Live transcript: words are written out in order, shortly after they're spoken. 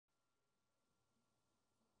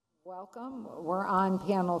Welcome. We're on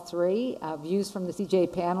panel 3, views from the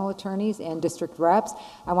CJA panel attorneys and district reps.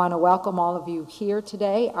 I want to welcome all of you here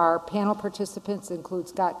today. Our panel participants include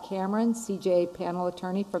Scott Cameron, CJA panel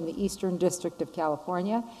attorney from the Eastern District of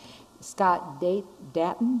California, Scott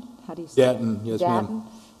Dattan, how do you say Dattan, yes ma'am.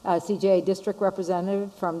 CJA district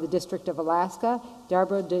representative from the District of Alaska,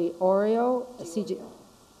 Debra Iorio, CJA.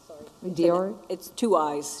 Sorry. It's two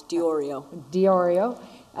I's, Iorio.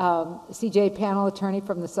 CJA panel attorney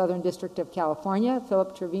from the Southern District of California,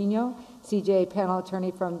 Phillip Trevino, CJA panel attorney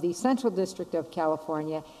from the Central District of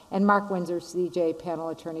California, and Mark Windsor, CJA panel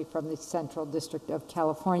attorney from the Central District of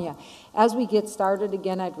California. As we get started,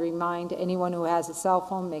 again, I'd remind anyone who has a cell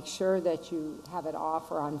phone, make sure that you have it off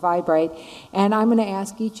or on vibrate. And I'm going to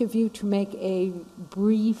ask each of you to make a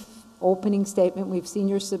brief opening statement. We've seen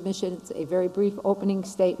your submission. It's a very brief opening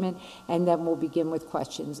statement, and then we'll begin with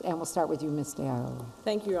questions. And we'll start with you, Ms. Iorio.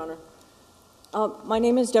 Thank you, Your Honor. My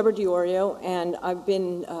name is Debra Iorio, and I've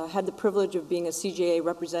been had the privilege of being a CJA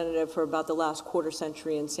representative for about the last quarter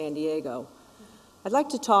century in San Diego. I'd like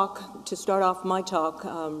to start off my talk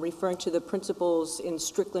referring to the principles in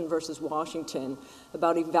Strickland versus Washington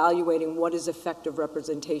about evaluating what is effective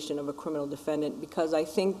representation of a criminal defendant, because I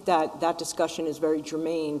think that discussion is very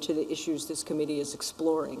germane to the issues this committee is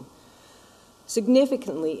exploring.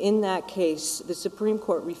 Significantly, in that case, the Supreme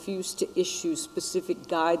Court refused to issue specific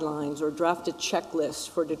guidelines or draft a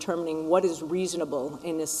checklist for determining what is reasonable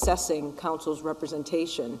in assessing counsel's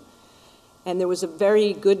representation. And there was a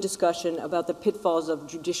very good discussion about the pitfalls of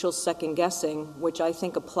judicial second-guessing, which I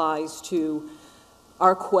think applies to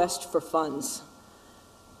our quest for funds.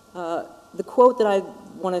 The quote that I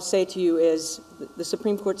want to say to you is, the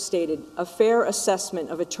Supreme Court stated, "A fair assessment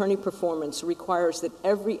of attorney performance requires that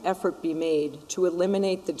every effort be made to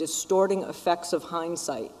eliminate the distorting effects of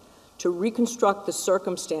hindsight, to reconstruct the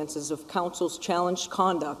circumstances of counsel's challenged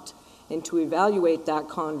conduct, and to evaluate that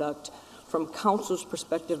conduct from counsel's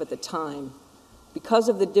perspective at the time. Because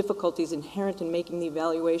of the difficulties inherent in making the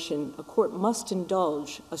evaluation, a court must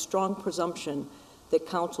indulge a strong presumption that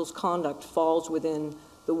counsel's conduct falls within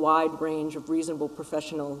the wide range of reasonable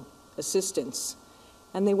professional assistance."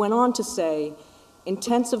 And they went on to say,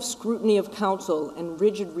 "Intensive scrutiny of counsel and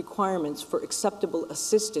rigid requirements for acceptable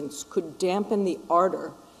assistance could dampen the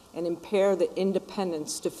ardor and impair the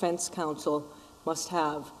independence defense counsel must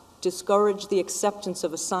have, discourage the acceptance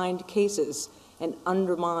of assigned cases, and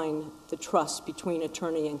undermine the trust between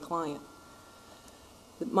attorney and client."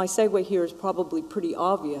 My segue here is probably pretty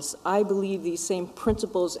obvious. I believe these same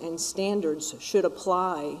principles and standards should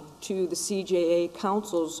apply to the CJA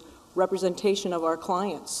counsel's representation of our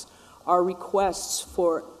clients, our requests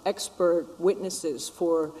for expert witnesses,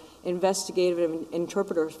 for investigative and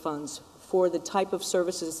interpreter funds, for the type of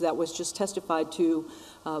services that was just testified to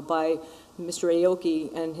by Mr.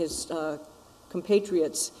 Aoki and his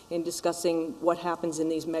compatriots in discussing what happens in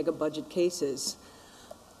these mega budget cases.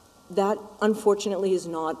 That, unfortunately, is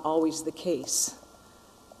not always the case.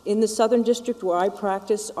 In the Southern District where I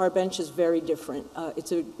practice, our bench is very different.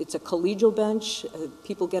 It's a collegial bench.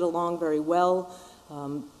 People get along very well.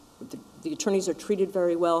 The attorneys are treated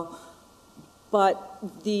very well.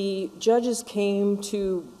 But the judges came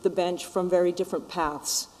to the bench from very different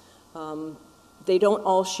paths. They don't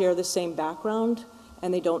all share the same background,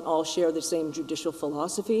 and they don't all share the same judicial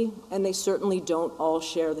philosophy, and they certainly don't all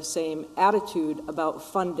share the same attitude about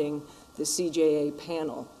funding the CJA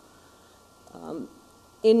panel.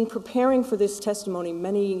 In preparing for this testimony,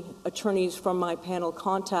 many attorneys from my panel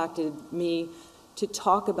contacted me to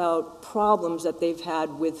talk about problems that they've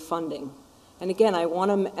had with funding. And again, I want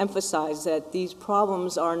to emphasize that these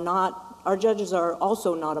problems are not, our judges are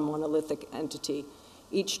also not a monolithic entity.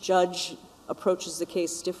 Each judge approaches the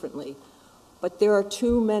case differently. But there are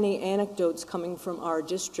too many anecdotes coming from our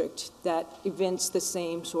district that evince the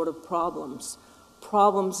same sort of problems.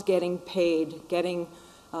 Problems getting paid, getting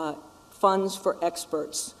funds for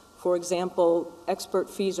experts. For example, expert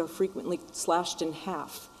fees are frequently slashed in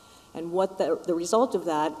half. And what the result of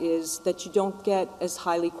that is that you don't get as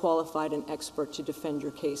highly qualified an expert to defend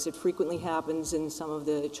your case. It frequently happens in some of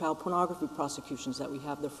the child pornography prosecutions that we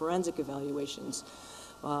have, the forensic evaluations.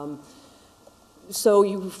 So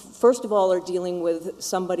you, first of all, are dealing with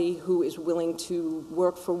somebody who is willing to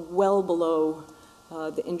work for well below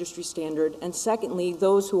the industry standard. And secondly,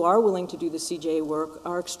 those who are willing to do the CJA work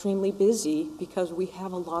are extremely busy because we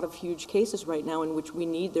have a lot of huge cases right now in which we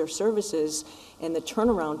need their services, and the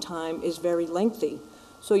turnaround time is very lengthy.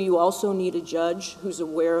 So you also need a judge who's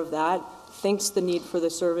aware of that, thinks the need for the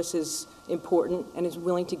service is important, and is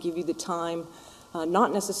willing to give you the time,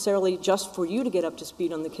 not necessarily just for you to get up to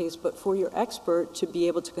speed on the case, but for your expert to be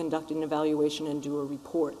able to conduct an evaluation and do a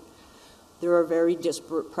report. There are very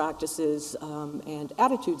disparate practices and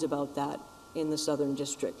attitudes about that in the Southern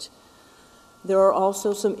District. There are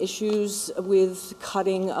also some issues with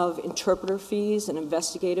cutting of interpreter fees and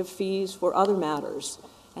investigative fees for other matters.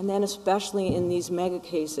 And then especially in these mega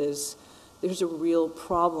cases, there's a real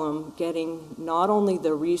problem getting not only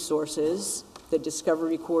the resources, the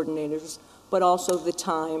discovery coordinators, but also the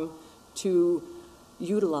time to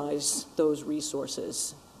utilize those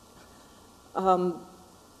resources.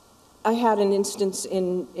 I had an instance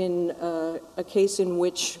in a case in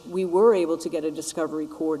which we were able to get a discovery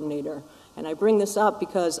coordinator. And I bring this up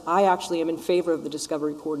because I actually am in favor of the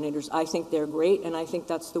discovery coordinators. I think they're great, and I think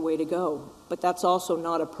that's the way to go. But that's also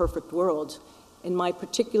not a perfect world. In my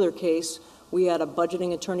particular case, we had a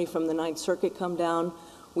budgeting attorney from the Ninth Circuit come down.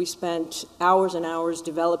 We spent hours and hours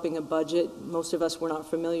developing a budget. Most of us were not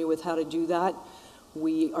familiar with how to do that.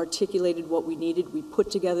 We articulated what we needed. We put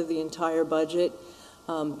together the entire budget.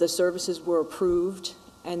 The services were approved.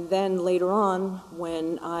 And then later on,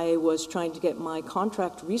 when I was trying to get my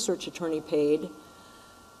contract research attorney paid,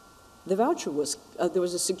 the voucher was, there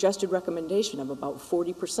was a suggested recommendation of about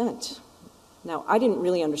 40%. Now, I didn't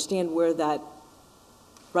really understand where that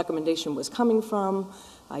recommendation was coming from.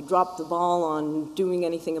 I dropped the ball on doing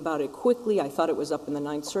anything about it quickly. I thought it was up in the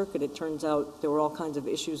Ninth Circuit. It turns out there were all kinds of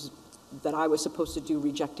issues that I was supposed to do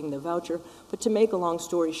rejecting the voucher. But to make a long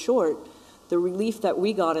story short, the relief that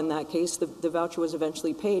we got in that case, the voucher was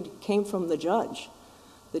eventually paid, came from the judge.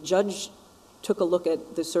 The judge took a look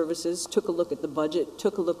at the services, took a look at the budget,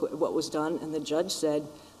 took a look at what was done, and the judge said,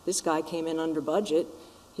 this guy came in under budget.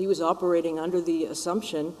 He was operating under the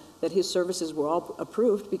assumption that his services were all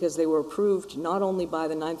approved because they were approved not only by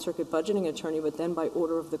the Ninth Circuit budgeting attorney, but then by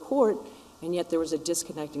order of the court, and yet there was a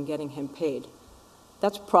disconnect in getting him paid.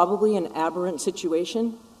 That's probably an aberrant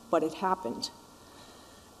situation, but it happened.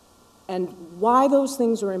 And why those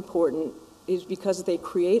things are important is because they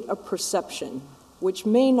create a perception, which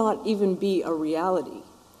may not even be a reality,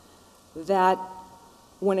 that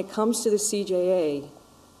when it comes to the CJA,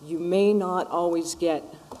 you may not always get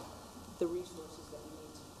the resources that you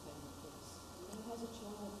need to defend your case. And it has a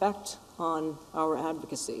chilling effect on our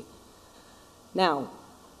advocacy. Now,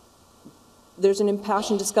 there's an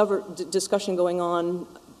impassioned discussion going on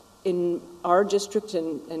in our district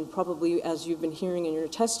and probably as you've been hearing in your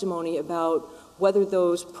testimony about whether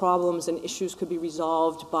those problems and issues could be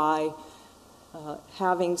resolved by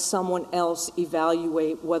having someone else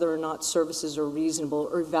evaluate whether or not services are reasonable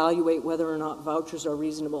or evaluate whether or not vouchers are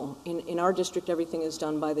reasonable. In our district, everything is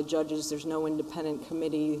done by the judges. There's no independent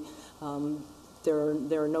committee.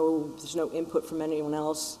 There's no input from anyone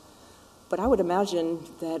else. But I would imagine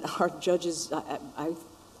that our judges,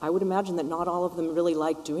 I would imagine that not all of them really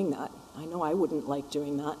like doing that. I know I wouldn't like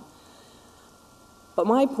doing that. But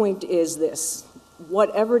my point is this: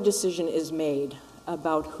 whatever decision is made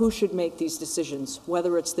about who should make these decisions,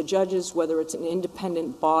 whether it's the judges, whether it's an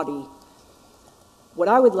independent body, what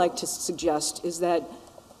I would like to suggest is that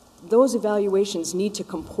those evaluations need to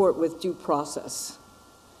comport with due process.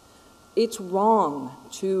 It's wrong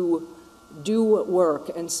to do work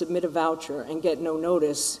and submit a voucher and get no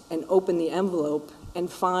notice and open the envelope and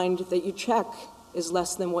find that your check is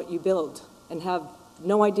less than what you billed and have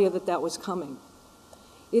no idea that that was coming.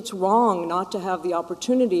 It's wrong not to have the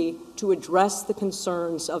opportunity to address the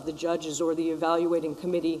concerns of the judges or the evaluating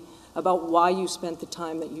committee about why you spent the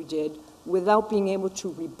time that you did without being able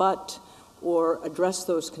to rebut or address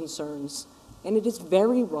those concerns. And it is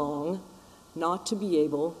very wrong not to be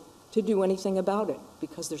able to do anything about it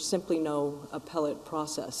because there's simply no appellate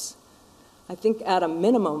process. I think at a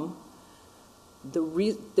minimum,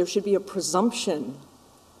 there should be a presumption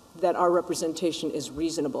that our representation is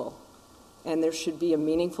reasonable, and there should be a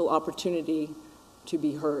meaningful opportunity to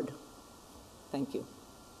be heard. Thank you.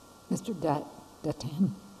 Mr.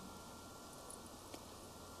 Dattan.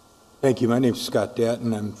 Thank you. My name is Scott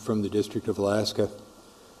Dattan. I'm from the District of Alaska.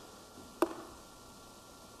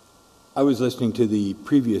 I was listening to the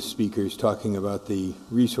previous speakers talking about the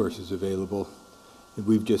resources available.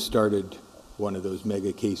 We've just started one of those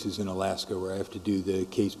mega cases in Alaska where I have to do the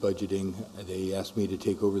case budgeting. They asked me to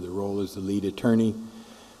take over the role as the lead attorney.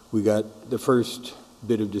 We got the first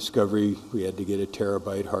bit of discovery. We had to get a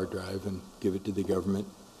terabyte hard drive and give it to the government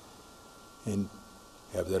and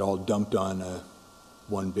have that all dumped on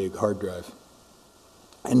one big hard drive.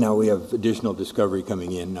 And now we have additional discovery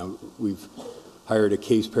coming in. Now we've hired a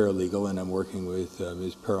case paralegal, and I'm working with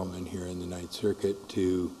Ms. Perelman here in the Ninth Circuit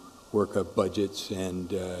to work up budgets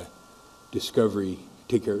and discovery,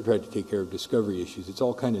 try to take care of discovery issues. It's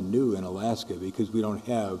all kind of new in Alaska because we don't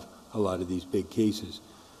have a lot of these big cases.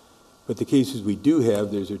 But the cases we do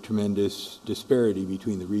have, there's a tremendous disparity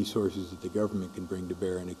between the resources that the government can bring to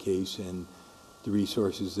bear in a case and the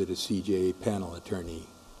resources that a CJA panel attorney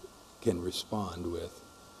can respond with.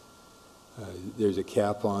 There's a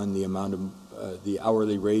cap on the amount of the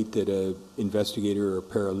hourly rate that an investigator or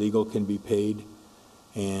paralegal can be paid,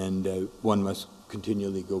 and one must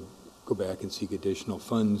continually go back and seek additional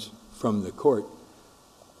funds from the court.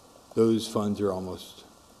 Those funds are almost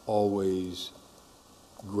always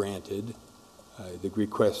granted. The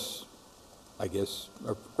requests, I guess,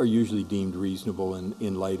 are usually deemed reasonable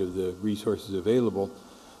in light of the resources available,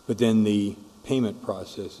 but then the payment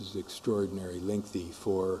process is extraordinarily lengthy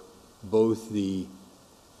for both the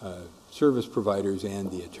service providers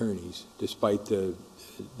and the attorneys, despite the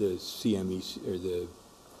CME or the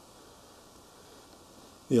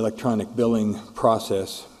electronic billing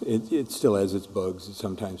process. It still has its bugs. It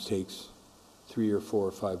sometimes takes 3 or 4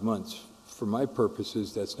 or 5 months. For my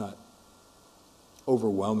purposes, that's not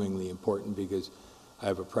overwhelmingly important because I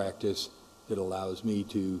have a practice that allows me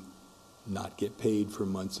to not get paid for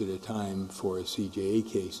months at a time for a CJA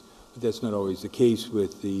case. But that's not always the case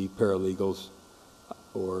with the paralegals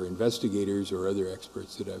or investigators or other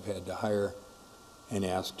experts that I've had to hire and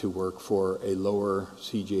ask to work for a lower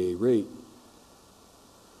CJA rate.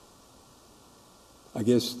 I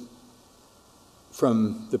guess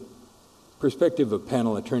from the perspective of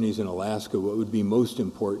panel attorneys in Alaska, what would be most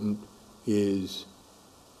important is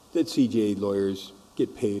that CJA lawyers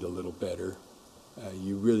get paid a little better.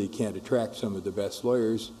 You really can't attract some of the best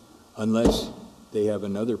lawyers unless they have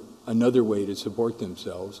another way to support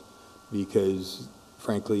themselves, because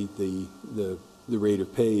frankly the rate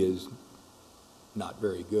of pay is not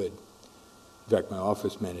very good. In fact, my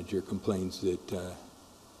office manager complains that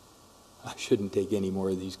I shouldn't take any more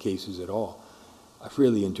of these cases at all. I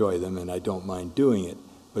really enjoy them and I don't mind doing it,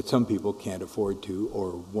 but some people can't afford to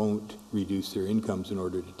or won't reduce their incomes in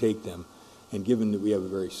order to take them. And given that we have a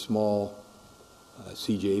very small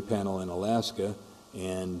CJA panel in Alaska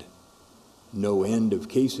and no end of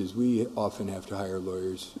cases, we often have to hire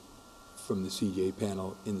lawyers from the CJA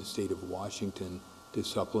panel in the state of Washington to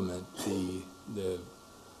supplement the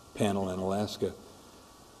panel in Alaska.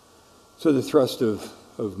 So the thrust of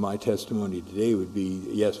my testimony today would be,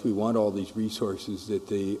 yes, we want all these resources that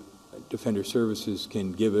the Defender Services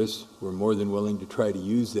can give us. We're more than willing to try to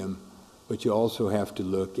use them, but you also have to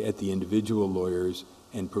look at the individual lawyers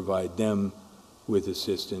and provide them with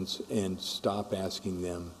assistance and stop asking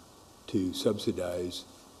them to subsidize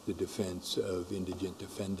the defense of indigent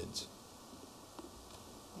defendants.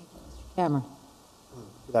 Cameron.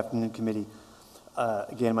 Good afternoon, committee.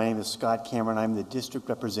 Again, my name is Scott Cameron. I'm the district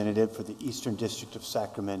representative for the Eastern District of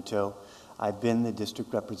Sacramento. I've been the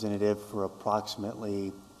district representative for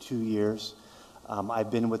approximately 2 years.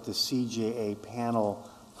 I've been with the CJA panel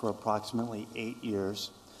for approximately 8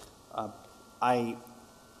 years. I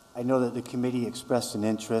know that the committee expressed an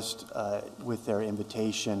interest with their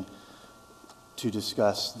invitation to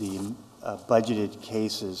discuss the budgeted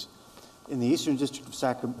cases. In the Eastern District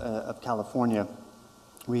of California,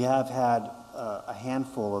 we have had a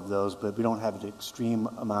handful of those, but we don't have an extreme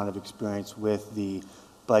amount of experience with the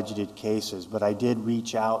budgeted cases. But I did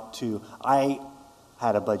reach out to, I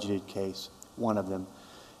had a budgeted case, one of them,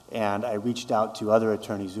 and I reached out to other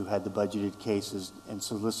attorneys who had the budgeted cases and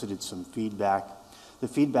solicited some feedback. The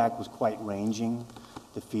feedback was quite ranging.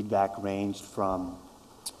 The feedback ranged from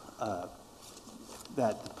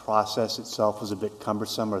that the process itself was a bit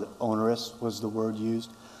cumbersome, or onerous was the word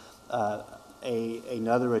used.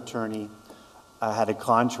 Another attorney had a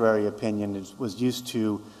contrary opinion and was used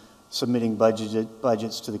to submitting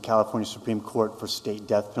budgets to the California Supreme Court for state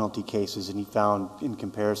death penalty cases, and he found in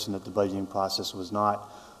comparison that the budgeting process was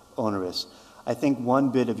not onerous. I think one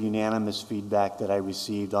bit of unanimous feedback that I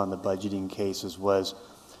received on the budgeting cases was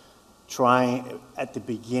trying, at the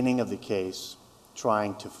beginning of the case,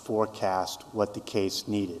 trying to forecast what the case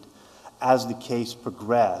needed. As the case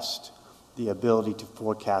progressed, the ability to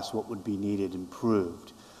forecast what would be needed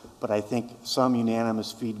improved. But I think some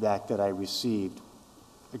unanimous feedback that I received,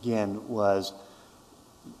 again, was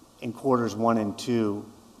in quarters 1 and 2,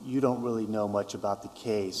 you don't really know much about the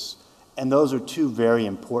case. And those are 2 very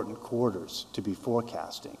important quarters to be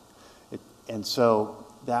forecasting. And so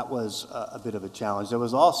that was a bit of a challenge. There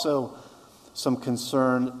was also some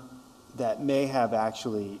concern that may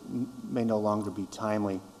no longer be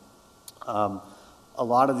timely. A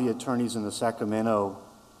lot of the attorneys in the Sacramento,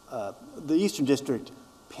 the Eastern District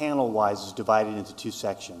panel-wise is divided into 2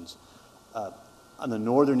 sections. On the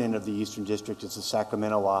northern end of the Eastern District is the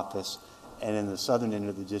Sacramento office, and in the southern end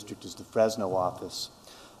of the district is the Fresno office.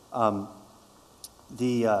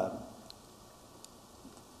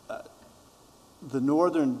 the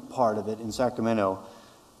northern part of it in Sacramento,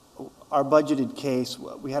 our budgeted case,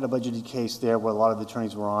 we had a budgeted case there where a lot of the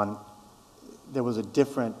attorneys were on. There was a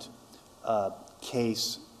different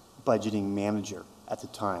case budgeting manager at the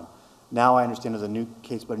time. Now I understand there's a new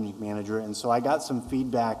case budgeting manager, and so I got some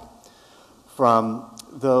feedback from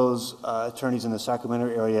those attorneys in the Sacramento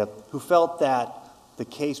area who felt that the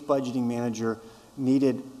case budgeting manager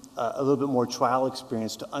needed a little bit more trial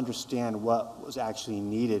experience to understand what was actually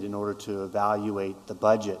needed in order to evaluate the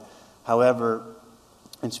budget. However,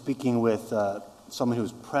 in speaking with someone who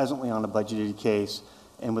was presently on a budgeted case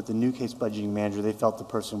and with the new case budgeting manager, they felt the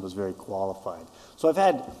person was very qualified. So I've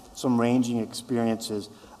had some ranging experiences.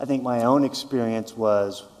 I think my own experience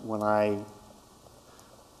was when I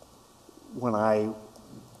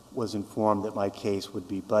was informed that my case would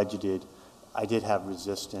be budgeted, I did have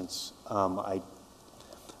resistance.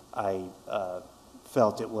 I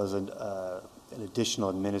felt it was an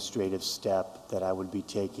additional administrative step that I would be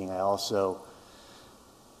taking. I also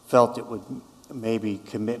felt it would maybe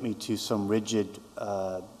commit me to some rigid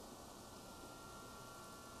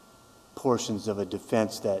portions of a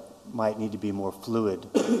defense that might need to be more fluid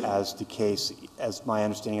as my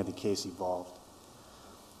understanding of the case evolved.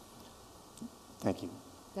 Thank you.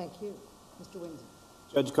 Thank you. Mr. Windsor.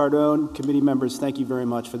 Judge Cardone, committee members, thank you very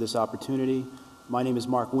much for this opportunity. My name is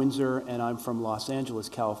Mark Windsor, and I'm from Los Angeles,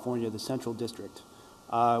 California, the Central District,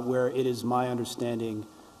 where it is my understanding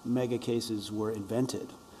mega cases were invented.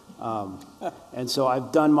 And so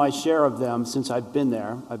I've done my share of them since I've been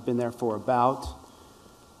there. I've been there for about,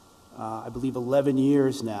 I believe, 11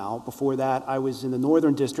 years now. Before that, I was in the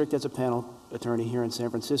Northern District as a panel attorney here in San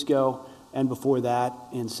Francisco, and before that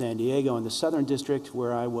in San Diego in the Southern District,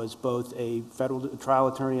 where I was both a federal trial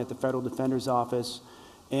attorney at the Federal Defender's Office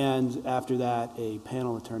and after that a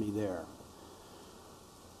panel attorney there.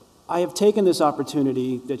 I have taken this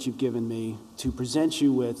opportunity that you've given me to present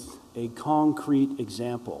you with a concrete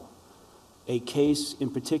example, a case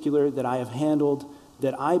in particular that I have handled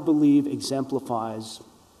that I believe exemplifies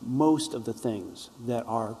most of the things that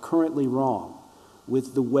are currently wrong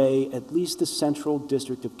with the way at least the Central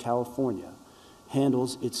District of California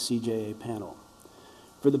handles its CJA panel.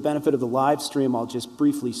 For the benefit of the live stream, I'll just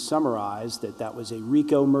briefly summarize that was a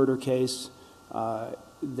RICO murder case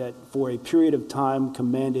that for a period of time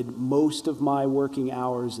commanded most of my working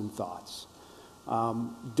hours and thoughts.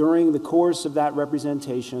 During the course of that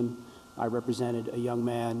representation, I represented a young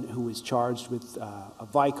man who was charged with a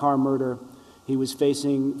Vicar murder. He was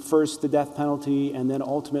facing first the death penalty and then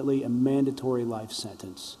ultimately a mandatory life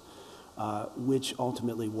sentence, which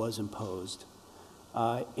ultimately was imposed.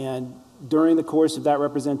 And during the course of that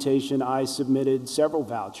representation, I submitted several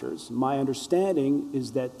vouchers. My understanding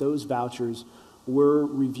is that those vouchers were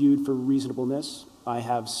reviewed for reasonableness. I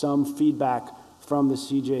have some feedback from the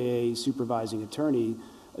CJA supervising attorney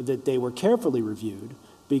that they were carefully reviewed,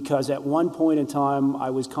 because at one point in time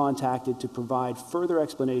I was contacted to provide further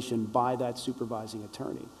explanation by that supervising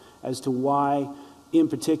attorney as to why, in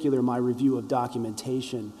particular, my review of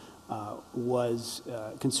documentation was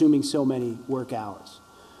consuming so many work hours.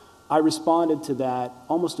 I responded to that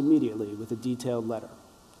almost immediately with a detailed letter.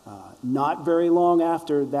 Not very long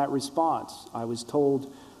after that response, I was told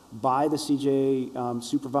by the CJA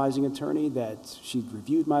supervising attorney that she'd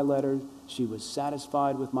reviewed my letter, she was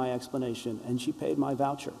satisfied with my explanation, and she paid my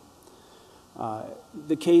voucher.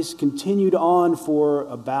 The case continued on for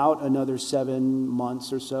about another 7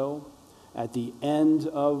 months or so. At the end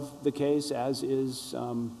of the case, as is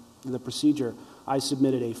the procedure, I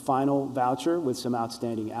submitted a final voucher with some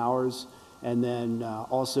outstanding hours, and then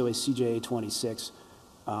also a CJA 26.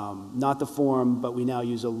 Not the form, but we now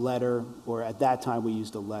use a letter, or at that time we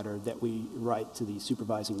used a letter that we write to the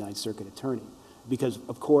supervising Ninth Circuit attorney. Because,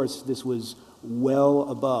 of course, this was well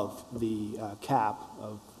above the cap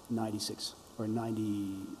of $9,600 or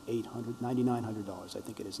 $9,900, I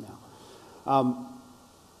think it is now.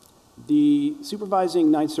 The supervising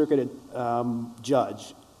Ninth Circuit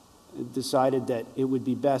judge decided that it would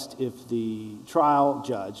be best if the trial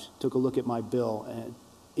judge took a look at my bill and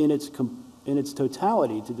in its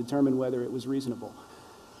totality to determine whether it was reasonable.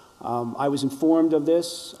 I was informed of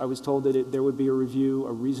this. I was told that there would be a review,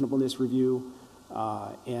 a reasonableness review,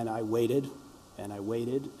 and I waited,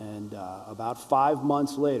 and about 5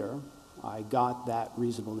 months later, I got that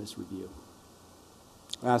reasonableness review,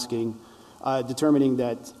 determining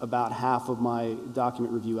that about half of my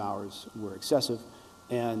document review hours were excessive,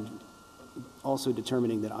 and also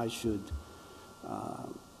determining that I should,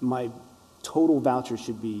 my total voucher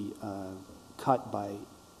should be cut by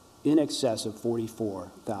in excess of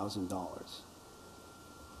 $44,000.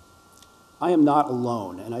 I am not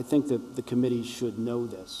alone, and I think that the committee should know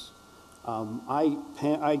this.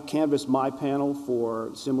 I canvassed my panel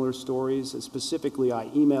for similar stories. Specifically, I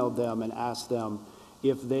emailed them and asked them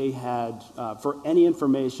if they had, for any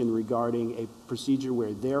information regarding a procedure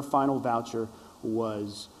where their final voucher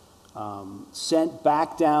was sent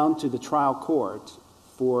back down to the trial court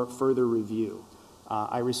for further review.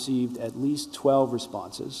 I received at least 12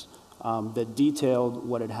 responses that detailed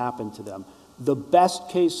what had happened to them. The best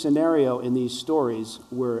case scenario in these stories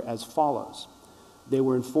were as follows. They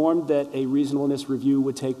were informed that a reasonableness review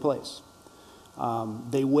would take place.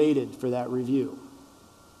 They waited for that review.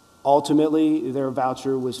 Ultimately, their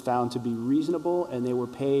voucher was found to be reasonable, and they were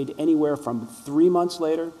paid anywhere from 3 months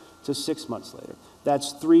later to 6 months later.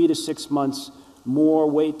 That's 3 to 6 months more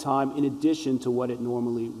wait time in addition to what it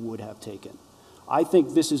normally would have taken. I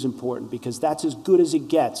think this is important because that's as good as it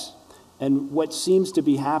gets. And what seems to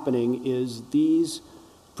be happening is these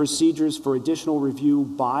procedures for additional review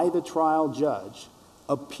by the trial judge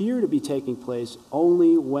appear to be taking place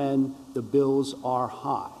only when the bills are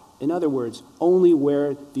high. In other words, only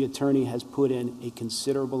where the attorney has put in a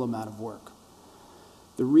considerable amount of work.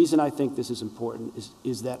 The reason I think this is important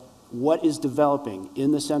is that what is developing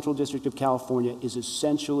in the Central District of California is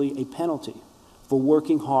essentially a penalty for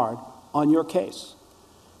working hard on your case.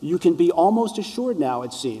 You can be almost assured now,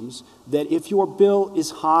 it seems, that if your bill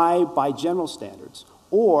is high by general standards,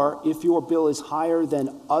 or if your bill is higher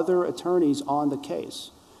than other attorneys on the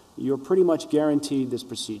case, you're pretty much guaranteed this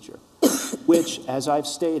procedure, which, as I've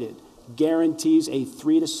stated, guarantees a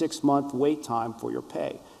 3 to 6 month wait time for your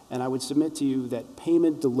pay. And I would submit to you that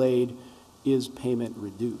payment delayed is payment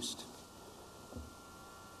reduced.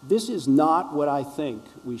 This is not what I think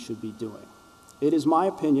we should be doing. It is my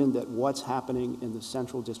opinion that what's happening in the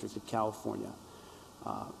Central District of California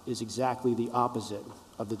is exactly the opposite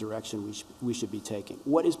of the direction we should be taking.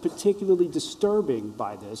 What is particularly disturbing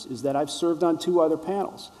by this is that I've served on 2 other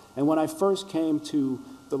panels. And when I first came to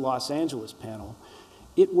the Los Angeles panel,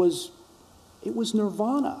 it was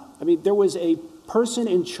nirvana. I mean, there was a person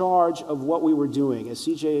in charge of what we were doing, a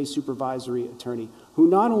CJA supervisory attorney, who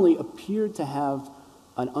not only appeared to have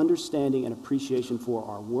an understanding and appreciation for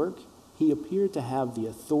our work, he appeared to have the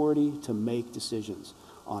authority to make decisions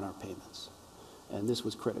on our payments. And this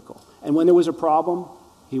was critical. And when there was a problem,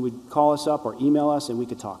 he would call us up or email us, and we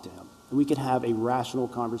could talk to him. And we could have a rational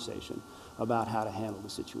conversation about how to handle the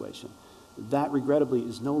situation. That, regrettably,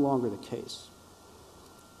 is no longer the case.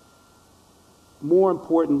 More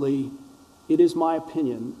importantly, it is my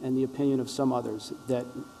opinion, and the opinion of some others, that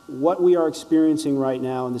what we are experiencing right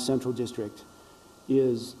now in the Central District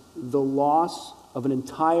is the loss of an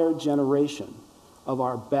entire generation of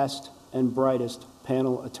our best and brightest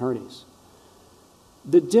panel attorneys.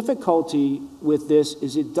 The difficulty with this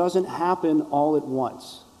is it doesn't happen all at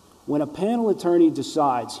once. When a panel attorney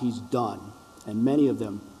decides he's done, and many of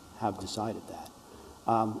them have decided that,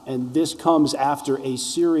 and this comes after a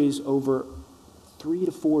series over 3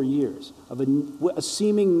 to 4 years of a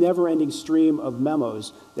seeming never-ending stream of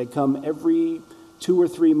memos that come every 2 or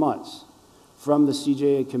 3 months from the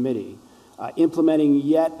CJA committee, implementing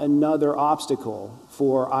yet another obstacle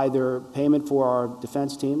for either payment for our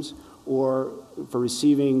defense teams or for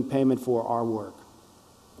receiving payment for our work.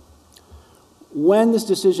 When this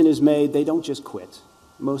decision is made, they don't just quit.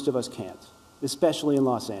 Most of us can't, especially in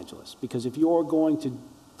Los Angeles, because if you're going to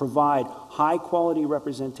provide high-quality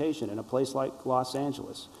representation in a place like Los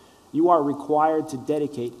Angeles, you are required to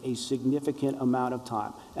dedicate a significant amount of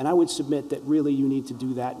time. And I would submit that really you need to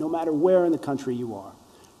do that no matter where in the country you are.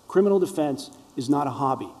 Criminal defense is not a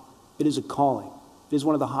hobby. It is a calling. It is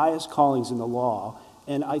one of the highest callings in the law,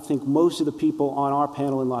 and I think most of the people on our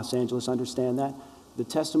panel in Los Angeles understand that. The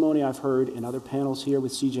testimony I've heard in other panels here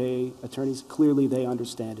with CJA attorneys, clearly they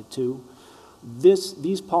understand it too.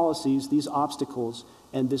 These policies, these obstacles,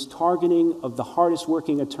 and this targeting of the hardest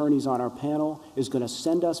working attorneys on our panel is going to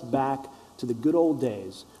send us back to the good old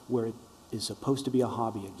days where it is supposed to be a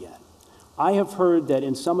hobby again. I have heard that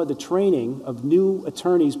in some of the training of new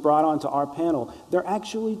attorneys brought onto our panel, they're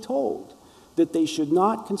actually told that they should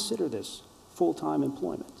not consider this full-time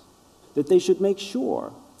employment, that they should make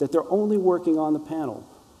sure that they're only working on the panel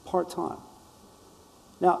part-time.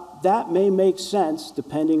 Now, that may make sense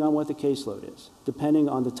depending on what the caseload is, depending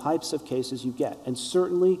on the types of cases you get. And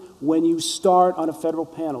certainly, when you start on a federal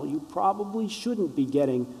panel, you probably shouldn't be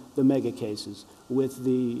getting the mega cases with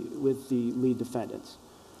the lead defendants.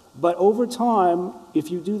 But over time,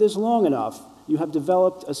 if you do this long enough, you have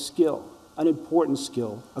developed a skill, an important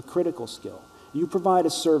skill, a critical skill. You provide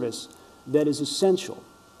a service that is essential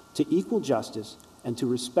to equal justice and to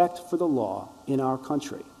respect for the law in our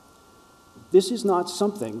country. This is not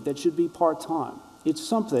something that should be part-time. It's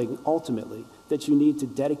something, ultimately, that you need to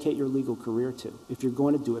dedicate your legal career to if you're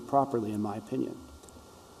going to do it properly, in my opinion.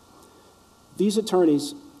 These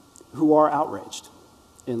attorneys who are outraged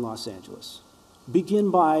in Los Angeles begin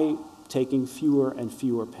by taking fewer and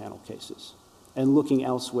fewer panel cases and looking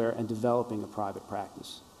elsewhere and developing a private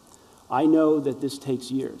practice. I know that this takes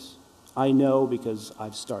years. I know because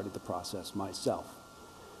I've started the process myself.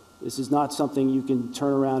 This is not something you can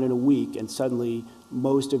turn around in a week and suddenly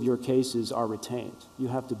most of your cases are retained. You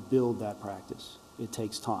have to build that practice. It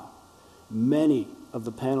takes time. Many of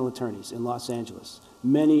the panel attorneys in Los Angeles,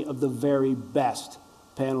 many of the very best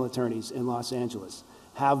panel attorneys in Los Angeles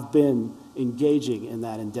have been engaging in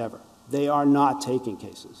that endeavor. They are not taking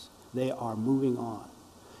cases. They are moving on.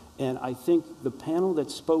 And I think the panel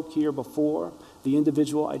that spoke here before, the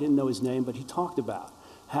individual, I didn't know his name, but he talked about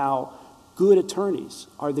how good attorneys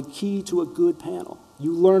are the key to a good panel.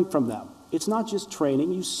 You learn from them. It's not just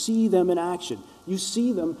training. You see them in action. You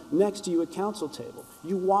see them next to you at counsel table.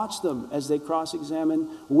 You watch them as they cross-examine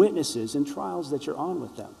witnesses in trials that you're on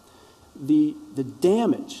with them. The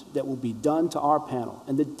damage that will be done to our panel,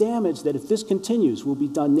 and the damage that if this continues will be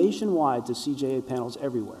done nationwide to CJA panels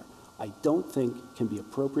everywhere, I don't think can be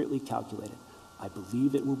appropriately calculated. I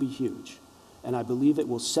believe it will be huge, and I believe it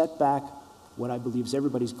will set back what I believe is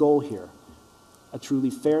everybody's goal here, a truly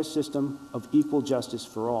fair system of equal justice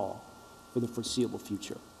for all for the foreseeable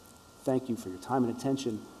future. Thank you for your time and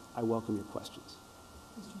attention. I welcome your questions.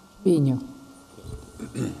 Trevino.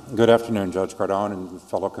 Good afternoon, Judge Cardone and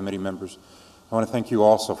fellow committee members. I want to thank you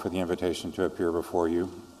also for the invitation to appear before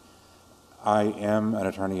you. I am an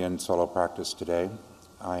attorney in solo practice today.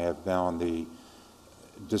 I have been on the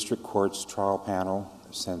district court's trial panel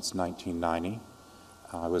since 1990.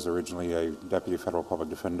 I was originally a deputy federal public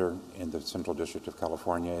defender in the Central District of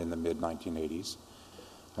California in the mid-1980s.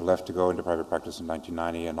 I left to go into private practice in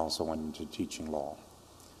 1990 and also went into teaching law.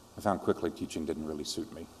 I found quickly teaching didn't really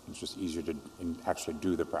suit me. It's just easier to actually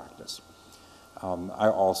do the practice. I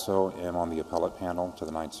also am on the appellate panel to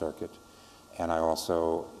the Ninth Circuit, and I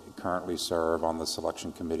also currently serve on the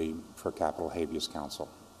selection committee for capital habeas counsel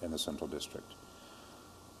in the Central District.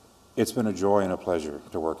 It's been a joy and a pleasure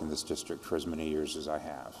to work in this district for as many years as I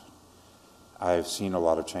have. I've seen a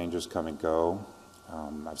lot of changes come and go.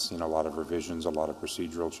 I've seen a lot of revisions, a lot of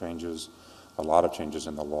procedural changes, a lot of changes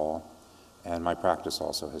in the law. And my practice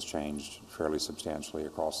also has changed fairly substantially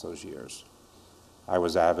across those years. I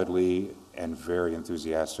was avidly and very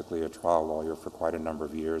enthusiastically a trial lawyer for quite a number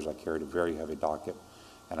of years. I carried a very heavy docket,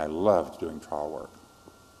 and I loved doing trial work.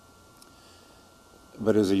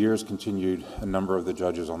 But as the years continued, a number of the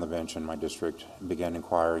judges on the bench in my district began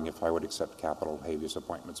inquiring if I would accept capital habeas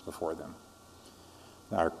appointments before them.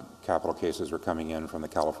 Our capital cases were coming in from the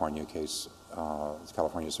California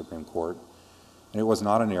California Supreme Court. And it was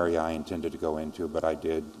not an area I intended to go into, but I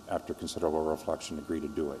did, after considerable reflection, agree to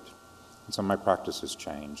do it. And so my practice has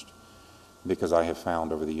changed because I have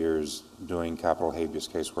found over the years doing capital habeas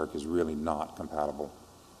casework is really not compatible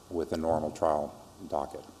with a normal trial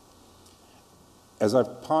docket. As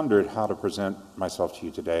I've pondered how to present myself to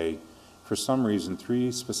you today, for some reason,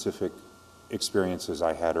 3 specific experiences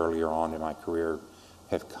I had earlier on in my career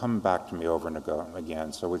have come back to me over and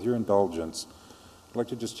again. So with your indulgence, I'd like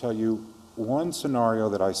to just tell you one scenario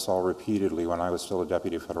that I saw repeatedly when I was still a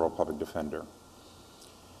deputy federal public defender.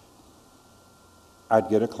 I'd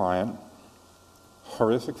get a client,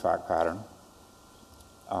 horrific fact pattern,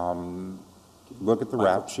 look at the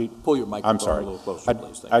rap sheet. Pull your microphone I'm sorry. a little closer,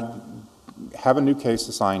 please. I'd have a new case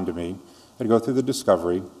assigned to me. I'd go through the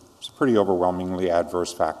discovery. It's a pretty overwhelmingly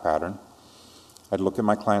adverse fact pattern. I'd look at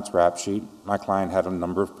my client's rap sheet. My client had a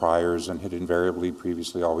number of priors and had invariably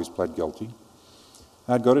previously always pled guilty.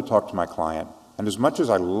 I'd go to talk to my client, and as much as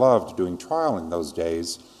I loved doing trial in those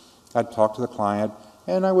days, I'd talk to the client,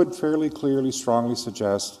 and I would fairly clearly, strongly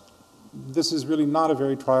suggest, this is really not a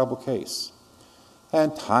very triable case.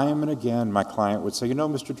 And time and again, my client would say, you know,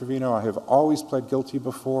 Mr. Trevino, I have always pled guilty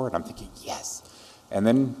before, and I'm thinking, yes. And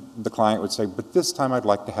then the client would say, but this time I'd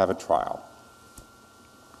like to have a trial.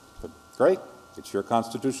 But great, it's your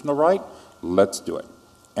constitutional right, let's do it.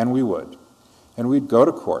 And we would. And we'd go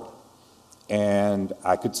to court. And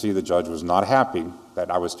I could see the judge was not happy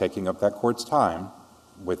that I was taking up that court's time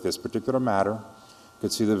with this particular matter.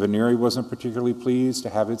 Could see the veneer wasn't particularly pleased to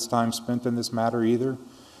have its time spent in this matter either.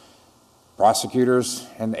 Prosecutors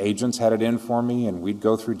and agents had it in for me, and we'd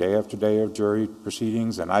go through day after day of jury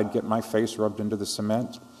proceedings, and I'd get my face rubbed into the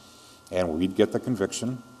cement, and we'd get the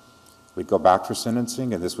conviction. We'd go back for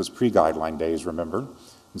sentencing, and this was pre-guideline days, remember?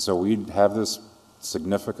 And so we'd have this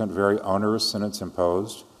significant, very onerous sentence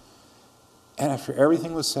imposed. And after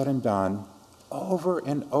everything was said and done, over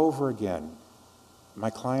and over again, my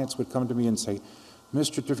clients would come to me and say,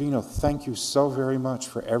 Mr. Trevino, thank you so very much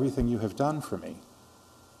for everything you have done for me.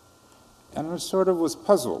 And I sort of was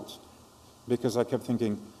puzzled because I kept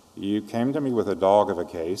thinking, you came to me with a dog of a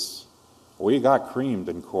case, we got creamed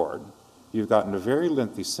in court, you've gotten a very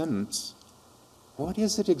lengthy sentence, what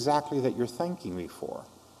is it exactly that you're thanking me for?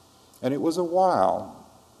 And it was a while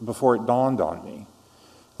before it dawned on me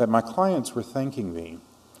that my clients were thanking me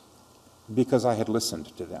because I had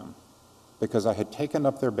listened to them, because I had taken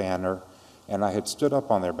up their banner and I had stood up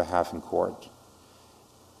on their behalf in court.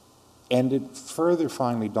 And it further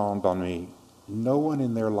finally dawned on me, no one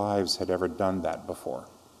in their lives had ever done that before.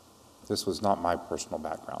 This was not my personal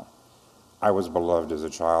background. I was beloved as a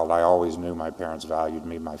child. I always knew my parents valued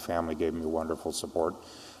me. My family gave me a wonderful support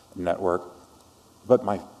network. But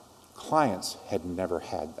my clients had never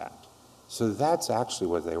had that. So that's actually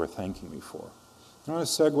what they were thanking me for. I want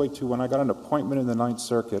to segue to when I got an appointment in the Ninth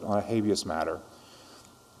Circuit on a habeas matter.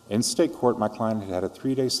 In state court, my client had had a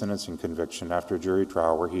 3-day sentencing conviction after a jury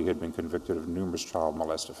trial where he had been convicted of numerous child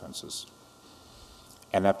molest offenses.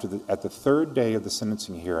 And at the third day of the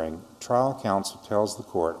sentencing hearing, trial counsel tells the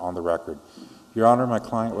court on the record, Your Honor, my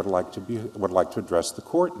client would like to address the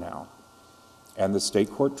court now. And the state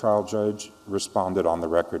court trial judge responded on the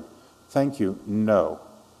record, thank you, no.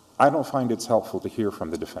 I don't find it's helpful to hear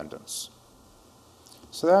from the defendants.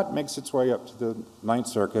 So that makes its way up to the Ninth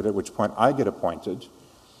Circuit, at which point I get appointed.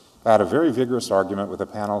 I had a very vigorous argument with a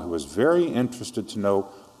panel who was very interested to know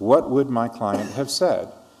what would my client have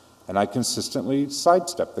said. And I consistently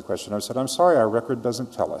sidestepped the question. I said, I'm sorry, our record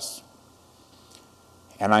doesn't tell us.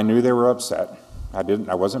 And I knew they were upset. I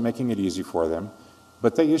wasn't making it easy for them.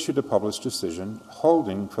 But they issued a published decision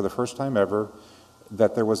holding for the first time ever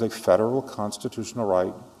that there was a federal constitutional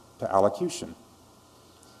right to allocution.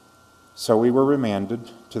 So we were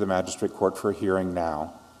remanded to the magistrate court for a hearing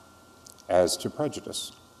now as to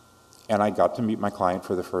prejudice. And I got to meet my client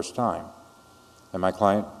for the first time. And my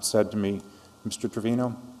client said to me, Mr.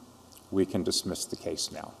 Trevino, we can dismiss the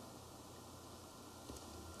case now.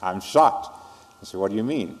 I'm shocked. I said, what do you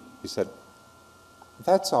mean? He said,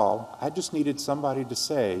 that's all. I just needed somebody to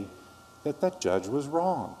say that that judge was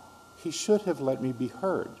wrong. He should have let me be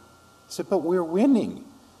heard. I said, but we're winning.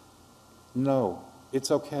 No,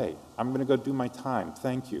 it's okay. I'm going to go do my time.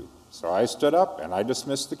 Thank you. So I stood up and I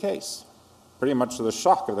dismissed the case, pretty much to the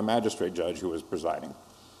shock of the magistrate judge who was presiding.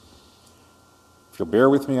 If you'll bear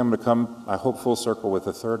with me, I'm going to come, I hope, full circle with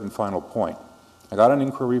the third and final point. I got an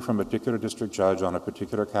inquiry from a particular district judge on a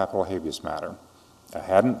particular capital habeas matter. I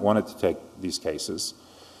hadn't wanted to take these cases,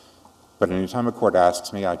 but anytime a court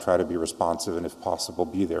asks me, I try to be responsive and, if possible,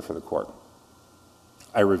 be there for the court.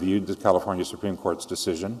 I reviewed the California Supreme Court's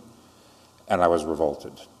decision, and I was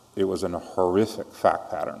revolted. It was a horrific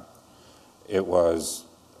fact pattern. It was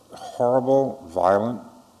horrible, violent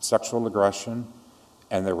sexual aggression,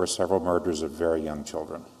 and there were several murders of very young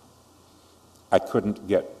children. I couldn't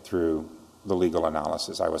get through the legal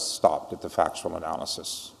analysis. I was stopped at the factual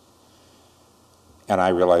analysis. And I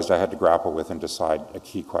realized I had to grapple with and decide a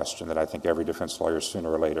key question that I think every defense lawyer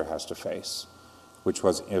sooner or later has to face, which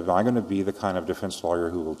was, am I going to be the kind of defense lawyer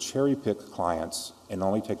who will cherry pick clients and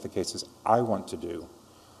only take the cases I want to do,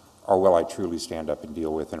 or will I truly stand up and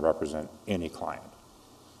deal with and represent any client?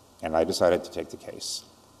 And I decided to take the case.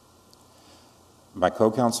 My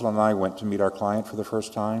co-counsel and I went to meet our client for the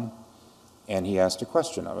first time, and he asked a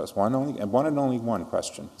question of us, one and only one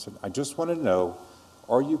question. He said, I just want to know,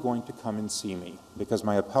 are you going to come and see me? Because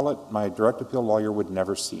my direct appeal lawyer would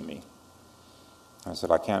never see me. I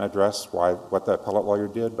said, I can't address what the appellate lawyer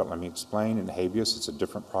did, but let me explain. In habeas, it's a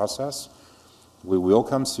different process. We will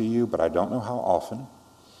come see you, but I don't know how often. And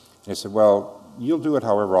he said, well, you'll do it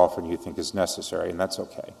however often you think is necessary, and that's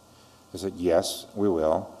okay. I said, yes, we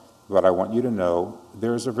will. But I want you to know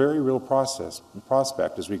there's a very real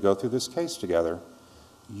prospect as we go through this case together.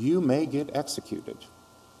 You may get executed.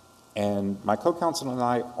 And my co-counsel and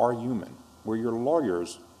I are human. We're your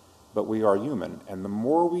lawyers, but we are human. And the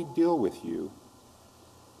more we deal with you,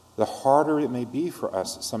 the harder it may be for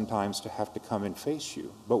us sometimes to have to come and face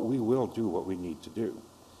you. But we will do what we need to do.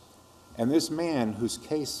 And this man, whose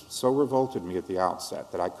case so revolted me at the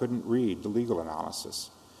outset that I couldn't read the legal analysis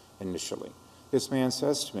initially, this man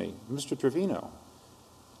says to me, Mr. Trevino,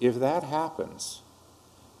 if that happens,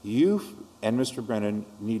 you and Mr. Brennan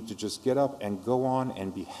need to just get up and go on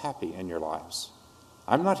and be happy in your lives.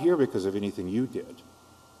 I'm not here because of anything you did.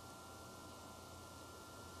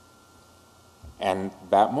 And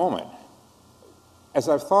that moment, as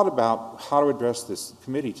I've thought about how to address this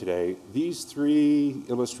committee today, these three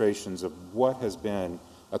illustrations of what has been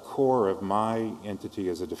a core of my entity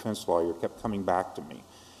as a defense lawyer kept coming back to me.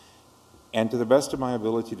 And to the best of my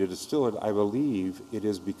ability to distill it, I believe it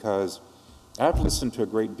is because I've listened to a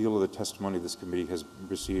great deal of the testimony this committee has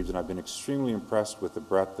received, and I've been extremely impressed with the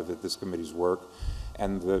breadth of this committee's work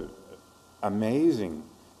and the amazing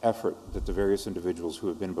effort that the various individuals who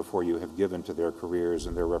have been before you have given to their careers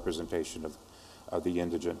and their representation of the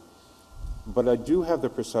indigent. But I do have the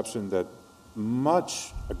perception that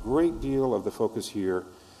a great deal of the focus here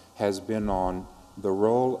has been on the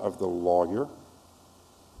role of the lawyer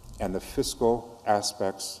and the fiscal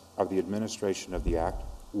aspects of the administration of the Act,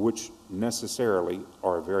 which necessarily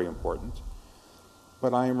are very important.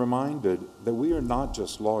 But I am reminded that we are not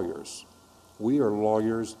just lawyers. We are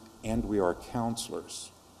lawyers and we are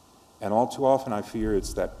counselors. And all too often I fear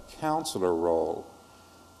it's that counselor role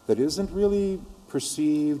that isn't really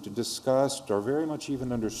perceived, discussed, or very much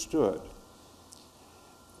even understood.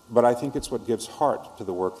 But I think it's what gives heart to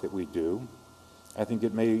the work that we do. I think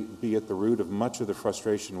it may be at the root of much of the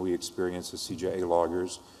frustration we experience as CJA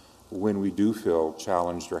lawyers when we do feel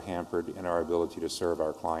challenged or hampered in our ability to serve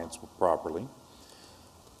our clients properly.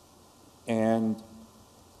 And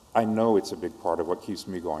I know it's a big part of what keeps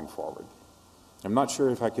me going forward. I'm not sure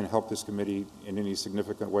if I can help this committee in any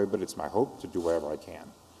significant way, but it's my hope to do whatever I can.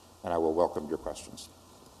 And I will welcome your questions.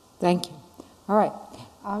 Thank you. All right.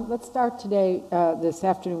 Let's start today, this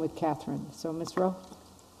afternoon, with Catherine. So, Ms. Rowe.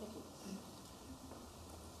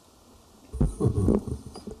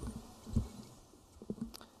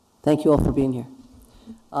 Thank you all for being here.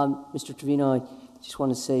 Mr. Trevino, I just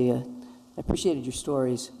want to say I appreciated your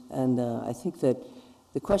stories, and I think that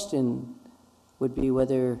the question would be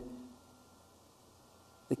whether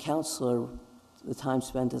the counselor, the time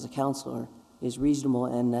spent as a counselor, is reasonable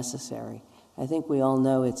and necessary. I think we all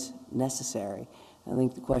know it's necessary. I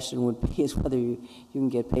think the question would be is whether you can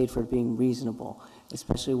get paid for it being reasonable,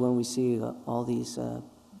 especially when we see all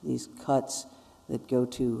these cuts that go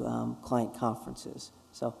to client conferences.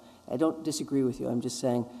 So I don't disagree with you. I'm just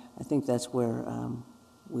saying I think that's where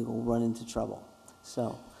we will run into trouble.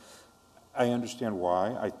 So I understand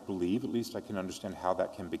why. I believe, at least I can understand how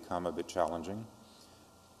that can become a bit challenging.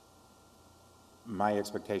 My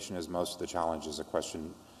expectation is most of the challenge is a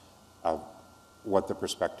question of what the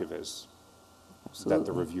perspective is that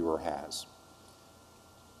the reviewer has.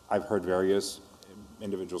 I've heard various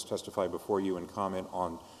individuals testify before you and comment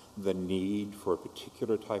on the need for a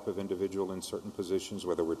particular type of individual in certain positions,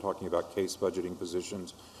 whether we're talking about case budgeting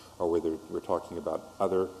positions or whether we're talking about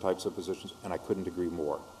other types of positions, and I couldn't agree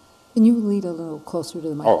more. Can you lead a little closer to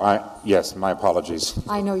the microphone? Oh, yes, my apologies.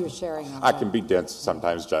 I know you're sharing. I can be dense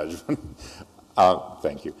sometimes, Judge.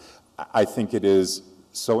 Thank you. I think it is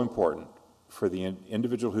so important for the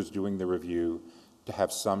individual who's doing the review to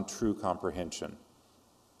have some true comprehension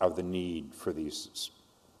of the need for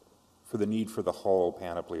the whole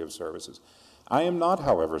panoply of services. I am not,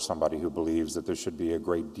 however, somebody who believes that there should be a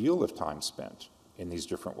great deal of time spent in these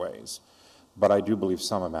different ways, but I do believe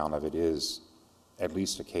some amount of it is at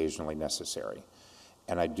least occasionally necessary.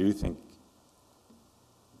 And I do think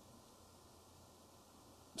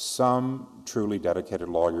some truly dedicated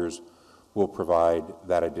lawyers will provide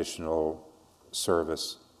that additional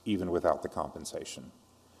service even without the compensation.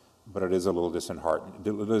 But it is a little disheartening.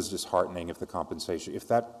 It is disheartening if the compensation, if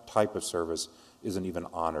that type of service isn't even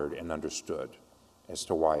honored and understood as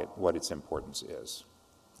to what its importance is.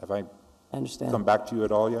 Have I understand. Come back to you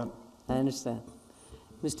at all yet? I understand.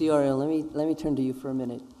 Mr. Iorio, let me turn to you for a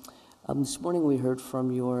minute. This morning we heard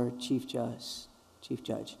from your chief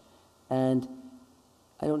judge, and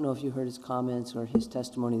I don't know if you heard his comments or his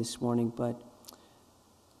testimony this morning, but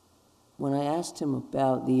when I asked him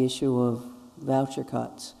about the issue of voucher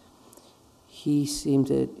cuts, he seemed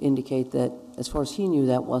to indicate that, as far as he knew,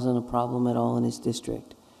 that wasn't a problem at all in his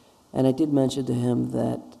district. And I did mention to him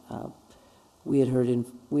that we had heard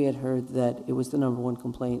that it was the #1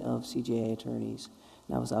 complaint of CJA attorneys.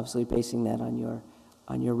 And I was obviously basing that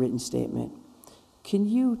on your written statement. Can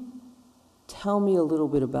you tell me a little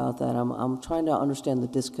bit about that? I'm trying to understand the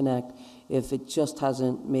disconnect, if it just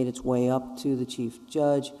hasn't made its way up to the chief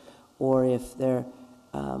judge, or if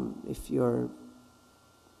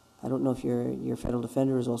I don't know if your federal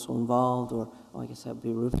defender is also involved, or I guess that would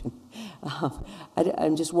be Rubin.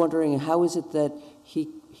 I'm just wondering, how is it that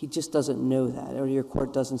he just doesn't know that, or your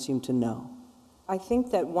court doesn't seem to know? I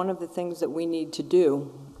think that one of the things that we need to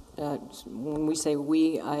do, when we say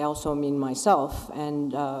we, I also mean myself,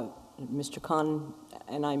 and Mr. Khan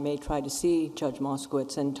and I may try to see Judge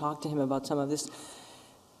Moskowitz and talk to him about some of this.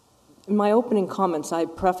 In my opening comments, I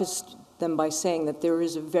prefaced them by saying that there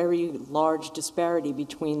is a very large disparity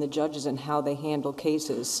between the judges and how they handle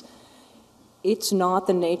cases. It's not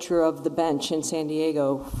the nature of the bench in San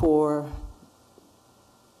Diego for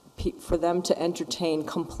for them to entertain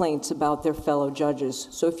complaints about their fellow judges.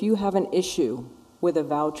 So if you have an issue with a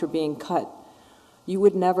voucher being cut, you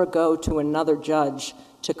would never go to another judge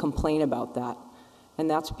to complain about that. And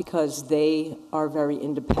that's because they are very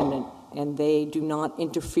independent and they do not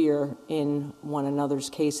interfere in one another's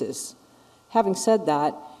cases. Having said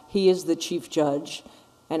that, he is the chief judge,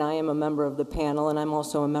 and I am a member of the panel, and I'm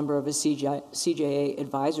also a member of a CJA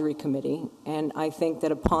advisory committee. And I think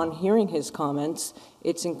that upon hearing his comments,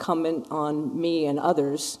 it's incumbent on me and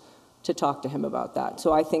others to talk to him about that.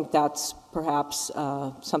 So I think that's perhaps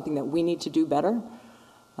something that we need to do better.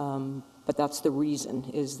 But that's the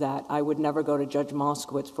reason, is that I would never go to Judge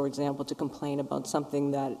Moskowitz, for example, to complain about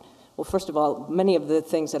something that, well, first of all, many of the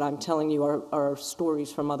things that I'm telling you are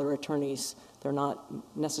stories from other attorneys. They're not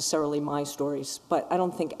necessarily my stories. But I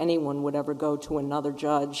don't think anyone would ever go to another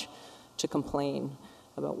judge to complain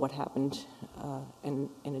about what happened in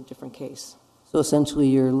a different case. So essentially,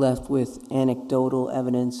 you're left with anecdotal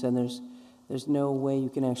evidence, and there's no way you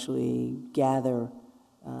can actually gather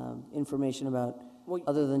information about,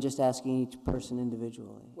 other than just asking each person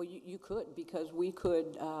individually. Well, you could, because we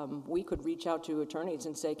could reach out to attorneys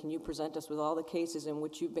and say, can you present us with all the cases in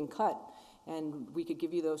which you've been cut? And we could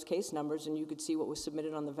give you those case numbers, and you could see what was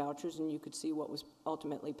submitted on the vouchers, and you could see what was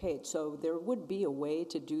ultimately paid. So there would be a way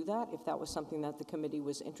to do that if that was something that the committee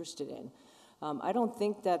was interested in. I don't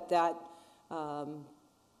think that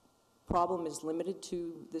problem is limited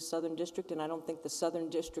to the Southern District, and I don't think the Southern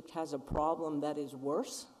District has a problem that is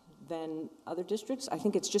worse than other districts. I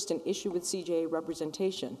think it's just an issue with CJA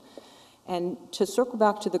representation. And to circle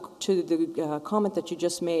back to the comment that you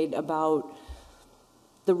just made about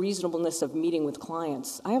the reasonableness of meeting with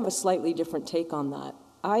clients, I have a slightly different take on that.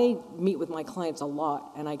 I meet with my clients a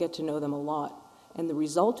lot, and I get to know them a lot. And the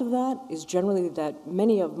result of that is generally that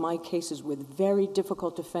many of my cases with very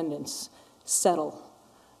difficult defendants settle.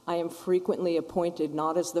 I am frequently appointed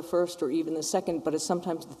not as the first or even the second, but as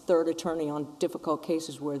sometimes the third attorney on difficult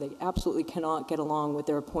cases where they absolutely cannot get along with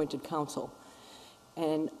their appointed counsel.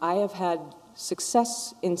 And I have had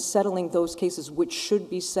success in settling those cases which should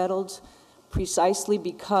be settled precisely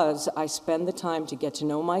because I spend the time to get to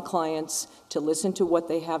know my clients, to listen to what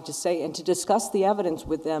they have to say, and to discuss the evidence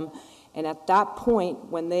with them. And at that point,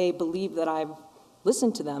 when they believe that I've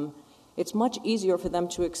listened to them, it's much easier for them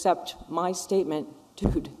to accept my statement,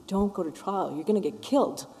 dude, don't go to trial, you're gonna get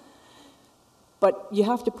killed. But you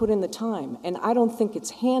have to put in the time, and I don't think it's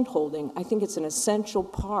hand-holding. I think it's an essential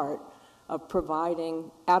part of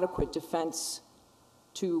providing adequate defense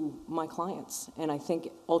to my clients. And I think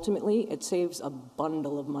ultimately it saves a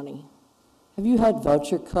bundle of money. Have you had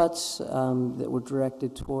voucher cuts that were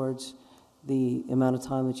directed towards the amount of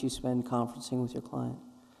time that you spend conferencing with your client?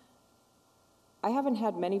 I haven't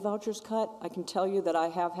had many vouchers cut. I can tell you that I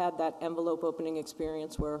have had that envelope opening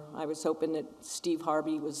experience where I was hoping that Steve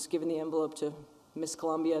Harvey was giving the envelope to Miss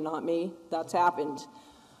Columbia, not me. That's happened.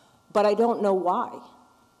 But I don't know why,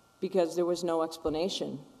 because there was no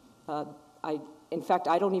explanation. In fact,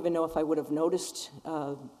 I don't even know if I would have noticed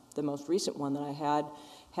the most recent one that I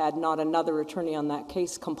had not another attorney on that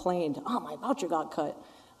case complained, oh, my voucher got cut.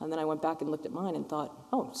 And then I went back and looked at mine and thought,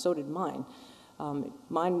 oh, so did mine.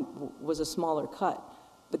 Mine was a smaller cut,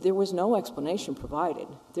 but there was no explanation provided.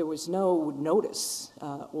 There was no notice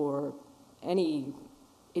or any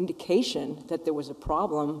indication that there was a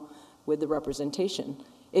problem with the representation.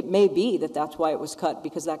 It may be that that's why it was cut,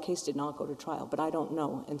 because that case did not go to trial, but I don't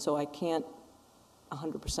know. And so I can't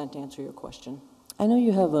 100% answer your question. I know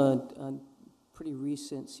you have a pretty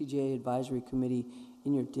recent CJA advisory committee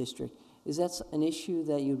in your district. Is that an issue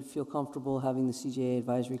that you'd feel comfortable having the CJA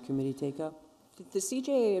advisory committee take up? The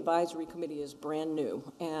CJA advisory committee is brand new,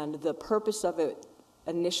 and the purpose of it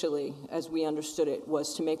initially, as we understood it,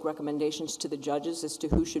 was to make recommendations to the judges as to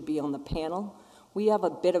who should be on the panel. We have a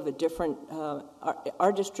bit of a different,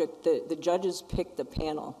 our district, the judges pick the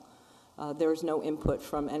panel. There is no input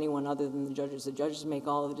from anyone other than the judges. The judges make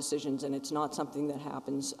all of the decisions, and it's not something that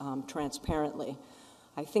happens transparently.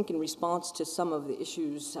 I think in response to some of the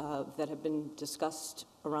issues that have been discussed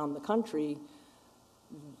around the country,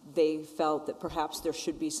 they felt that perhaps there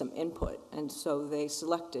should be some input, and so they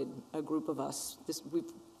selected a group of us.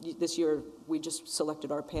 This year, we just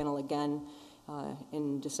selected our panel again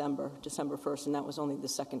in December 1st, and that was only the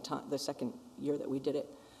second year that we did it.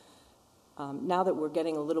 Now that we're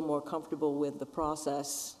getting a little more comfortable with the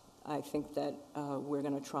process, I think that we're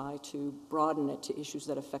going to try to broaden it to issues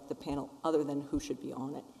that affect the panel other than who should be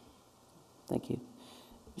on it. Thank you.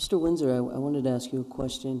 Mr. Windsor, I wanted to ask you a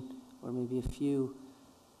question, or maybe a few.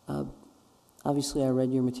 Obviously, I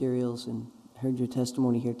read your materials and heard your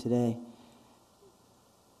testimony here today.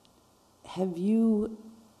 Have you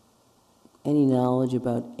any knowledge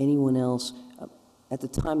about anyone else, at the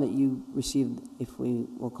time that you received, if we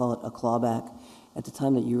will call it a clawback, at the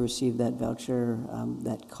time that you received that voucher,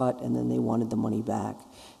 that cut, and then they wanted the money back,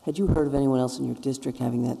 had you heard of anyone else in your district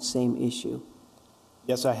having that same issue?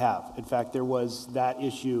 Yes, I have. In fact, there was that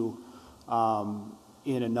issue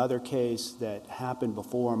in another case that happened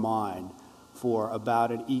before mine for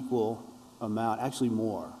about an equal amount, actually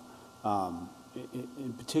more.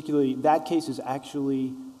 In particularly, that case is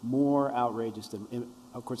actually more outrageous than,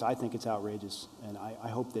 of course, I think it's outrageous, and I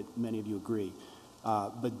hope that many of you agree.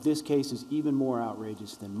 But this case is even more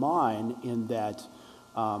outrageous than mine in that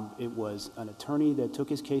it was an attorney that took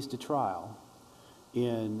his case to trial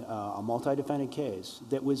in a multi-defendant case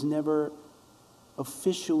that was never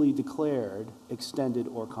officially declared extended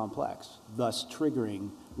or complex, thus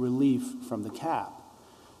triggering relief from the cap.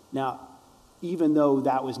 Now, even though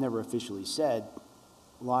that was never officially said,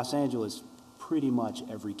 Los Angeles, pretty much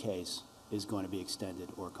every case is going to be extended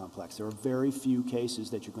or complex. There are very few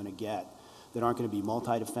cases that you're going to get that aren't going to be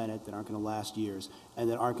multi-defendant, that aren't going to last years, and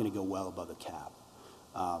that aren't going to go well above the cap.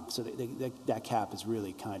 So that cap is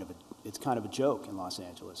really kind of a joke in Los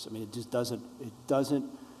Angeles. I mean, it just doesn't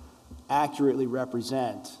accurately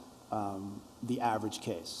represent the average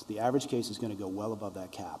case. The average case is going to go well above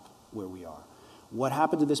that cap where we are. What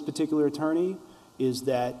happened to this particular attorney is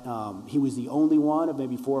that he was the only one of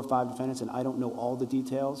maybe 4 or 5 defendants, and I don't know all the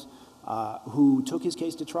details, who took his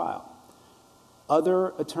case to trial.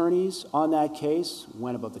 Other attorneys on that case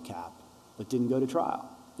went above the cap, but didn't go to trial.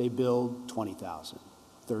 They billed $20,000,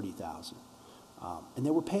 $30,000, and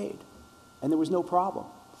they were paid, and there was no problem.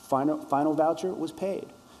 Final voucher was paid.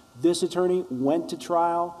 This attorney went to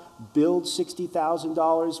trial, billed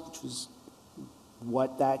 $60,000, which was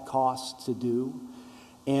what that costs to do,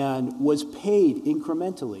 and was paid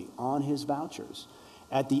incrementally on his vouchers.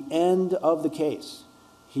 At the end of the case,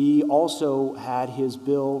 he also had his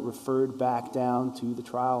bill referred back down to the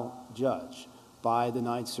trial judge by the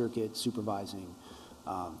Ninth Circuit supervising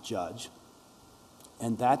judge.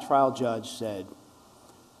 And that trial judge said,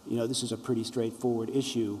 you know, this is a pretty straightforward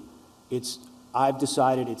issue. I've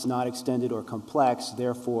decided it's not extended or complex,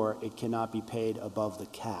 therefore it cannot be paid above the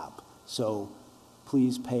cap. So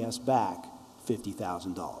please pay us back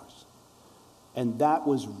 $50,000. And that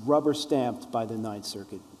was rubber stamped by the Ninth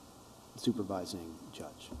Circuit supervising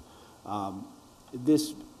judge.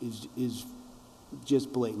 This is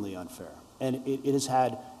just blatantly unfair. And it has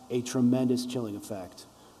had a tremendous chilling effect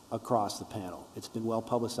across the panel. It's been well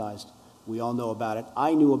publicized. We all know about it.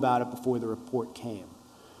 I knew about it before the report came.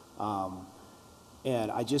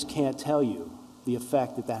 And I just can't tell you the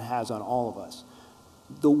effect that that has on all of us.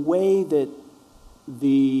 The way that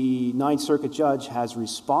the Ninth Circuit judge has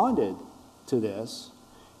responded to this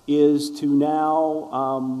is to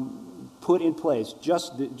now put in place,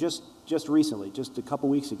 just recently, just a couple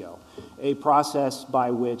weeks ago, a process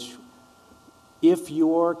by which if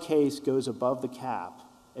your case goes above the cap,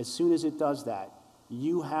 as soon as it does that,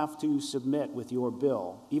 you have to submit with your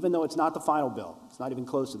bill, even though it's not the final bill, it's not even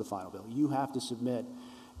close to the final bill, you have to submit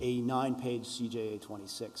a 9-page CJA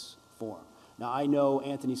 26 form. Now, I know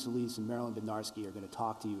Anthony Solis and Marilyn Bednarski are going to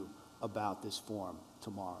talk to you about this form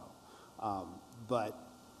tomorrow. But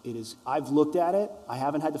it is, I've looked at it. I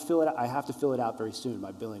haven't had to fill it out. I have to fill it out very soon.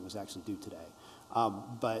 My billing was actually due today.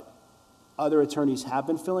 But other attorneys have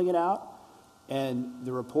been filling it out. And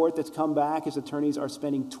the report that's come back is attorneys are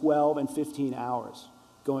spending 12 and 15 hours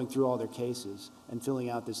going through all their cases and filling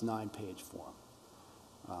out this 9-page form.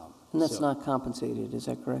 And that's not compensated, is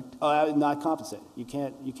that correct? Not compensated. You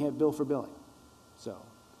can't bill for billing. So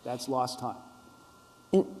that's lost time.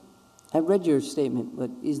 I read your statement,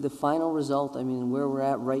 but is the final result, I mean, where we're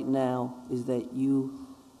at right now, is that you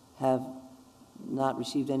have not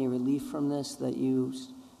received any relief from this, that you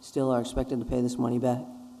still are expected to pay this money back?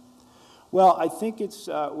 Well, I think it's,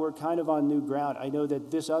 we're kind of on new ground. I know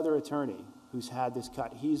that this other attorney who's had this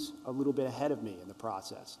cut, he's a little bit ahead of me in the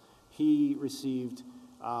process. He received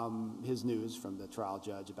his news from the trial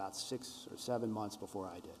judge about 6 or 7 months before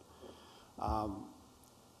I did.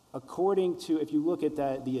 According to, if you look at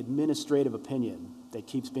the administrative opinion that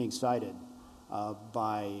keeps being cited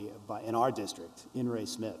in our district, in Ray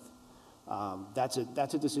Smith, that's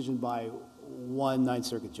a decision by one Ninth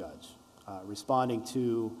Circuit judge responding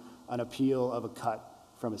to an appeal of a cut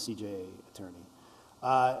from a CJA attorney.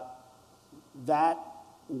 That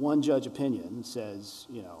one judge opinion says,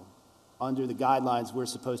 you know, under the guidelines, we're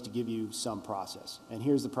supposed to give you some process. And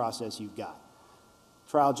here's the process you've got.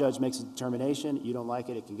 Trial judge makes a determination. You don't like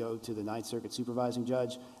it, it can go to the Ninth Circuit supervising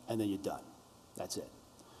judge, and then you're done. That's it.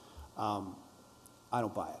 I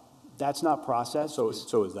don't buy it. That's not process. So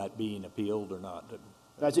is that being appealed or not?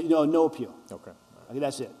 That's it. No appeal. Okay. Okay,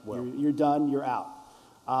 that's it. Well- You're done, you're out.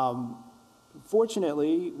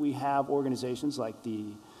 Fortunately, we have organizations like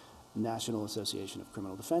the National Association of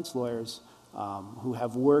Criminal Defense Lawyers who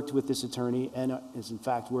have worked with this attorney and is in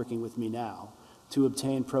fact working with me now to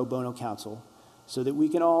obtain pro bono counsel so that we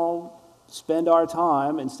can all spend our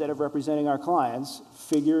time, instead of representing our clients,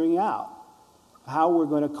 figuring out how we're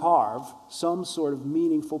going to carve some sort of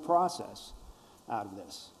meaningful process out of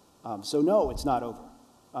this. So no, it's not over.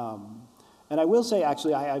 And I will say,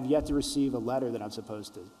 actually, I have yet to receive a letter that I'm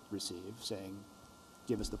supposed to receive saying,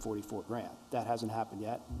 give us the 44 grand. That hasn't happened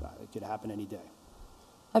yet. It could happen any day.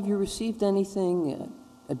 Have you received anything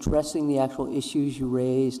addressing the actual issues you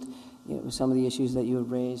raised, some of the issues that you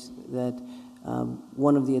had raised, that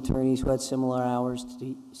one of the attorneys who had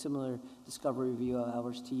similar discovery review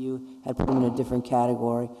hours to you had put them in a different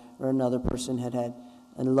category, or another person had a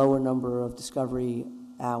lower number of discovery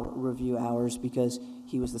review hours because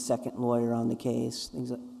he was the second lawyer on the case,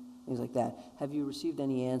 things like that. Have you received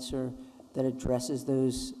any answer that addresses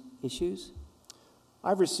those issues?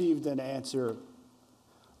 I've received an answer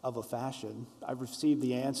of a fashion. I've received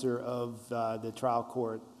the answer of the trial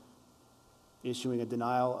court issuing a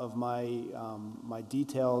denial of my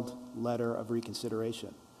detailed letter of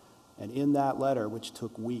reconsideration. And in that letter, which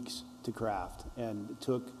took weeks to craft and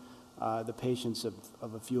took the patience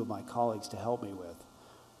of a few of my colleagues to help me with,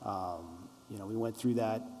 we went through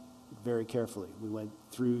that very carefully. We went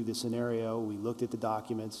through the scenario, we looked at the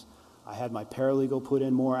documents. I had my paralegal put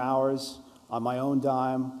in more hours on my own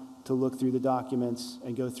dime to look through the documents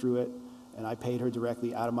and go through it, and I paid her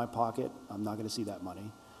directly out of my pocket. I'm not going to see that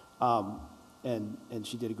money. And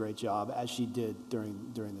she did a great job, as she did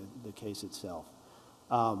during the case itself.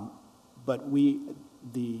 But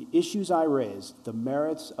the issues I raised, the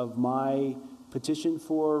merits of my petition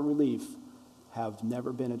for relief, have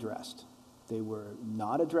never been addressed. They were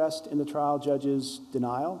not addressed in the trial judge's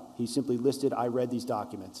denial. He simply listed, I read these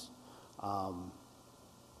documents.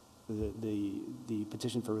 The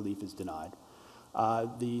petition for relief is denied.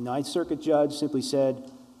 The Ninth Circuit judge simply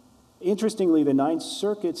said, interestingly, the Ninth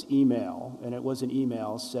Circuit's email, and it was an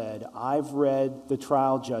email, said, I've read the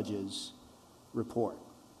trial judge's report.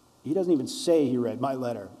 He doesn't even say he read my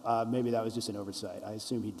letter. Maybe that was just an oversight. I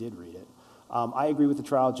assume he did read it. I agree with the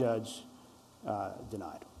trial judge,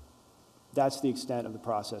 denied. That's the extent of the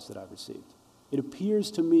process that I've received. It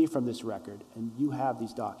appears to me from this record, and you have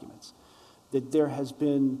these documents, that there has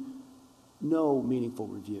been no meaningful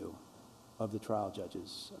review of the trial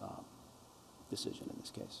judge's decision in this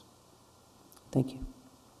case. Thank you.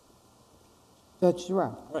 Judge Debra.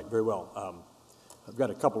 All right, very well. I've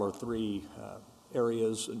got a couple or three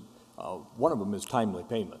areas, and one of them is timely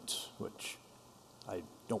payments, which I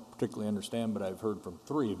don't particularly understand, but I've heard from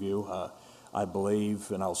three of you, I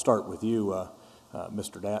believe, and I'll start with you,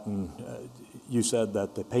 Mr. Dattan. You said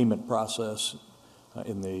that the payment process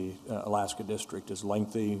in the Alaska district is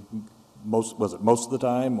lengthy. Was it most of the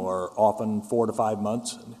time, or often 4 to 5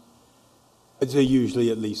 months? I'd say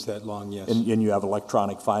usually at least that long, yes. And you have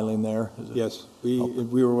electronic filing there? Yes, we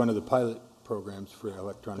were one of the pilot programs for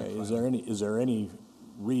electronic filing. Is there any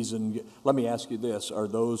reason, let me ask you this, are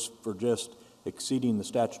those for just exceeding the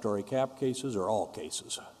statutory cap cases or all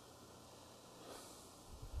cases?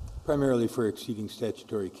 Primarily for exceeding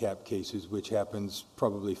statutory cap cases, which happens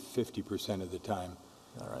probably 50% of the time.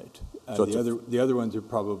 All right. So the other ones are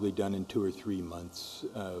probably done in 2 or 3 months,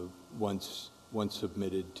 once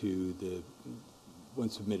submitted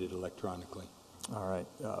electronically. All right.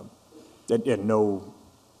 And no,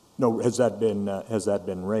 has that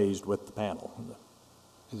been raised with the panel?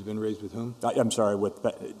 Has it been raised with whom? I'm sorry, with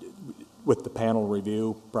the panel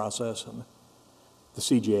review process, the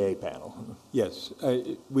CJA panel. Yes,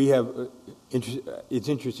 we have. It's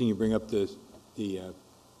interesting you bring up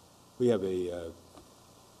we have a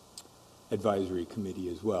advisory committee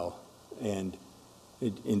as well, and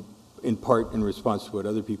in part in response to what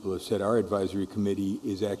other people have said, our advisory committee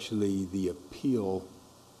is actually the appeal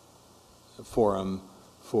forum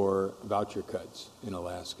for voucher cuts in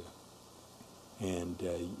Alaska, and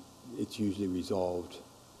it's usually resolved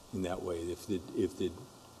in that way. If the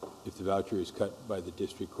voucher is cut by the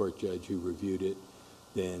district court judge who reviewed it,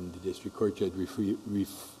 then the district court judge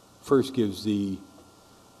first gives the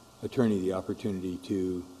attorney the opportunity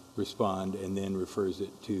to respond and then refers it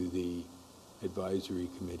to the advisory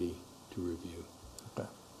committee to review. Okay.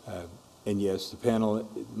 And yes, the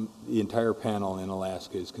entire panel in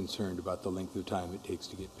Alaska is concerned about the length of time it takes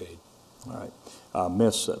to get paid. All right.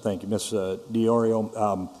 Thank you. Ms.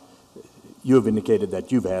 Iorio, you have indicated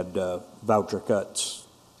that you've had voucher cuts.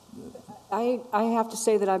 I have to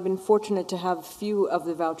say that I've been fortunate to have few of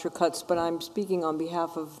the voucher cuts, but I'm speaking on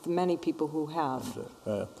behalf of the many people who have.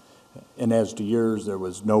 And as to yours, there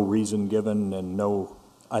was no reason given and no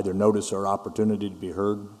either notice or opportunity to be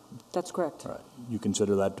heard? That's correct. All right. You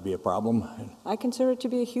consider that to be a problem? I consider it to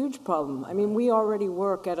be a huge problem. I mean, we already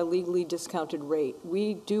work at a legally discounted rate.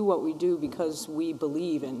 We do what we do because we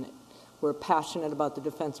believe in it. We're passionate about the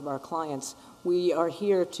defense of our clients. We are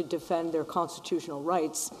here to defend their constitutional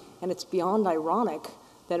rights, and it's beyond ironic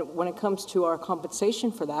that when it comes to our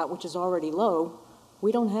compensation for that, which is already low,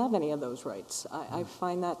 we don't have any of those rights. I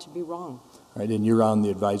find that to be wrong. All right, and you're on the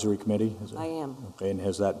advisory committee? I am. Okay, and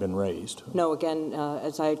has that been raised? No, again,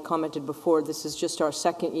 as I had commented before, this is just our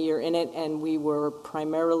second year in it, and we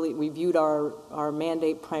viewed our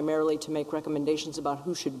mandate primarily to make recommendations about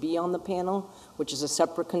who should be on the panel, which is a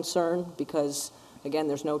separate concern because, again,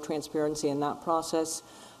 there's no transparency in that process.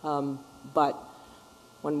 But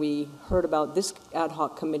when we heard about this ad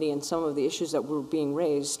hoc committee and some of the issues that were being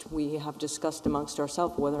raised, we have discussed amongst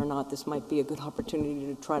ourselves whether or not this might be a good opportunity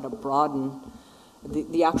to try to broaden.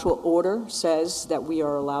 The actual order says that we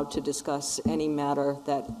are allowed to discuss any matter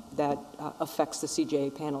that affects the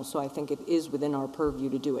CJA panel, so I think it is within our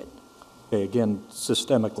purview to do it. Okay, again,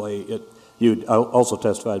 systemically, you also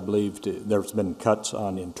testified, I believe, there's been cuts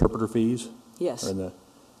on interpreter fees? Yes,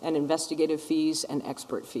 and investigative fees and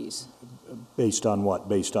expert fees. Based on what?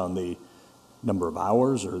 Based on the number of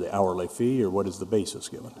hours or the hourly fee, or what is the basis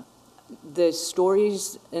given? The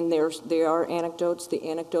stories, and they are anecdotes. The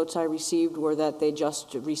anecdotes I received were that they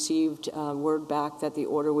just received word back that the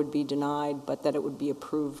order would be denied, but that it would be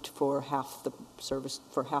approved for half the service,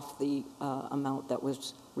 for half the amount that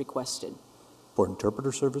was requested. For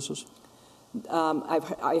interpreter services?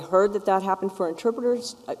 I heard that happened for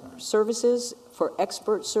interpreters services, for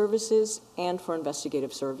expert services, and for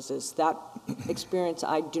investigative services. That experience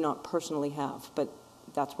I do not personally have, but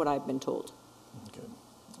that's what I've been told. Okay,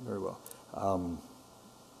 very well. All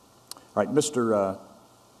right, Mr.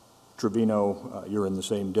 Trevino, you're in the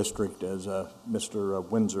same district as Mr.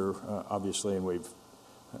 Windsor, obviously, and we've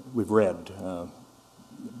read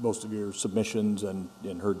most of your submissions and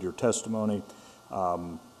heard your testimony.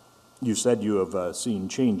 You said you have seen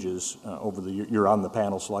changes over the year. You're on the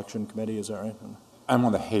panel selection committee, is that right? I'm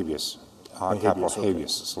on the habeas, capital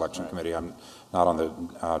habeas selection right. committee. I'm not on the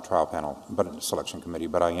trial panel, but selection committee,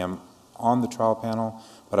 but I am on the trial panel.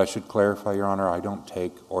 But I should clarify, Your Honor, I don't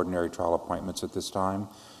take ordinary trial appointments at this time.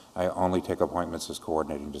 I only take appointments as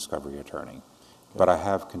coordinating discovery attorney. Okay. But I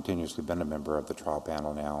have continuously been a member of the trial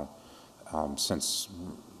panel now since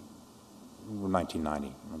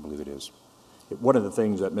 1990, I believe it is. One of the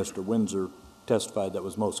things that Mr. Windsor testified that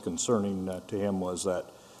was most concerning to him was that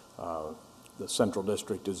the Central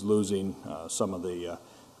District is losing some of the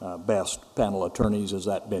best panel attorneys. Has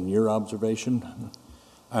that been your observation?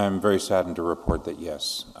 I am very saddened to report that,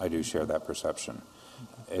 yes, I do share that perception.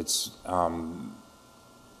 It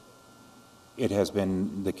has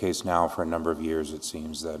been the case now for a number of years, it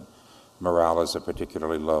seems, that morale is a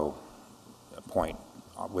particularly low point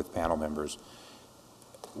with panel members.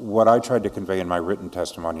 What I tried to convey in my written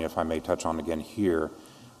testimony, if I may touch on again here,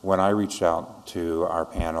 when I reached out to our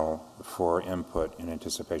panel for input in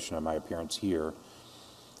anticipation of my appearance here,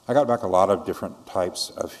 I got back a lot of different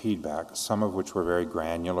types of feedback, some of which were very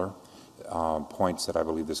granular, points that I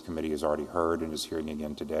believe this committee has already heard and is hearing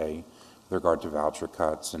again today, with regard to voucher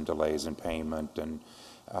cuts and delays in payment and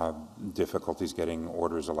difficulties getting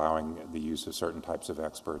orders allowing the use of certain types of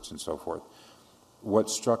experts and so forth.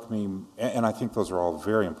 What struck me, and I think those are all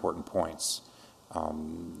very important points,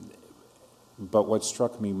 but what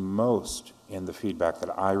struck me most in the feedback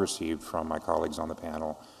that I received from my colleagues on the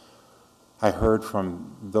panel, I heard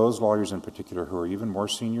from those lawyers in particular who are even more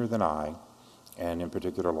senior than I, and in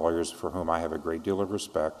particular lawyers for whom I have a great deal of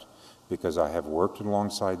respect because I have worked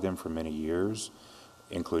alongside them for many years,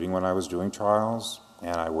 including when I was doing trials,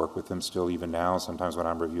 and I work with them still even now, sometimes when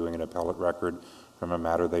I'm reviewing an appellate record from a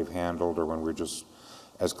matter they've handled or when we're just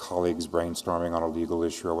as colleagues brainstorming on a legal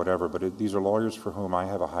issue or whatever, but these are lawyers for whom I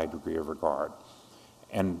have a high degree of regard.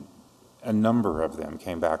 And a number of them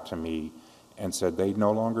came back to me and said they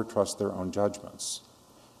no longer trust their own judgments,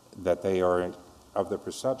 that they are of the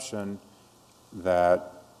perception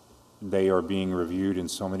that they are being reviewed in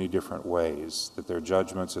so many different ways, that their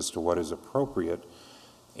judgments as to what is appropriate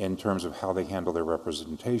in terms of how they handle their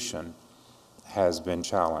representation has been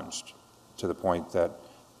challenged to the point that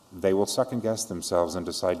they will second-guess themselves and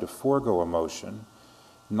decide to forego a motion,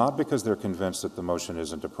 not because they're convinced that the motion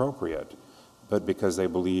isn't appropriate, but because they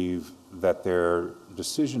believe that their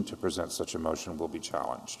decision to present such a motion will be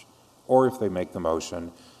challenged. Or if they make the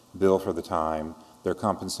motion, bill for the time, their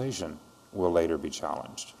compensation will later be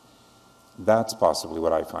challenged. That's possibly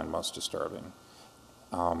what I find most disturbing.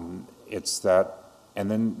 It's that, and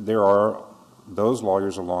then there are those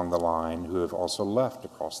lawyers along the line who have also left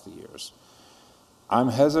across the years. I'm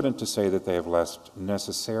hesitant to say that they have left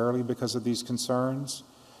necessarily because of these concerns,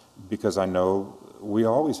 because I know we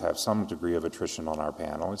always have some degree of attrition on our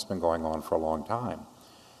panel. It's been going on for a long time.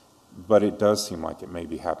 But it does seem like it may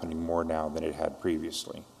be happening more now than it had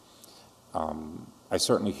previously. I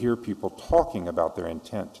certainly hear people talking about their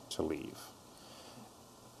intent to leave.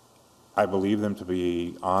 I believe them to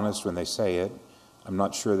be honest when they say it. I'm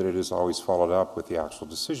not sure that it is always followed up with the actual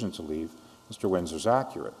decision to leave. Mr. Windsor's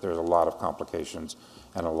accurate. There's a lot of complications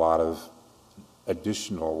and a lot of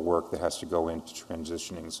additional work that has to go into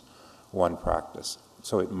transitioning one practice.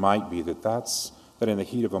 So it might be that that in the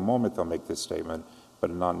heat of a moment they'll make this statement, but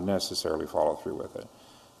not necessarily follow through with it.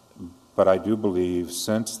 But I do believe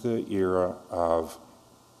since the era of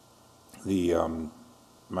the,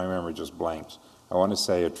 my memory just blanks. I want to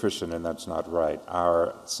say attrition, and that's not right,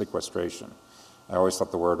 our sequestration. I always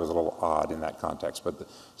thought the word was a little odd in that context, but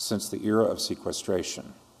since the era of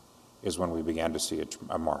sequestration is when we began to see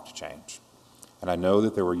a marked change. And I know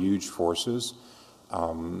that there were huge forces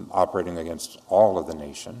operating against all of the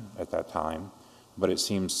nation at that time, but it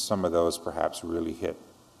seems some of those perhaps really hit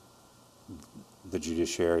the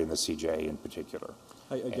judiciary and the CJA in particular.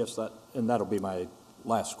 I guess that, and that'll be my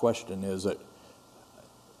last question, is that,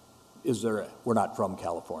 we're not from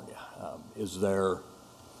California. Is there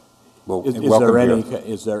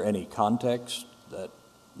any context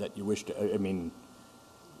that you wish to, I mean,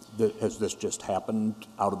 has this just happened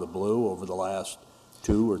out of the blue over the last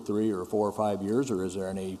 2 or 3 or 4 or 5 years, or is there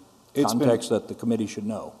any context that the committee should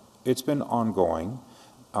know? It's been ongoing.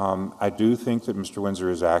 I do think that Mr. Windsor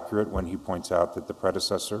is accurate when he points out that the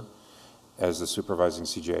predecessor, as the supervising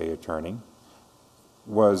CJA attorney,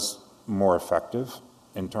 was more effective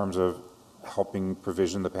in terms of helping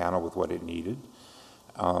provision the panel with what it needed.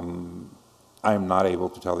 I am not able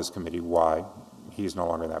to tell this committee why he's no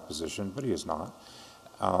longer in that position, but he is not.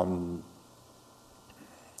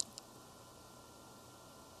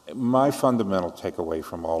 My fundamental takeaway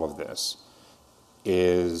from all of this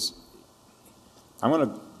is, I'm going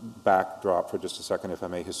to backdrop for just a second, if I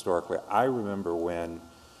may, historically. I remember when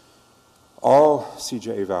all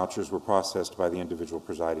CJA vouchers were processed by the individual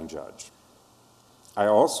presiding judge. I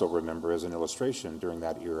also remember, as an illustration during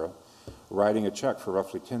that era, writing a check for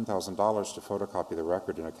roughly $10,000 to photocopy the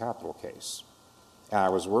record in a capital case. And I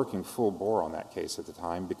was working full bore on that case at the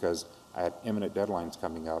time because I had imminent deadlines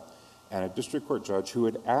coming up, and a district court judge who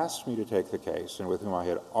had asked me to take the case and with whom I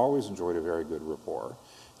had always enjoyed a very good rapport,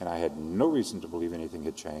 and I had no reason to believe anything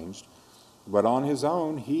had changed, but on his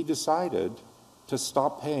own, he decided to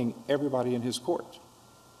stop paying everybody in his court.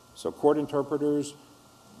 So court interpreters,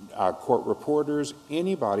 court reporters,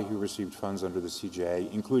 anybody who received funds under the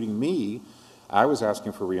CJA, including me, I was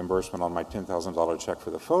asking for reimbursement on my $10,000 check for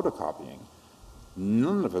the photocopying.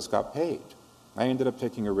 None of us got paid. I ended up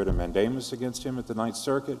taking a writ of mandamus against him at the Ninth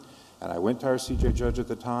Circuit, and I went to our CJA judge at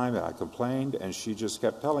the time, and I complained, and she just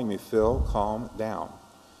kept telling me, Phil, calm down.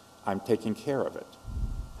 I'm taking care of it.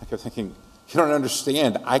 I kept thinking, you don't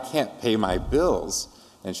understand, I can't pay my bills.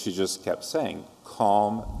 And she just kept saying,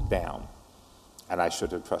 calm down. And I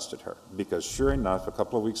should have trusted her, because sure enough, a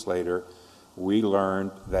couple of weeks later, we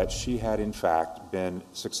learned that she had in fact been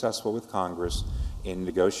successful with Congress in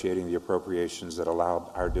negotiating the appropriations that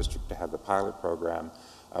allowed our district to have the pilot program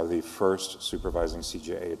of the first supervising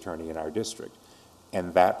CJA attorney in our district.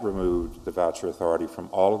 And that removed the voucher authority from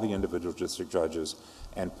all of the individual district judges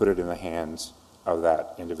and put it in the hands of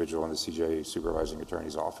that individual in the CJA supervising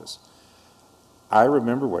attorney's office. I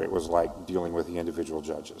remember what it was like dealing with the individual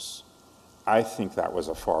judges. I think that was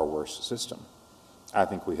a far worse system. I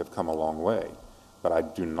think we have come a long way, but I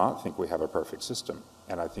do not think we have a perfect system.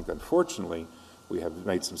 And I think, unfortunately, we've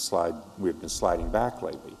been sliding back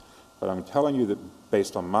lately. But I'm telling you that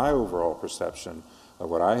based on my overall perception of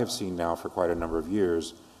what I have seen now for quite a number of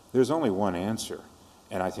years, there's only one answer.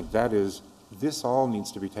 And I think that is, this all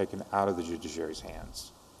needs to be taken out of the judiciary's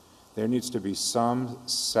hands. There needs to be some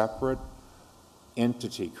separate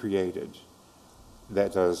entity created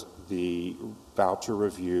that does the voucher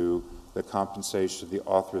review, the compensation, the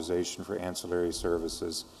authorization for ancillary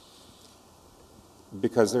services,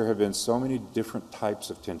 because there have been so many different types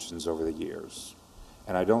of tensions over the years.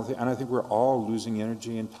 And I think we're all losing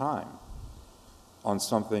energy and time on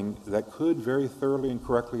something that could very thoroughly and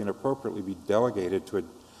correctly and appropriately be delegated to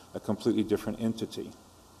a completely different entity.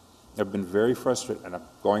 I've been very frustrated, and I'm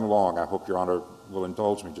going long, I hope Your Honor will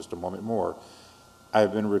indulge me just a moment more.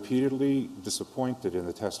 I've been repeatedly disappointed in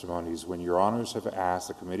the testimonies when your honors have asked,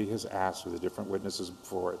 the committee has asked of the different witnesses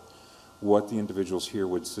before it, what the individuals here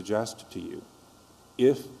would suggest to you.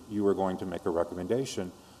 If you were going to make a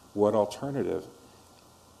recommendation, what alternative?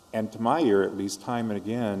 And to my ear, at least time and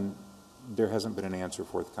again, there hasn't been an answer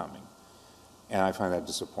forthcoming. And I find that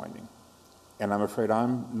disappointing. And I'm afraid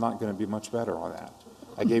I'm not going to be much better on that.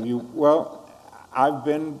 I gave you, well, I've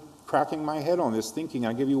been cracking my head on this thinking.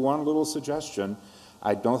 I give you one little suggestion.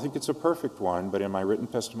 I don't think it's a perfect one, but in my written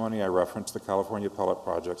testimony, I referenced the California appellate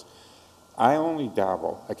projects. I only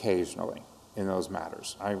dabble occasionally in those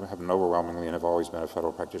matters. I haven't overwhelmingly and have always been a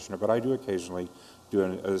federal practitioner, but I do occasionally do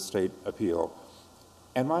a state appeal.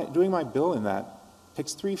 And doing my bill in that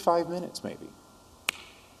takes 5 minutes maybe.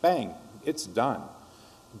 Bang, it's done.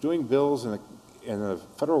 Doing bills in the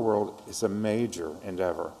federal world is a major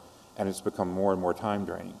endeavor, and it's become more and more time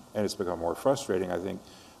draining, and it's become more frustrating, I think,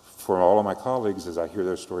 for all of my colleagues, as I hear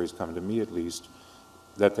their stories come to me at least,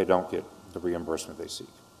 that they don't get the reimbursement they seek.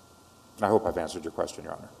 I hope I've answered your question,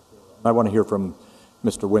 Your Honor. I want to hear from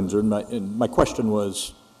Mr. Windsor. And my question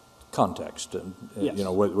was context. And, yes. You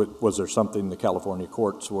know, was there something the California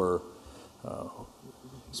courts were...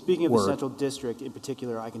 Speaking of the Central District in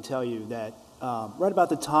particular, I can tell you that right about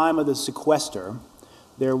the time of the sequester,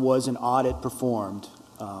 there was an audit performed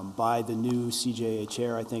by the new CJA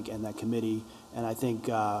chair, I think, and that committee, and I think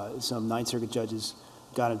some Ninth Circuit judges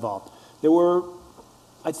got involved. There were,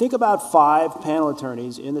 I think, about 5 panel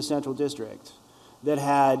attorneys in the Central District that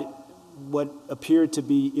had what appeared to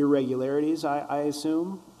be irregularities, I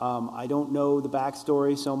assume. I don't know the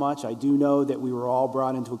backstory so much. I do know that we were all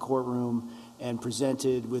brought into a courtroom and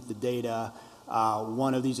presented with the data.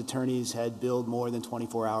 One of these attorneys had billed more than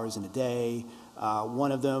 24 hours in a day.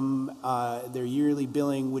 One of them, their yearly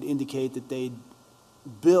billing would indicate that they'd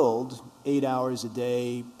billed 8 hours a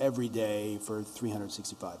day every day for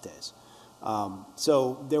 365 days.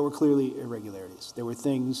 So there were clearly irregularities. There were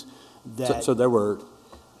things that... So there were,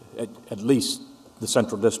 at least the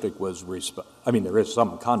Central District was, I mean, there is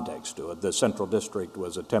some context to it. The Central District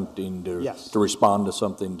was attempting to, yes, to respond to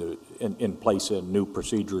something in place in new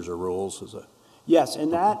procedures or rules. Yes,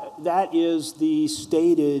 and that is the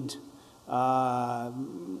stated, I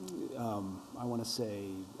want to say,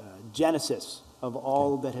 genesis of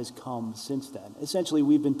all that has come since then. Essentially,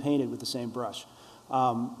 we've been painted with the same brush.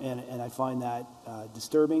 And I find that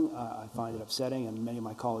disturbing, I find it upsetting, and many of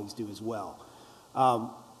my colleagues do as well.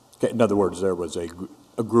 Okay, in other words, there was a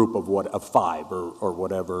group of 5 or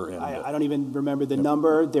whatever. And, I don't even remember the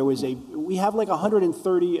number. There was we have like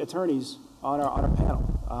 130 attorneys on our panel.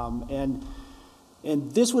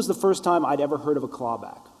 And this was the first time I'd ever heard of a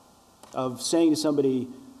clawback, of saying to somebody,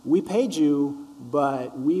 we paid you,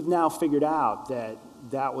 but we've now figured out that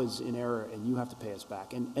that was in error and you have to pay us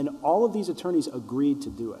back. And all of these attorneys agreed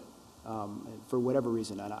to do it for whatever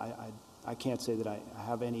reason. And I can't say that I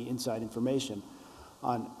have any inside information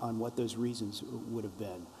on what those reasons would have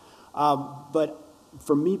been. But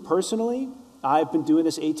for me personally, I've been doing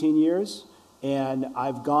this 18 years, and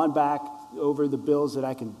I've gone back over the bills that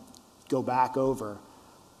I can go back over.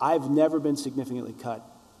 I've never been significantly cut,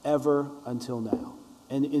 ever until now.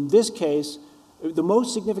 And in this case, the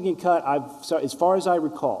most significant cut, as far as I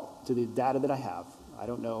recall, to the data that I have, I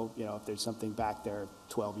don't know, if there's something back there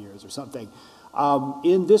 12 years or something.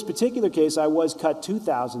 In this particular case, I was cut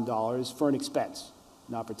 $2,000 for an expense,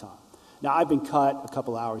 not for time. Now, I've been cut a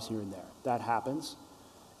couple hours here and there. That happens,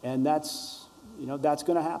 and that's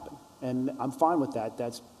going to happen, and I'm fine with that.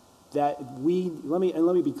 Let me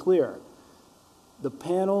be clear. The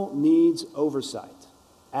panel needs oversight.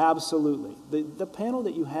 Absolutely. The panel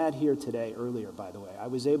that you had here today, earlier, by the way, I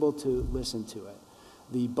was able to listen to it.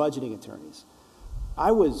 The budgeting attorneys.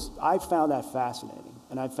 I found that fascinating,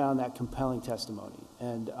 and I found that compelling testimony.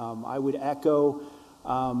 And I would echo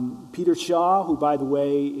Peter Shaw, who, by the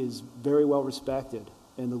way, is very well respected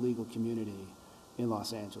in the legal community in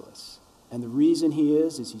Los Angeles. And the reason he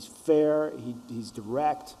is he's fair, he's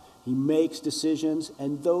direct, he makes decisions,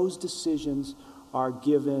 and those decisions are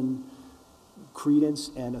given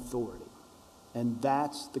credence and authority. And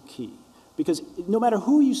that's the key. Because no matter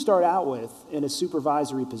who you start out with in a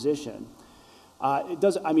supervisory position,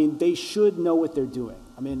 they should know what they're doing.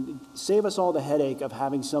 Save us all the headache of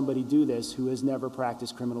having somebody do this who has never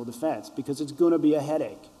practiced criminal defense, because it's going to be a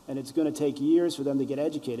headache, and it's going to take years for them to get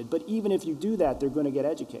educated. But even if you do that, they're going to get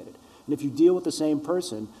educated. And if you deal with the same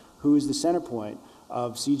person who is the center point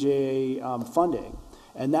of CJA funding,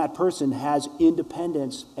 and that person has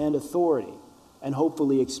independence and authority and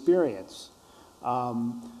hopefully experience,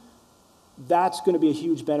 that's going to be a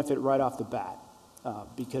huge benefit right off the bat,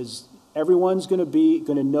 because Everyone's going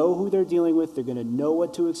to know who they're dealing with. They're going to know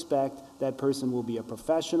what to expect. That person will be a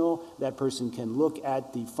professional. That person can look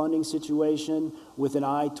at the funding situation with an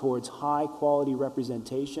eye towards high-quality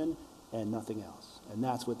representation and nothing else. And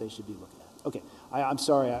that's what they should be looking at. Okay, I'm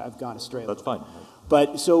sorry I've gone astray. That's fine.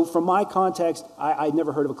 But so from my context, I'd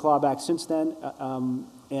never heard of a clawback since then.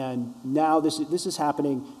 And now this is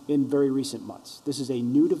happening in very recent months. This is a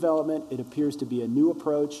new development. It appears to be a new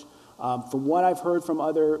approach. From what I've heard from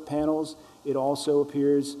other panels, it also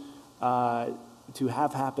appears to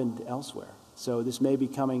have happened elsewhere. So this may be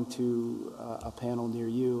coming to a panel near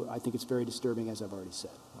you. I think it's very disturbing, as I've already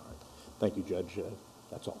said. All right. Thank you, Judge.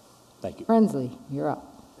 That's all. Thank you. Rensley, you're up.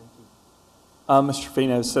 Mr.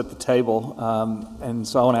 Trevino set the table, and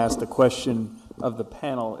so I want to ask the question of the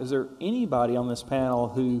panel. Is there anybody on this panel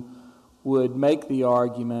who would make the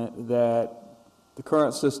argument that the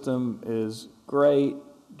current system is great,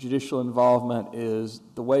 judicial involvement is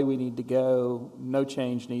the way we need to go, no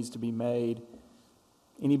change needs to be made?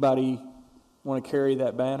 Anybody want to carry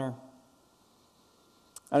that banner?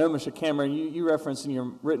 I know, Mr. Cameron, you referenced in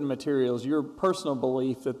your written materials your personal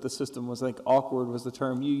belief that the system was, I think, awkward was the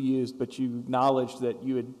term you used, but you acknowledged that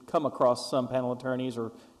you had come across some panel attorneys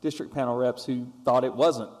or district panel reps who thought it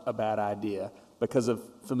wasn't a bad idea because of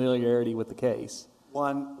familiarity with the case.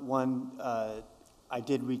 I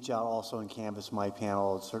did reach out also and canvass my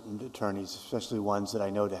panel of certain attorneys, especially ones that I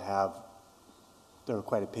know that are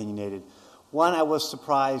quite opinionated. One, I was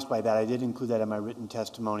surprised by that. I did include that in my written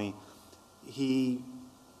testimony. He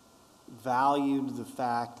valued the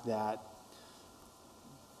fact that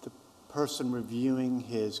the person reviewing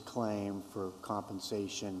his claim for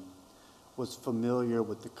compensation was familiar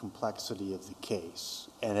with the complexity of the case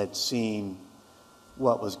and had seen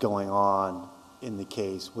what was going on in the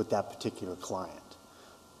case with that particular client.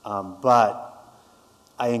 But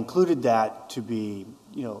I included that to be,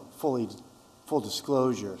 full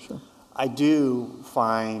disclosure. Sure. I do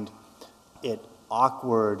find it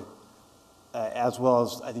awkward, as well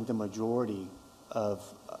as I think the majority of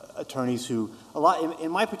attorneys who,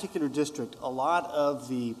 in my particular district, a lot of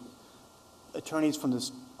the attorneys on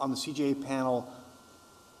the CJA panel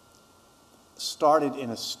started in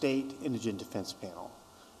a state indigent defense panel,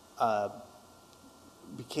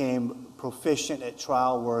 became proficient at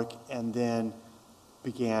trial work, and then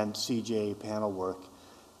began CJA panel work.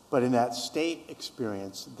 But in that state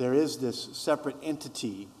experience, there is this separate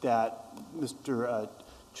entity that Mr.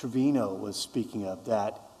 Trevino was speaking of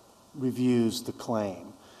that reviews the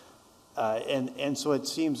claim. And so it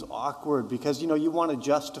seems awkward because, you want to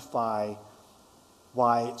justify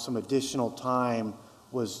why some additional time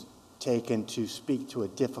was taken to speak to a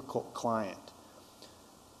difficult client.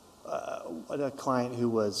 A client who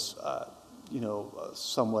was,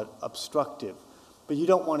 somewhat obstructive. But you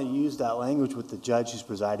don't want to use that language with the judge who's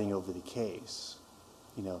presiding over the case,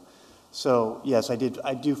 So, yes, I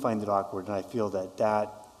do find it awkward, and I feel that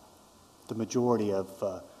the majority of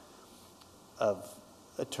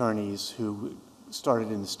attorneys who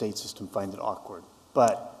started in the state system find it awkward.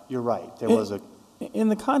 But you're right, there was a... In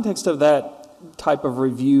the context of that type of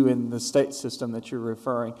review in the state system that you're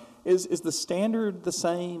referring, is the standard the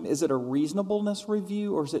same? Is it a reasonableness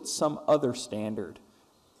review, or is it some other standard?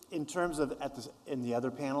 In terms of in the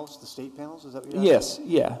other panels, the state panels, is that what you're Yes,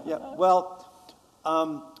 asking? yeah. Yeah, well,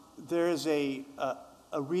 there is a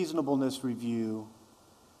reasonableness review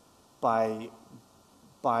by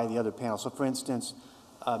the other panels. So, for instance,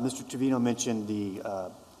 Mr. Trevino mentioned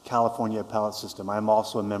the California appellate system. I'm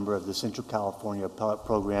also a member of the Central California Appellate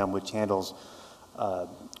Program, which handles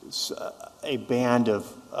a band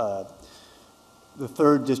of the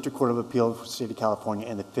 3rd District Court of Appeal for the state of California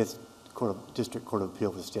and the 5th District Court of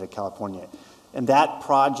Appeal for the state of California. And that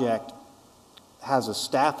project has a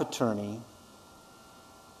staff attorney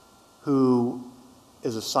who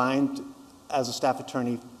is assigned as a staff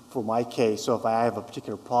attorney for my case. So if I have a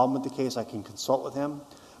particular problem with the case, I can consult with him.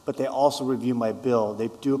 But they also review my bill. They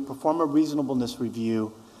perform a reasonableness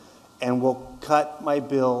review and will cut my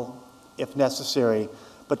bill if necessary.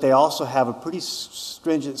 But they also have a pretty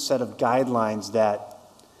stringent set of guidelines that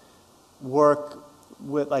work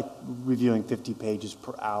with, like, reviewing 50 pages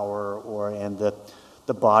per hour, and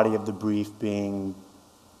the body of the brief being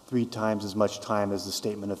 3 times as much time as the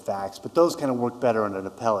statement of facts. But those kind of work better in an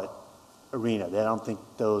appellate arena. I don't think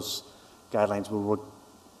those guidelines will work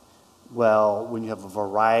well when you have a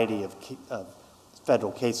variety of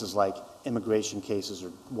federal cases like immigration cases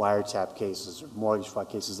or wiretap cases or mortgage fraud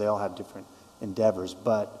cases. They all have different endeavors.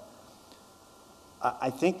 But I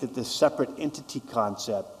think that this separate entity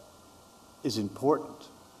concept is important.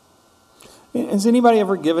 Has anybody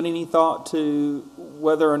ever given any thought to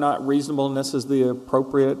whether or not reasonableness is the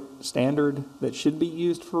appropriate standard that should be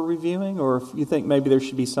used for reviewing, or if you think maybe there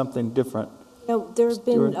should be something different? You know, there have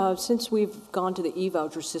been, since we've gone to the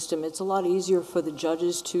e-voucher system, it's a lot easier for the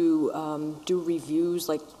judges to do reviews.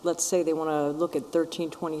 Like, let's say they want to look at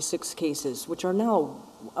 1326 cases, which are now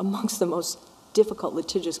amongst the most difficult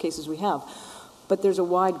litigious cases we have. But there's a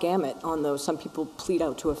wide gamut on those. Some people plead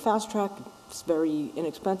out to a fast track. It's very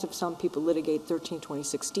inexpensive. Some people litigate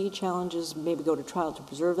 1326D challenges, maybe go to trial to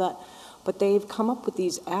preserve that. But they've come up with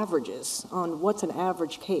these averages on what's an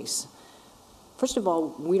average case. First of all,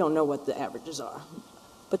 we don't know what the averages are.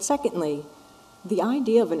 But secondly, the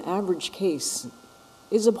idea of an average case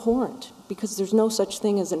is abhorrent because there's no such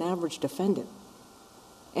thing as an average defendant.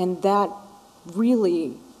 And that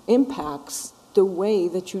really impacts the way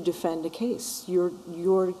that you defend a case.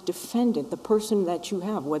 Your defendant, the person that you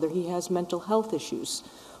have, whether he has mental health issues,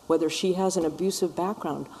 whether she has an abusive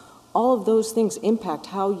background, all of those things impact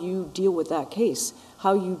how you deal with that case,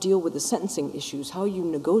 how you deal with the sentencing issues, how you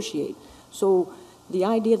negotiate. So the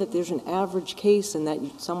idea that there's an average case and that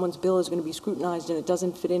someone's bill is going to be scrutinized and it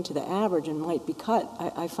doesn't fit into the average and might be cut,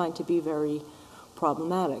 I find to be very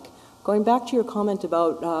problematic. Going back to your comment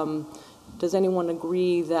about does anyone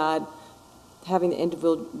agree that having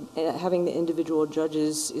the individual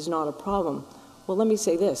judges is not a problem? Well, let me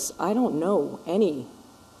say this. I don't know any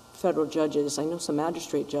federal judges. I know some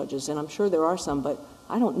magistrate judges, and I'm sure there are some, but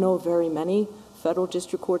I don't know very many federal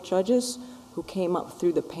district court judges who came up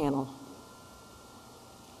through the panel.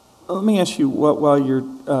 Let me ask you, while you're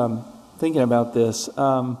thinking about this,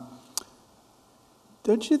 don't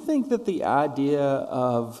you think that the idea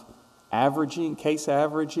of case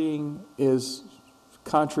averaging is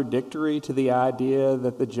contradictory to the idea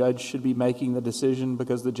that the judge should be making the decision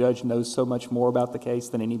because the judge knows so much more about the case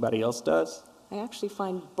than anybody else does? I actually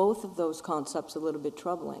find both of those concepts a little bit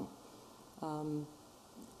troubling. On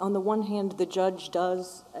the one hand, the judge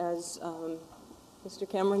does, as Mr.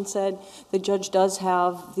 Cameron said, the judge does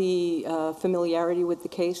have the familiarity with the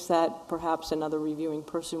case that perhaps another reviewing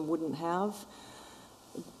person wouldn't have,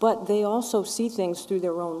 but they also see things through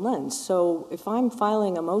their own lens. So if I'm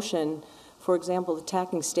filing a motion, for example,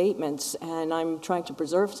 attacking statements, and I'm trying to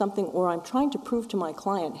preserve something, or I'm trying to prove to my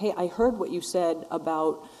client, hey, I heard what you said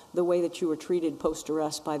about the way that you were treated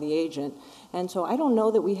post-arrest by the agent, and so I don't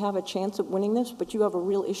know that we have a chance of winning this, but you have a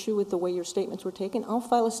real issue with the way your statements were taken, I'll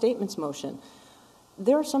file a statements motion.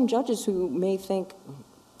 There are some judges who may think,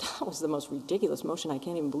 that was the most ridiculous motion, I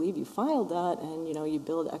can't even believe you filed that, and you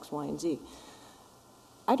billed X, Y, and Z.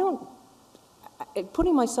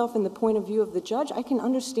 Putting myself in the point of view of the judge, I can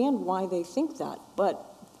understand why they think that,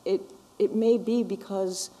 but it may be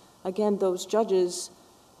because, again, those judges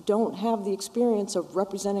don't have the experience of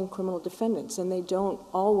representing criminal defendants, and they don't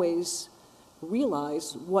always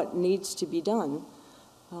realize what needs to be done.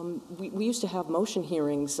 We used to have motion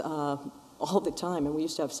hearings all the time, and we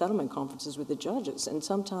used to have settlement conferences with the judges, and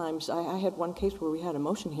sometimes I had one case where we had a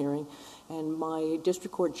motion hearing, and my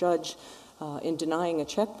district court judge, in denying a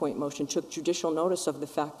checkpoint motion, took judicial notice of the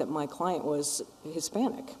fact that my client was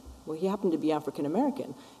Hispanic. Well, he happened to be African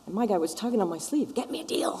American, and my guy was tugging on my sleeve, get me a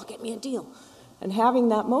deal, get me a deal. And having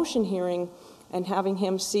that motion hearing and having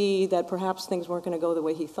him see that perhaps things weren't going to go the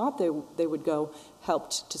way he thought they would go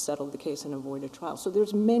helped to settle the case and avoid a trial. So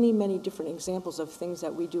there's many, many different examples of things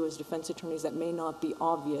that we do as defense attorneys that may not be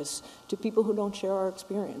obvious to people who don't share our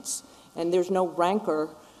experience. And there's no rancor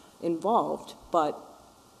involved, but...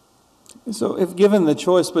 So if given the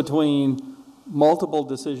choice between multiple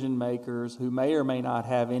decision makers who may or may not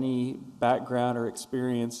have any background or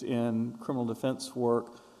experience in criminal defense work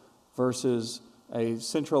versus a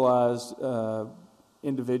centralized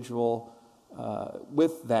individual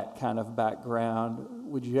with that kind of background,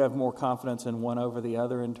 would you have more confidence in one over the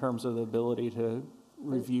other in terms of the ability to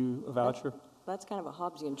review a voucher? That's kind of a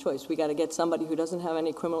Hobbesian choice. We got to get somebody who doesn't have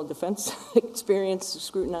any criminal defense experience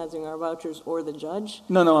scrutinizing our vouchers, or the judge.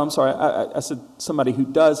 No, I'm sorry. I said somebody who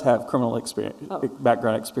does have criminal experience,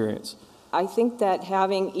 background experience. I think that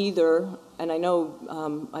having either, and I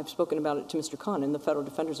know I've spoken about it to Mr. Khan, and the Federal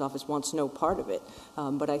Defender's Office wants no part of it,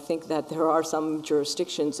 but I think that there are some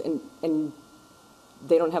jurisdictions, and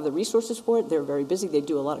they don't have the resources for it. They're very busy. They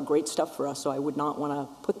do a lot of great stuff for us, so I would not want to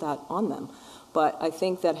put that on them. But I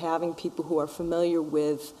think that having people who are familiar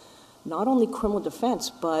with not only criminal defense,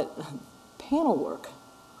 but panel work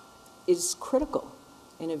is critical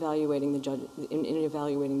in evaluating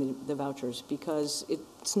the vouchers, because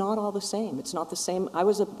it's not all the same. It's not the same. I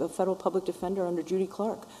was a federal public defender under Judy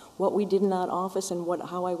Clark. What we did in that office and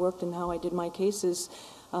how I worked and how I did my cases,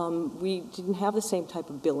 we didn't have the same type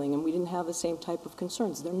of billing, and we didn't have the same type of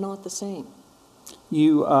concerns. They're not the same.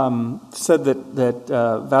 You said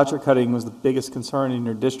that voucher cutting was the biggest concern in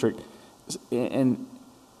your district, and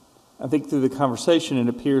I think through the conversation it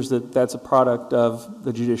appears that that's a product of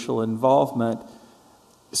the judicial involvement.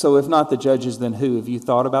 So if not the judges, then who? Have you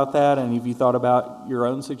thought about that, and have you thought about your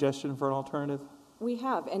own suggestion for an alternative? We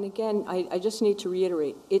have, and again, I just need to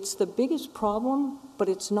reiterate, it's the biggest problem, but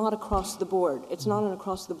it's not across the board. It's not an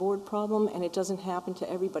across-the-board problem, and it doesn't happen to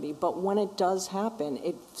everybody. But when it does happen,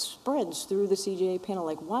 it spreads through the CJA panel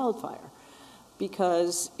like wildfire,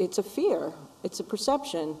 because it's a fear, it's a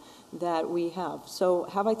perception that we have. So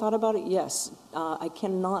have I thought about it? Yes. I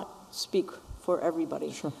cannot speak for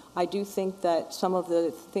everybody. Sure. I do think that some of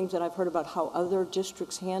the things that I've heard about how other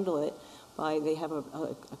districts handle it, they have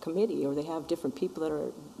a committee, or they have different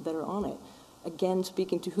people that are on it. Again,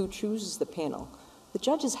 speaking to who chooses the panel, the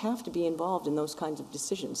judges have to be involved in those kinds of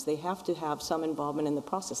decisions. They have to have some involvement in the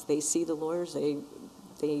process. They see the lawyers,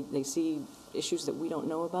 they see issues that we don't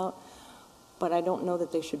know about, but I don't know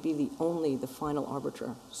that they should be the final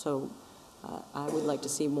arbiter. So I would like to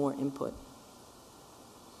see more input.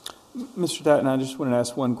 Mr. Dattan, I just want to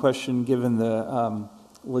ask one question, given the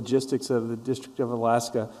logistics of the District of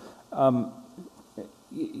Alaska.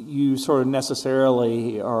 You sort of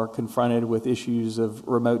necessarily are confronted with issues of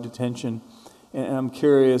remote detention, and I'm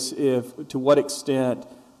curious to what extent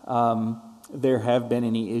there have been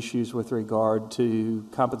any issues with regard to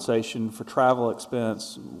compensation for travel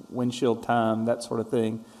expense, windshield time, that sort of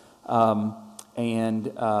thing,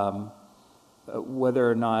 and whether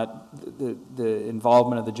or not the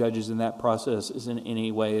involvement of the judges in that process is in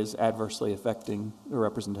any way is adversely affecting the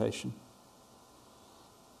representation.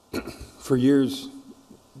 For years,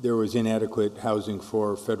 there was inadequate housing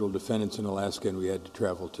for federal defendants in Alaska, and we had to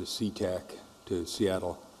travel to SeaTac, to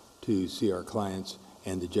Seattle, to see our clients,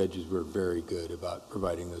 and the judges were very good about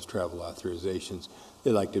providing those travel authorizations.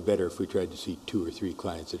 They liked it better if we tried to see 2 or 3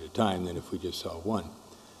 clients at a time than if we just saw one.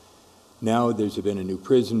 Now there's been a new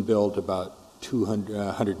prison built about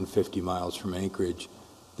 150 miles from Anchorage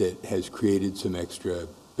that has created some extra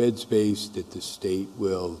bed space that the state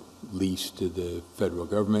will lease to the federal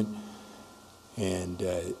government. And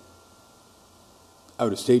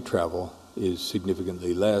out-of-state travel is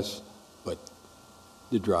significantly less, but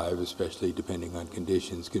the drive, especially depending on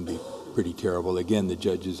conditions, can be pretty terrible. Again, the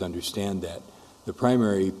judges understand that. The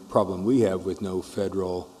primary problem we have with no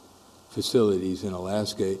federal facilities in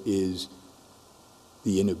Alaska is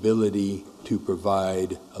the inability to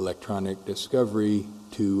provide electronic discovery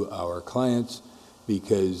to our clients,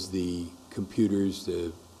 because the computers,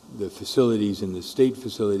 the facilities and the state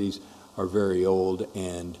facilities are very old,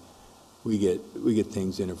 and we get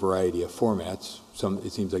things in a variety of formats.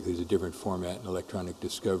 It seems like there's a different format in electronic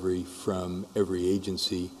discovery from every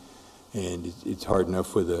agency, and it's hard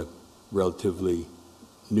enough with a relatively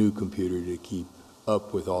new computer to keep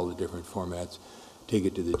up with all the different formats. Take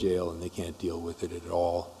it to the jail and they can't deal with it at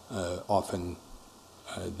all. Often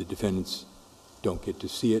the defendants don't get to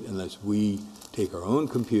see it unless we take our own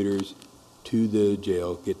computers to the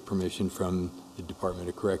jail, get permission from the Department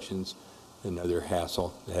of Corrections, another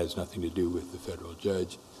hassle that has nothing to do with the federal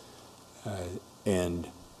judge, and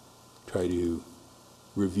try to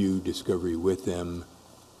review discovery with them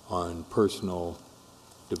on personal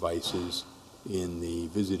devices in the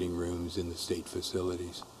visiting rooms in the state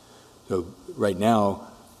facilities. So right now,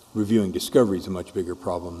 reviewing discovery is a much bigger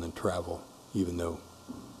problem than travel, even though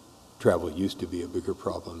travel used to be a bigger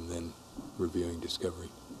problem than reviewing discovery.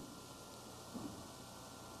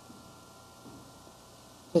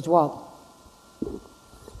 Judge Walt.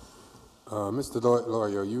 Mr.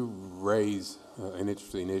 Iorio, you raise an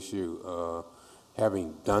interesting issue.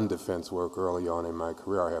 Having done defense work early on in my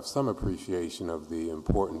career, I have some appreciation of the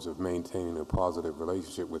importance of maintaining a positive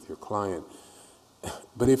relationship with your client.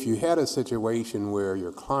 But if you had a situation where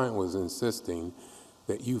your client was insisting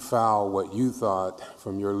that you file what you thought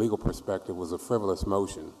from your legal perspective was a frivolous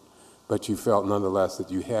motion, but you felt nonetheless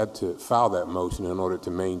that you had to file that motion in order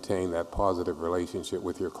to maintain that positive relationship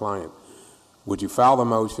with your client, would you file the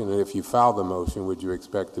motion? And if you filed the motion, would you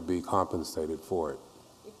expect to be compensated for it?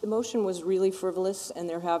 If the motion was really frivolous, and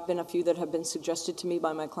there have been a few that have been suggested to me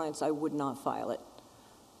by my clients, I would not file it.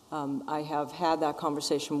 I have had that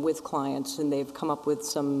conversation with clients, and they've come up with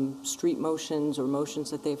some street motions or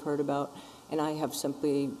motions that they've heard about, and I have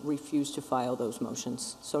simply refused to file those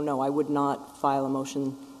motions. So no, I would not file a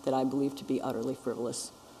motion that I believe to be utterly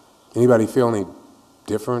frivolous. Anybody feel any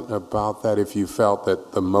different about that, if you felt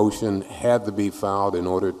that the motion had to be filed in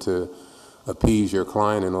order to appease your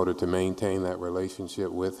client, in order to maintain that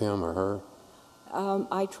relationship with him or her?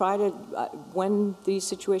 I try to, when these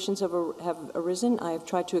situations have arisen, I have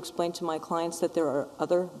tried to explain to my clients that there are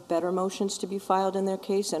other better motions to be filed in their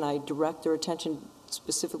case, and I direct their attention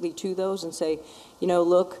specifically to those and say, you know,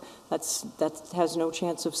 look, that has no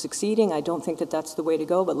chance of succeeding. I don't think that that's the way to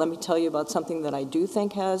go, but let me tell you about something that I do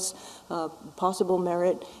think has possible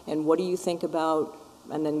merit, and what do you think about,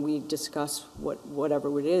 and then we discuss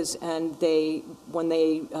whatever it is. And when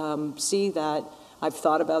they see that I've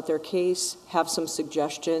thought about their case, have some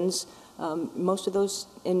suggestions, most of those,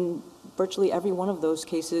 in virtually every one of those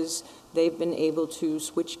cases, they've been able to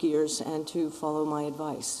switch gears and to follow my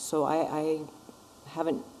advice. So I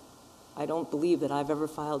don't believe that I've ever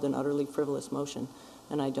filed an utterly frivolous motion,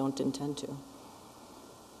 and I don't intend to.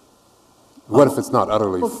 What if it's not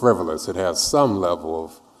utterly frivolous? It has some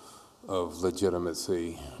level of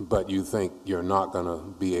legitimacy, but you think you're not going to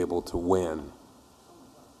be able to win?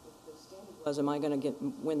 Am I going to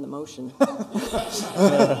win the motion?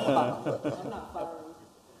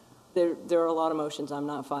 There are a lot of motions I'm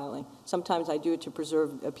not filing. Sometimes I do it to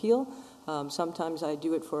preserve appeal. Sometimes I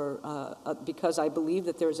do it for because I believe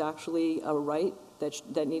that there's actually a right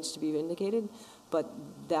that needs to be vindicated. But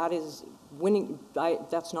that is winning.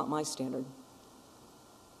 That's not my standard.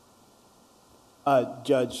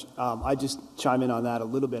 Judge, I just chime in on that a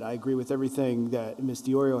little bit. I agree with everything that Ms.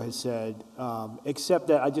 Iorio has said, except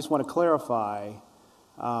that I just want to clarify,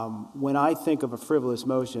 when I think of a frivolous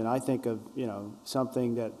motion, I think of, you know,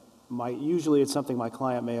 something that usually it's something my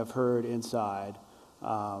client may have heard inside.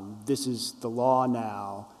 This is the law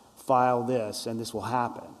now, file this, and this will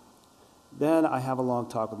happen. Then I have a long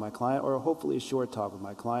talk with my client, or hopefully a short talk with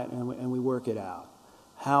my client, and we work it out.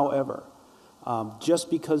 However, just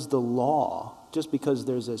because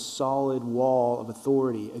there's a solid wall of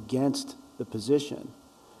authority against the position,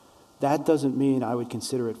 that doesn't mean I would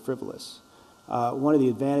consider it frivolous. One of the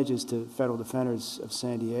advantages to federal defenders of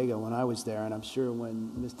San Diego when I was there, and I'm sure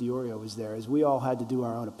when Ms. Iorio was there, is we all had to do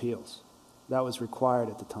our own appeals. That was required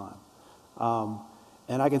at the time.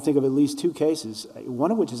 And I can think of at least two cases,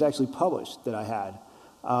 one of which is actually published that I had,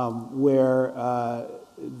 where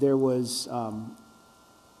there was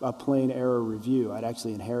a plain error review. I'd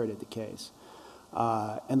actually inherited the case.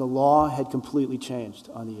 And the law had completely changed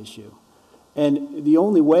on the issue. And the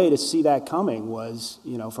only way to see that coming was,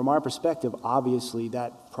 you know, from our perspective, obviously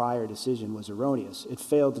that prior decision was erroneous. It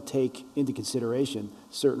failed to take into consideration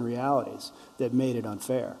certain realities that made it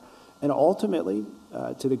unfair. And ultimately,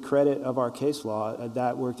 to the credit of our case law,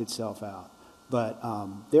 that worked itself out. But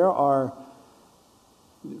there are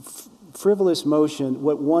frivolous motion,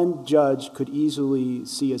 what one judge could easily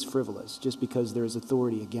see as frivolous, just because there is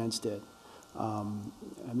authority against it. I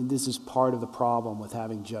mean, this is part of the problem with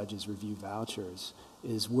having judges review vouchers,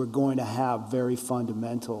 is we're going to have very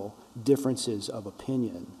fundamental differences of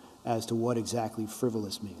opinion as to what exactly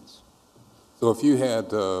frivolous means. So if you had,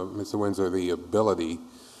 Mr. Windsor, the ability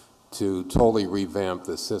to totally revamp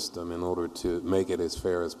the system in order to make it as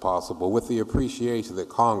fair as possible, with the appreciation that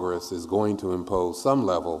Congress is going to impose some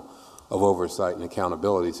level of oversight and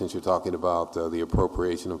accountability, since you're talking about the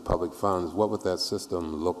appropriation of public funds, what would that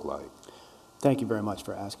system look like? Thank you very much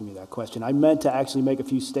for asking me that question. I meant to actually make a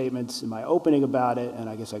few statements in my opening about it, and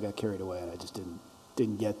I guess I got carried away and I just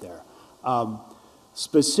didn't get there.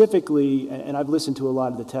 Specifically, and I've listened to a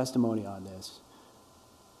lot of the testimony on this,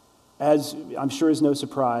 as I'm sure is no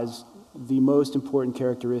surprise, the most important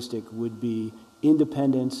characteristic would be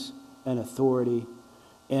independence and authority,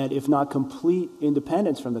 and if not complete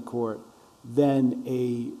independence from the court, then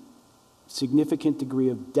a significant degree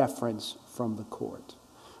of deference from the court.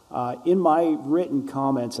 In my written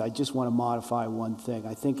comments, I just want to modify one thing.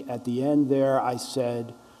 I think at the end there I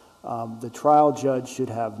said the trial judge should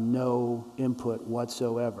have no input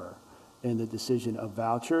whatsoever in the decision of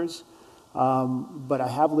vouchers. But I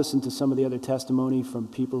have listened to some of the other testimony from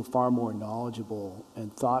people far more knowledgeable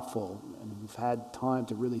and thoughtful, and we've had time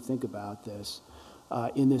to really think about this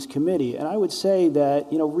in this committee. And I would say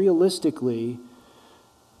that, you know, realistically,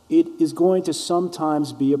 it is going to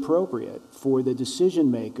sometimes be appropriate for the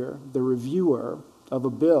decision maker, the reviewer of a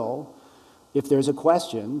bill, if there's a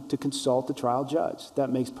question, to consult the trial judge. That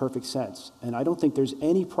makes perfect sense. And I don't think there's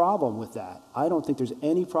any problem with that. I don't think there's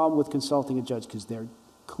any problem with consulting a judge, because there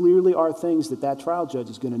clearly are things that that trial judge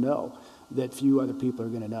is going to know that few other people are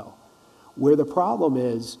going to know. Where the problem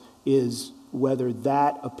is whether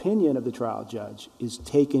that opinion of the trial judge is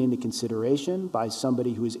taken into consideration by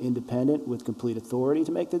somebody who is independent with complete authority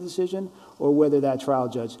to make the decision, or whether that trial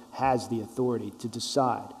judge has the authority to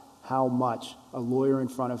decide how much a lawyer in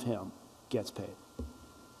front of him gets paid.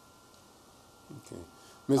 Okay.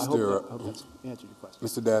 Mr. I hope that's answered your question.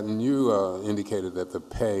 Mr. Dattan, you indicated that the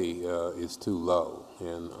pay is too low,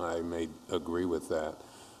 and I may agree with that.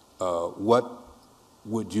 What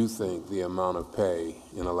would you think the amount of pay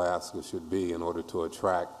in Alaska should be in order to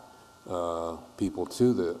attract people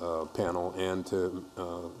to the panel and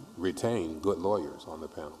to retain good lawyers on the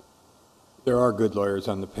panel? There are good lawyers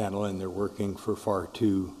on the panel, and they're working for far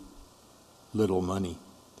too little money.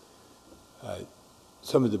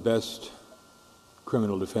 Some of the best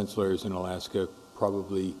criminal defense lawyers in Alaska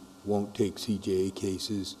probably won't take CJA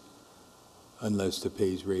cases unless the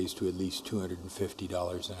pay is raised to at least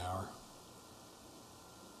 $250 an hour.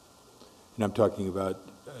 And I'm talking about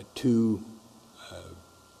two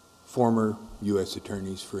former U.S.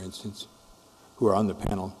 attorneys, for instance, who are on the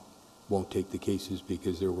panel, won't take the cases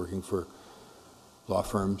because they're working for law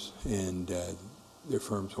firms, and their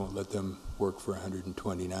firms won't let them work for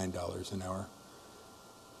 $129 an hour.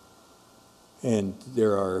 And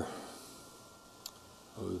there are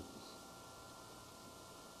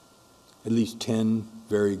at least 10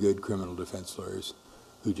 very good criminal defense lawyers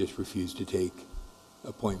who just refuse to take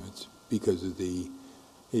appointments because of the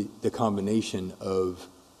combination of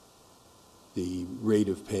the rate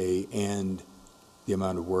of pay and the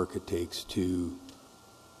amount of work it takes to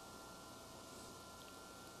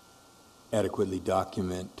adequately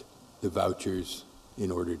document the vouchers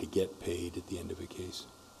in order to get paid at the end of a case.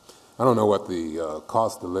 I don't know what the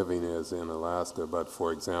cost of living is in Alaska, but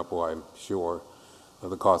for example, I'm sure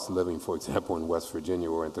the cost of living, for example, in West Virginia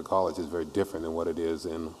where I went to college is very different than what it is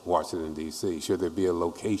in Washington, D.C. Should there be a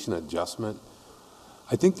location adjustment?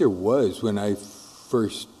 I think there was when I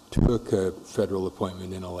first took a federal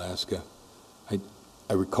appointment in Alaska.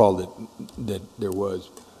 I recall that there was.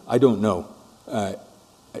 I don't know. I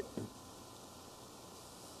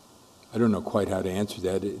don't know quite how to answer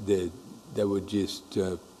that. That would just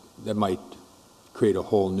that might create a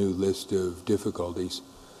whole new list of difficulties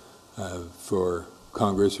for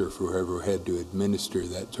Congress or for whoever had to administer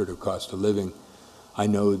that sort of cost of living. I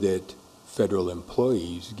know that federal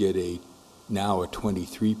employees get now a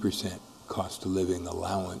 23% cost of living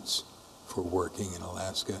allowance for working in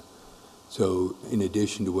Alaska. So in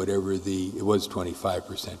addition to whatever it was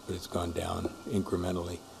 25%, but it's gone down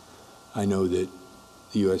incrementally. I know that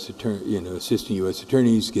the U.S. attorney, assistant U.S.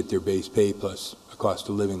 attorneys get their base pay plus a cost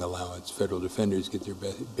of living allowance. Federal defenders get their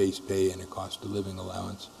base pay and a cost of living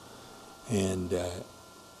allowance. And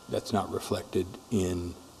that's not reflected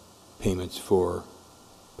in payments for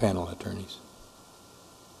panel attorneys.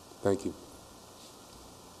 Thank you.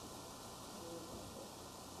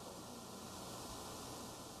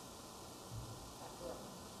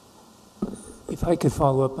 If I could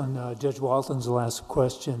follow up on Judge Walton's last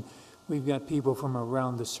question. We've got people from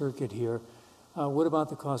around the circuit here. What about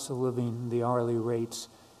the cost of living, the hourly rates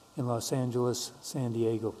in Los Angeles, San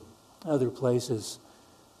Diego, other places?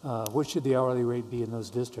 What should the hourly rate be in those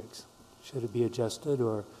districts? Should it be adjusted,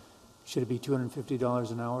 or should it be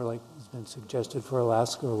 $250 an hour like has been suggested for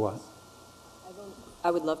Alaska, or what? I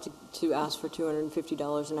would love to ask for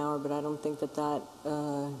 $250 an hour, but I don't think that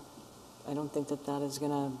is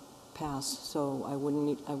going to pass. So I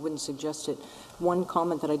wouldn't suggest it. One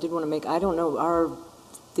comment that I did want to make: I don't know,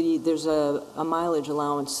 there's a mileage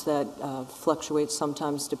allowance that fluctuates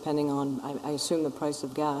sometimes depending on, I assume, the price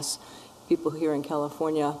of gas. People here in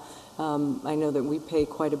California, I know that we pay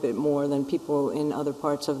quite a bit more than people in other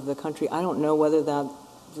parts of the country. I don't know whether that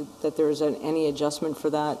there's any adjustment for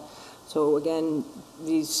that. So again,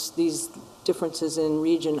 these differences in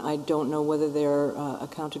region, I don't know whether they're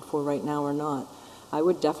accounted for right now or not. I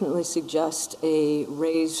would definitely suggest a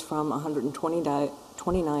raise from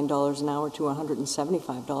 $129 an hour to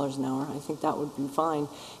 $175 an hour. I think that would be fine.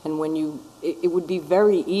 And it would be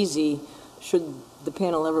very easy, should the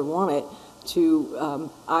panel ever want it, to,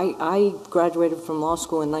 I graduated from law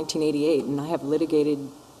school in 1988, and I have litigated,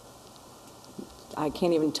 I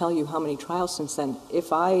can't even tell you how many trials since then.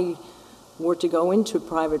 If I were to go into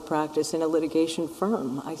private practice in a litigation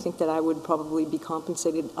firm, I think that I would probably be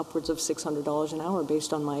compensated upwards of $600 an hour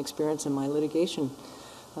based on my experience in my litigation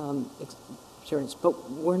experience. But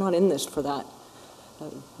we're not in this for that.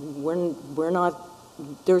 We're not.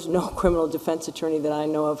 There's no criminal defense attorney that I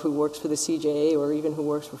know of who works for the CJA or even who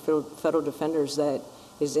works for federal defenders that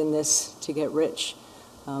is in this to get rich.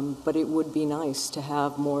 But it would be nice to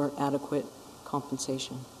have more adequate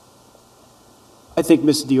compensation. I think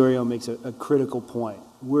Ms. Iorio makes a critical point.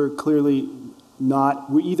 We're clearly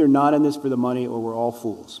we're either not in this for the money or we're all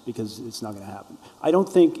fools, because it's not going to happen. I don't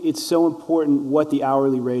think it's so important what the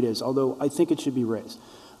hourly rate is, although I think it should be raised.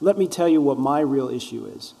 Let me tell you what my real issue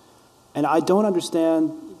is. And I don't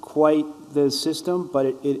understand quite the system, but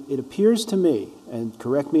it appears to me, and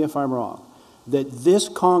correct me if I'm wrong, that this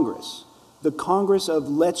Congress, the Congress of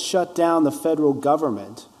let's shut down the federal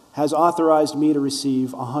government, has authorized me to receive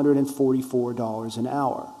 $144 an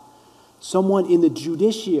hour. Someone in the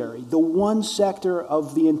judiciary, the one sector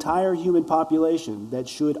of the entire human population that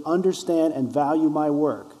should understand and value my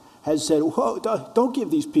work, has said, whoa, don't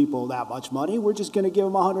give these people that much money. We're just going to give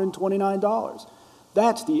them $129.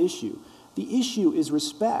 That's the issue. The issue is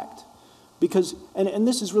respect. Because, and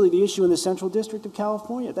this is really the issue in the Central District of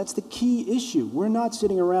California. That's the key issue. We're not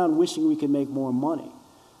sitting around wishing we could make more money.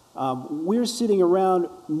 We're sitting around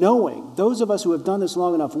knowing, those of us who have done this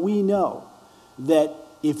long enough, we know that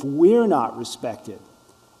if we're not respected,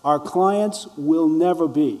 our clients will never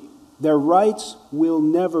be. Their rights will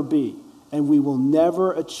never be. And we will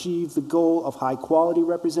never achieve the goal of high-quality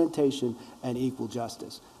representation and equal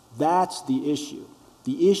justice. That's the issue.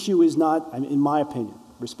 The issue is not, in my opinion,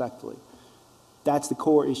 respectfully, that's the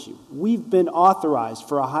core issue. We've been authorized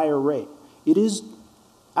for a higher rate. It is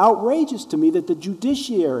outrageous to me that the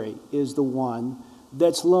judiciary is the one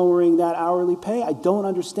that's lowering that hourly pay. I don't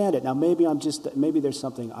understand it. Now, maybe there's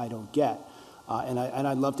something I don't get, and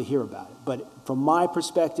I'd love to hear about it. But from my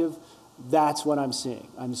perspective, that's what I'm seeing.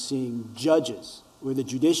 I'm seeing judges or the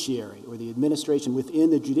judiciary or the administration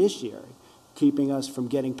within the judiciary keeping us from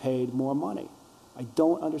getting paid more money. I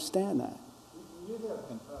don't understand that. You have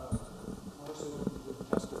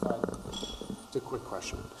testified. It's a quick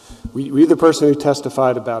question. Were you the person who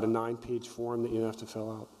testified about a 9-page form that you have to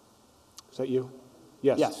fill out? Is that you?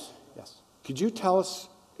 Yes. Yes. Yes. Could you tell us,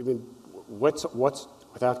 what's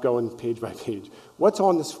without going page by page, what's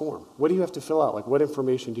on this form? What do you have to fill out? Like, what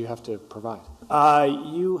information do you have to provide?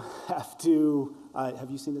 You have to. Have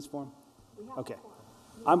you seen this form? Okay.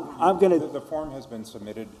 I'm going to. The form has been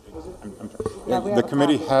submitted. The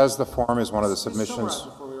committee has the form as one of the submissions.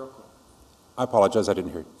 I apologize, I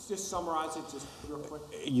didn't hear you. Just summarize it, just real quick.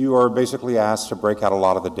 You are basically asked to break out a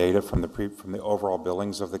lot of the data from the overall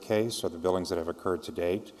billings of the case, or the billings that have occurred to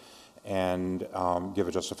date, and give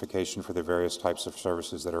a justification for the various types of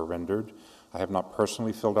services that are rendered. I have not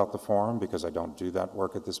personally filled out the form because I don't do that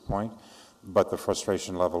work at this point, but the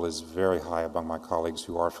frustration level is very high among my colleagues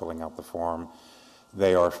who are filling out the form.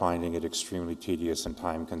 They are finding it extremely tedious and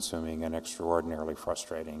time-consuming and extraordinarily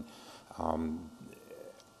frustrating. I'm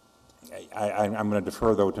going to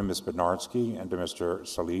defer, though, to Ms. Bednarski and to Mr.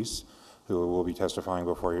 Solis, who will be testifying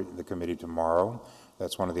before the committee tomorrow.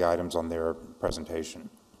 That's one of the items on their presentation.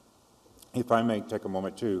 If I may take a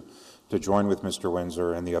moment, too, to join with Mr.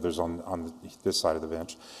 Windsor and the others on this side of the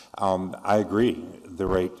bench. I agree the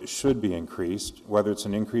rate should be increased, whether it's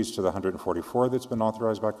an increase to the 144 that's been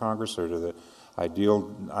authorized by Congress or to the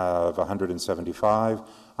ideal of 175.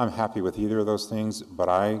 I'm happy with either of those things, but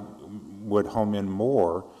I would home in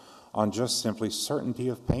more on just simply certainty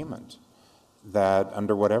of payment, that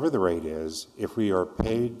under whatever the rate is, if we are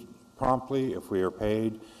paid promptly, if we are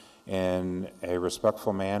paid in a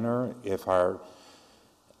respectful manner, if our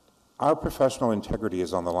professional integrity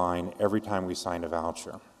is on the line every time we sign a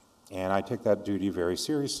voucher. And I take that duty very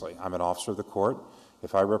seriously. I'm an officer of the court.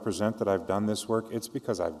 If I represent that I've done this work, it's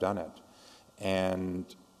because I've done it. And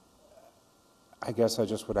I guess I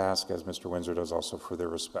just would ask, as Mr. Windsor does also, for their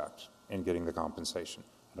respect in getting the compensation.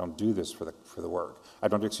 I don't do this for the work. I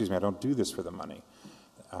don't do this for the money.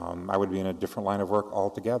 I would be in a different line of work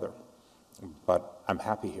altogether. But I'm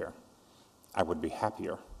happy here. I would be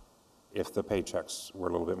happier if the paychecks were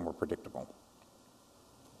a little bit more predictable.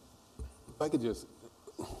 If I could just,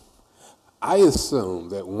 I assume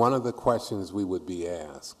that one of the questions we would be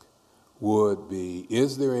asked would be,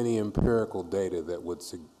 is there any empirical data that would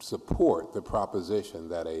support the proposition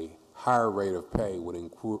that a higher rate of pay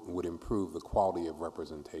would improve the quality of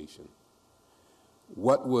representation?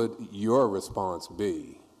 What would your response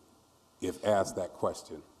be if asked that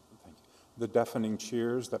question? Thank you. The deafening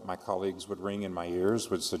cheers that my colleagues would ring in my ears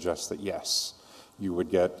would suggest that yes, you would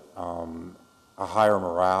get a higher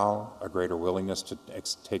morale, a greater willingness to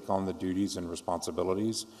take on the duties and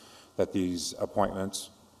responsibilities that these appointments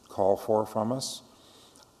call for from us.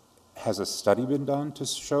 Has a study been done to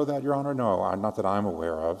show that, Your Honor? No, not that I'm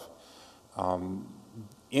aware of.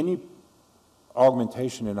 Any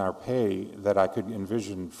augmentation in our pay that I could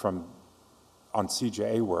envision on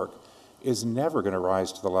CJA work is never going to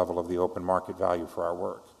rise to the level of the open market value for our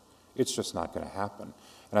work. It's just not going to happen.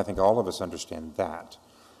 And I think all of us understand that.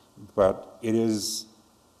 But it is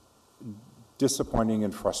disappointing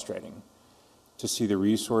and frustrating to see the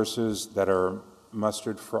resources that are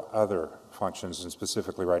mustered for other functions, and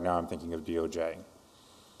specifically right now I'm thinking of DOJ.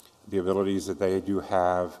 The abilities that they do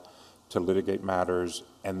have to litigate matters,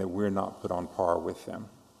 and that we're not put on par with them.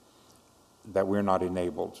 that we're not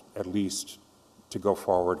enabled, at least to go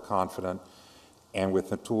forward confident and with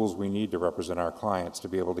the tools we need to represent our clients, to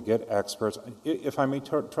be able to get experts. If I may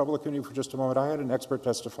trouble the committee for just a moment, I had an expert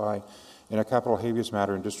testify in a capital habeas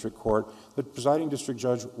matter in district court. The presiding district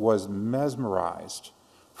judge was mesmerized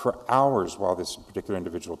for hours while this particular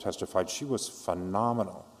individual testified. She was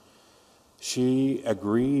phenomenal. She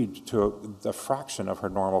agreed to a fraction of her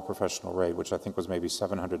normal professional rate, which I think was maybe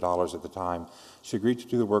 $700 at the time. She agreed to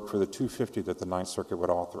do the work for the $250 that the Ninth Circuit would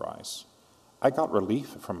authorize. I got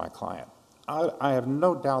relief from my client. I have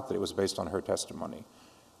no doubt that it was based on her testimony.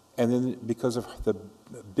 And then because of the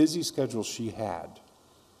busy schedule she had,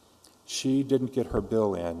 she didn't get her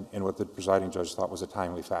bill in what the presiding judge thought was a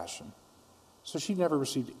timely fashion. So she never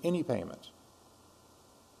received any payment.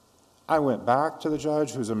 I went back to the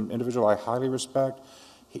judge, who's an individual I highly respect.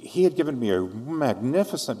 He had given me a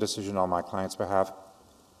magnificent decision on my client's behalf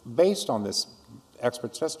based on this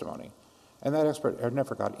expert's testimony. And that expert had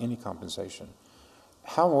never got any compensation.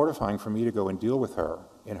 How mortifying for me to go and deal with her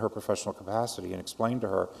in her professional capacity and explain to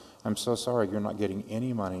her, I'm so sorry, you're not getting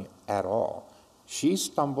any money at all. She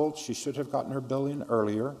stumbled. She should have gotten her bill in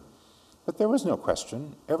earlier. But there was no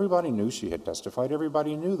question. Everybody knew she had testified.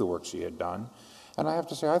 Everybody knew the work she had done. And I have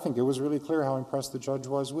to say, I think it was really clear how impressed the judge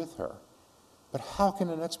was with her. But how can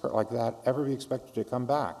an expert like that ever be expected to come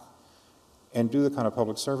back and do the kind of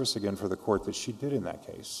public service again for the court that she did in that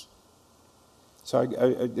case? So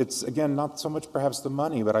it's, again, not so much perhaps the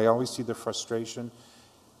money, but I always see the frustration.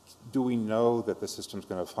 Do we know that the system's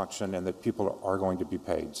going to function and that people are going to be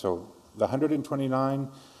paid? So the 129,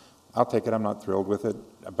 I'll take it. I'm not thrilled with it,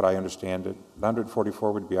 but I understand it. The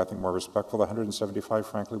 144 would be, I think, more respectful. The 175,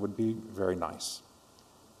 frankly, would be very nice.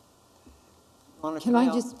 Can I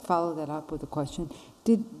just follow that up with a question?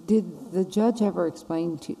 Did the judge ever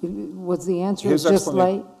explain to you, was the answer just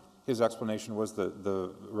late? His explanation was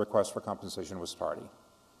the request for compensation was tardy,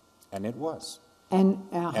 and it was. And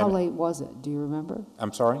how late was it? Do you remember?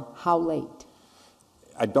 I'm sorry? How late?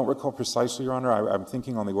 I don't recall precisely, Your Honor. I'm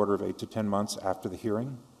thinking on the order of 8 to 10 months after the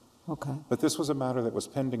hearing. Okay. But this was a matter that was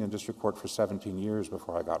pending in district court for 17 years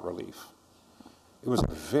before I got relief. It was a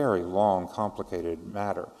very long, complicated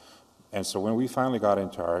matter. And so when we finally got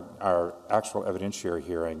into our actual evidentiary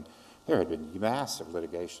hearing, there had been massive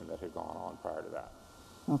litigation that had gone on prior to that.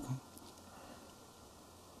 Okay.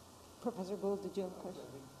 Professor Gould, did you have a question?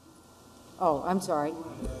 Oh, I'm sorry.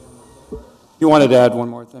 You wanted to add one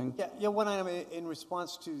more thing? Yeah, one item in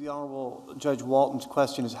response to the Honorable Judge Walton's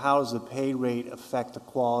question is how does the pay rate affect the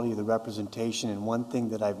quality of the representation? And one thing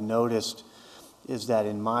that I've noticed is that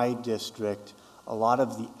in my district, a lot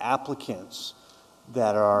of the applicants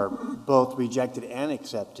that are both rejected and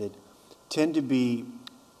accepted tend to be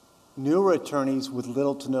newer attorneys with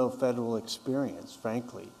little to no federal experience,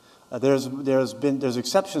 frankly. There's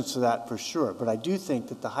exceptions to that for sure, but I do think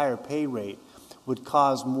that the higher pay rate would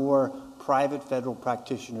cause more private federal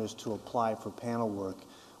practitioners to apply for panel work,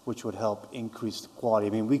 which would help increase the quality. I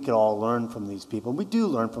mean, we could all learn from these people. We do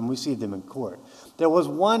learn from them. We see them in court. There was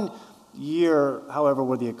one year, however,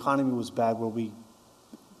 where the economy was bad, where we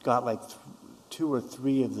got like 2 or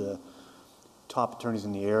 3 of the top attorneys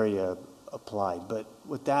in the area applied. But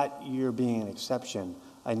with that year being an exception,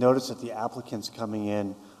 I noticed that the applicants coming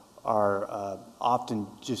in are often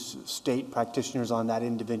just state practitioners on that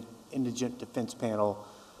indigent defense panel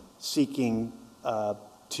seeking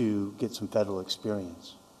to get some federal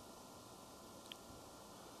experience.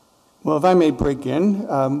 Well, if I may break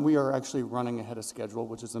in, we are actually running ahead of schedule,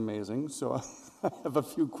 which is amazing. So I have a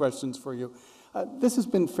few questions for you. This has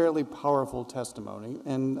been fairly powerful testimony,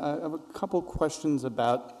 and I have a couple questions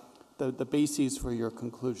about the bases for your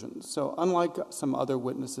conclusions. So unlike some other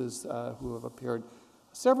witnesses who have appeared,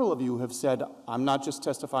 several of you have said, I'm not just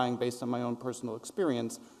testifying based on my own personal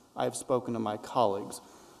experience, I have spoken to my colleagues.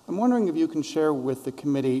 I'm wondering if you can share with the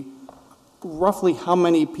committee roughly how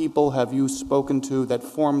many people have you spoken to that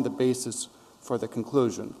form the basis for the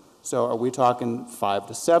conclusion? So are we talking 5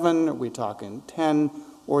 to 7? Are we talking 10?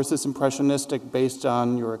 Or is this impressionistic based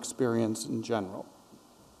on your experience in general?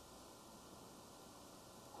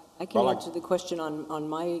 I can answer the question on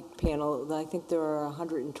my panel. I think there are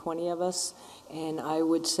 120 of us, and I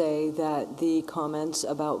would say that the comments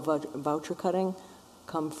about voucher cutting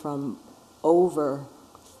come from over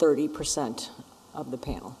 30% of the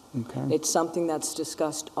panel. Okay. It's something that's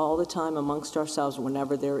discussed all the time amongst ourselves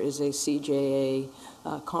whenever there is a CJA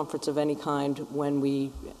conference of any kind, when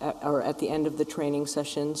we are at the end of the training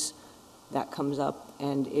sessions, that comes up,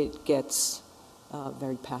 and it gets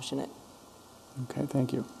very passionate. Okay,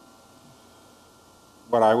 thank you.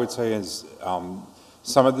 What I would say is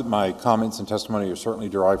some of my comments and testimony are certainly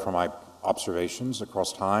derived from my observations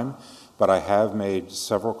across time, but I have made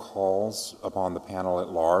several calls upon the panel at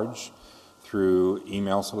large through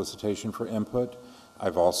email solicitation for input.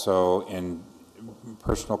 I've also, in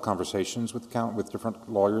personal conversations with different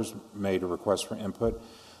lawyers, made a request for input.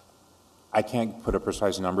 I can't put a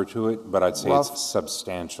precise number to it, but I'd say it's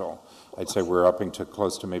substantial. I'd say we're upping to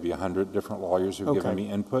close to maybe 100 different lawyers who've given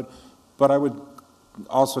me input. But I would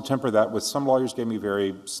also temper that with some lawyers gave me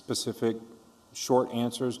very specific, short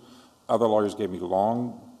answers. Other lawyers gave me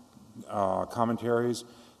long commentaries.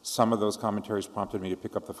 Some of those commentaries prompted me to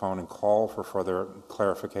pick up the phone and call for further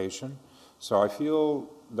clarification. So I feel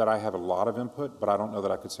that I have a lot of input, but I don't know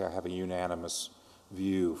that I could say I have a unanimous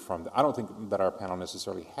view from I don't think that our panel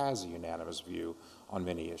necessarily has a unanimous view on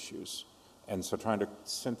many issues. And so trying to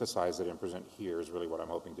synthesize it and present here is really what I'm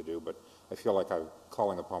hoping to do, but I feel like I'm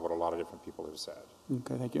calling upon what a lot of different people have said.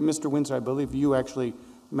 Okay, thank you. Mr. Windsor, I believe you actually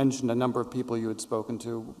mentioned a number of people you had spoken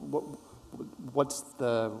to. What's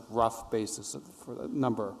the rough basis for the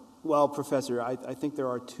number? Well, Professor, I think there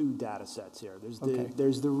are two data sets here.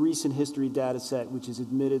 There's the recent history data set, which is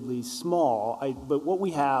admittedly small, but what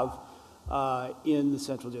we have in the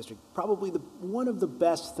Central District, probably one of the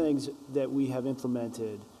best things that we have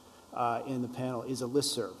implemented in the panel is a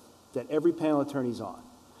listserv that every panel attorney's on.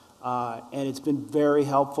 And it's been very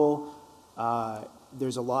helpful.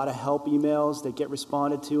 There's a lot of help emails that get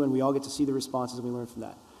responded to, and we all get to see the responses, and we learn from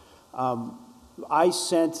that. I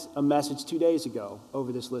sent a message 2 days ago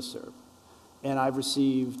over this listserv, and I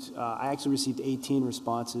actually received 18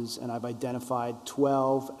 responses, and I've identified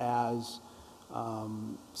 12 as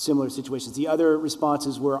similar situations. The other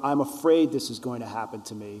responses were, I'm afraid this is going to happen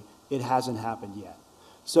to me. It hasn't happened yet.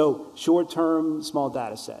 So short-term, small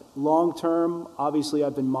data set. Long-term, obviously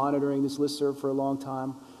I've been monitoring this listserv for a long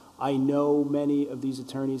time. I know many of these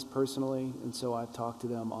attorneys personally, and so I've talked to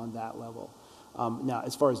them on that level. Now,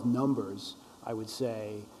 as far as numbers, I would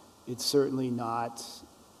say it's certainly not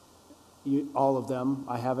all of them.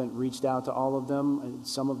 I haven't reached out to all of them, and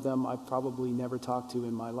some of them I've probably never talked to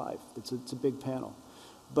in my life. It's a big panel.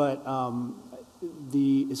 But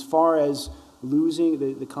as far as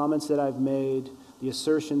losing, the comments that I've made, the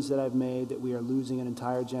assertions that I've made that we are losing an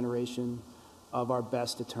entire generation of our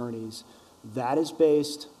best attorneys, that is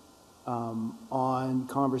based on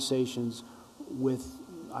conversations with,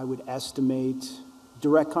 I would estimate,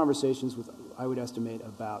 direct conversations with, I would estimate,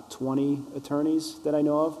 about 20 attorneys that I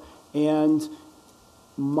know of, and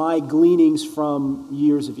my gleanings from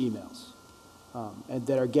years of emails and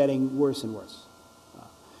that are getting worse and worse.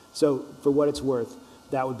 So for what it's worth,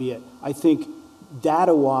 that would be it. I think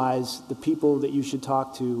data-wise, the people that you should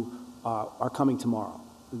talk to are coming tomorrow.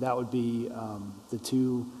 That would be the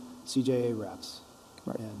two CJA reps.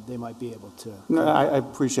 Right. And they might be able to. No, I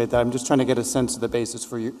appreciate that. I'm just trying to get a sense of the basis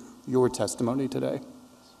for your testimony today.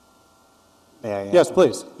 May I answer? Yes,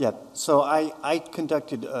 please. Yeah. So I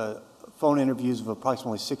conducted phone interviews of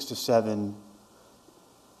approximately 6 to 7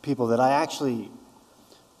 people that I actually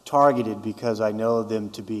targeted because I know them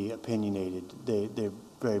to be opinionated. They're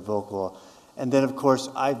very vocal. And then, of course,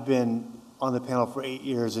 I've been on the panel for 8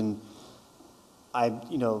 years, and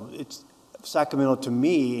it's Sacramento, to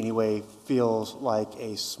me anyway, feels like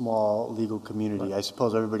a small legal community. Right. I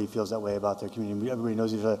suppose everybody feels that way about their community. Everybody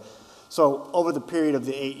knows each other. So over the period of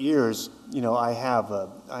the 8 years, I have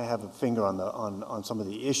a finger on some of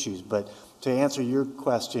the issues. But to answer your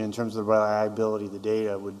question in terms of the reliability of the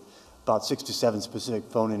data, would about 6 to 7 specific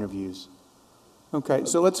phone interviews. Okay,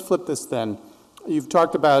 so let's flip this then. You've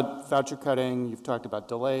talked about voucher cutting, you've talked about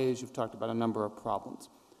delays, you've talked about a number of problems.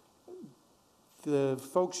 The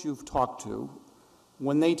folks you've talked to,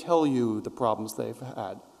 when they tell you the problems they've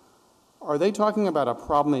had, are they talking about a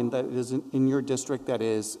problem that is in your district that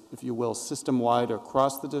is, if you will, system-wide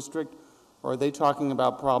across the district? Or are they talking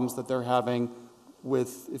about problems that they're having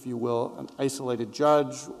with, if you will, an isolated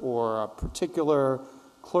judge or a particular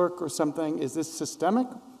clerk or something? Is this systemic?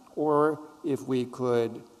 Or if we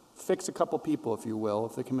could fix a couple people, if you will,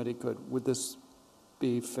 if the committee could, would this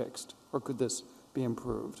be fixed? Or could this be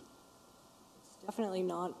improved? Definitely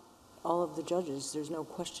not all of the judges. There's no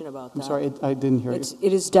question about that. I'm sorry, I didn't hear you.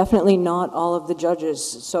 It is definitely not all of the judges.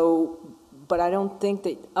 So, but I don't think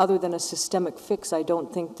that, other than a systemic fix, I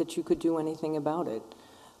don't think that you could do anything about it.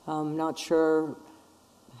 I'm not sure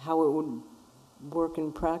how it would work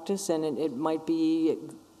in practice, and it might be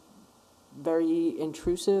very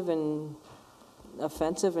intrusive and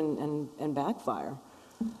offensive and backfire.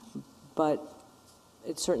 But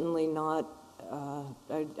it's certainly not.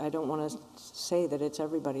 I don't want to say that it's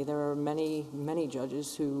everybody. There are many, many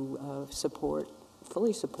judges who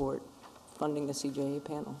fully support funding the CJA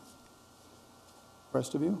panel.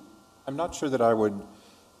 Rest of you? I'm not sure that I would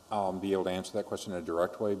be able to answer that question in a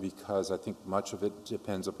direct way, because I think much of it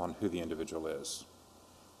depends upon who the individual is,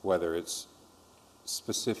 whether it's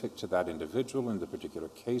specific to that individual in the particular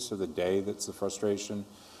case of the day that's the frustration,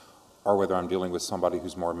 or whether I'm dealing with somebody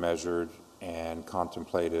who's more measured and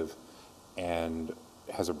contemplative and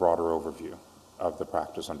has a broader overview of the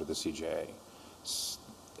practice under the CJA.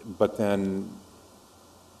 But then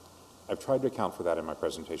I've tried to account for that in my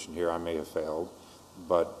presentation here. I may have failed,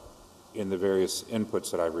 but in the various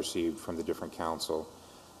inputs that I've received from the different counsel,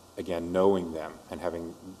 again, knowing them and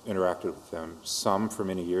having interacted with them, some for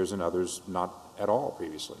many years and others not at all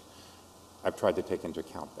previously, I've tried to take into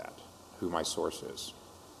account that, who my source is.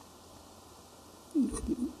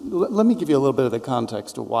 Let me give you a little bit of the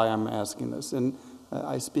context of why I'm asking this, and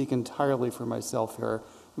I speak entirely for myself here.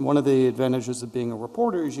 One of the advantages of being a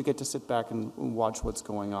reporter is you get to sit back and watch what's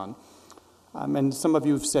going on. And some of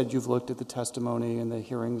you have said you've looked at the testimony and the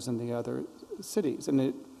hearings in the other cities.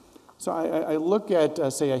 And so I look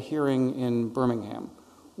at, say, a hearing in Birmingham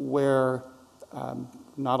where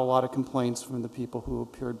not a lot of complaints from the people who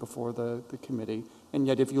appeared before the committee. And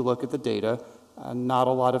yet if you look at the data, not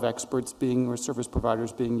a lot of experts being or service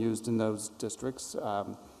providers being used in those districts.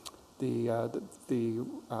 The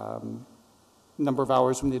number of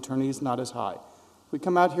hours from the attorneys not as high. We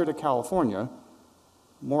come out here to California,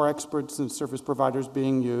 more experts and service providers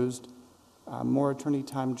being used, more attorney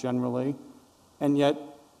time generally, and yet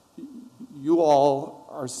you all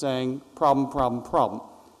are saying problem, problem, problem.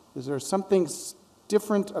 Is there something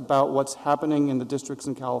different about what's happening in the districts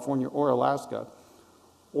in California or Alaska,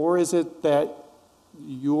 or is it that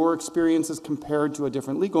your experience is compared to a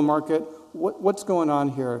different legal market? What's going on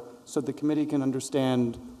here so the committee can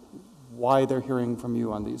understand why they're hearing from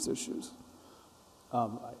you on these issues?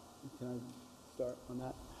 Can I start on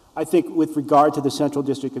that? I think with regard to the Central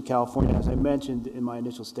District of California, as I mentioned in my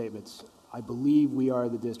initial statements, I believe we are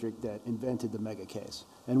the district that invented the mega case.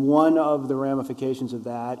 And one of the ramifications of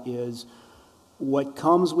that is what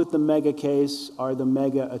comes with the mega case are the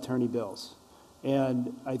mega attorney bills.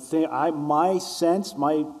 And I think my sense,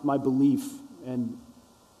 my belief, and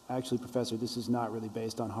actually, Professor, this is not really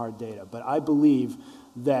based on hard data, but I believe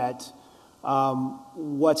that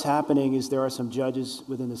what's happening is there are some judges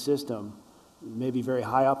within the system, maybe very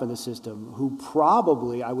high up in the system, who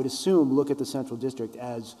probably, I would assume, look at the Central District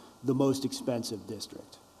as the most expensive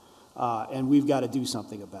district. And we've got to do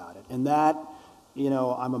something about it. And that,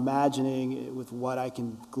 I'm imagining with what I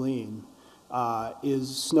can glean,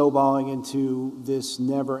 is snowballing into this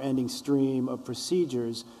never-ending stream of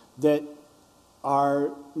procedures that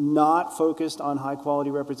are not focused on high-quality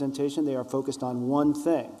representation. They are focused on one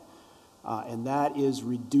thing, and that is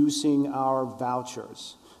reducing our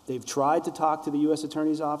vouchers. They've tried to talk to the U.S.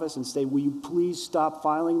 Attorney's Office and say, will you please stop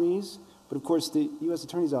filing these? But of course, the U.S.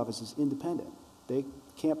 Attorney's Office is independent. They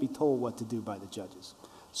can't be told what to do by the judges.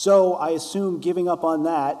 So I assume giving up on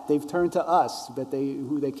that, they've turned to us,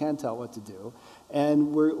 who they can tell what to do,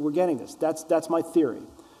 and we're getting this. That's my theory.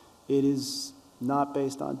 It is not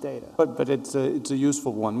based on data. But it's a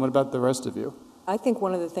useful one. What about the rest of you? I think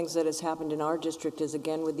one of the things that has happened in our district is,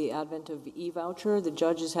 again, with the advent of e-voucher, the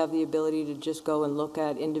judges have the ability to just go and look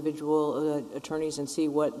at individual attorneys and see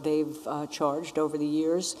what they've charged over the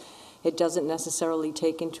years. It doesn't necessarily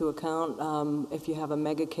take into account if you have a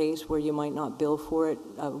mega case where you might not bill for it.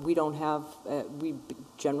 We don't have, we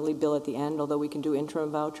generally bill at the end, although we can do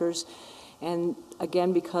interim vouchers. And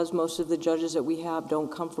again, because most of the judges that we have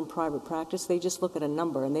don't come from private practice, they just look at a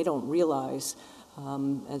number and they don't realize,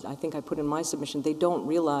 as I think I put in my submission, they don't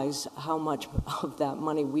realize how much of that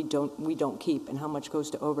money we don't keep and how much goes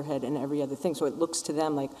to overhead and every other thing. So it looks to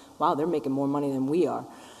them like, wow, they're making more money than we are.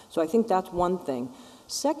 So I think that's one thing.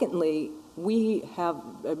 Secondly, we have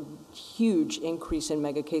a huge increase in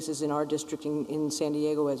mega cases in our district in San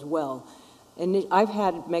Diego as well. And I've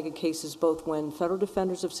had mega cases both when Federal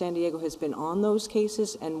Defenders of San Diego has been on those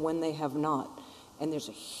cases and when they have not. And there's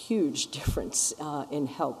a huge difference in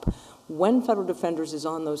help. When Federal Defenders is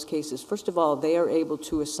on those cases, first of all, they are able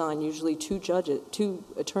to assign usually two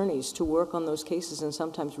attorneys to work on those cases and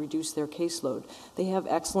sometimes reduce their caseload. They have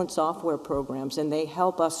excellent software programs and they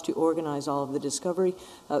help us to organize all of the discovery.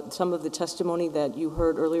 Some of the testimony that you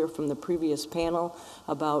heard earlier from the previous panel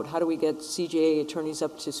about how do we get CJA attorneys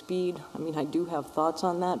up to speed, I mean, I do have thoughts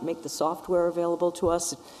on that. Make the software available to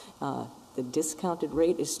us. The discounted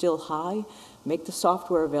rate is still high. Make the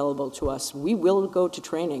software available to us. We will go to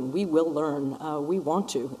training. We will learn. We want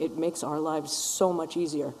to. It makes our lives so much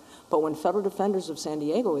easier. But when Federal Defenders of San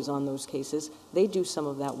Diego is on those cases, they do some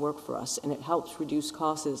of that work for us, and it helps reduce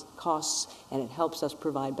costs, and it helps us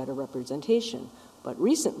provide better representation. But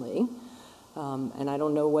recently, And I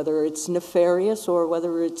don't know whether it's nefarious or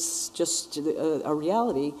whether it's just a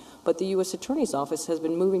reality, but the U.S. Attorney's Office has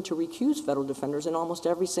been moving to recuse federal defenders in almost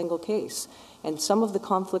every single case. And some of the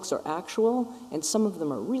conflicts are actual, and some of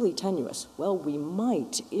them are really tenuous. Well, we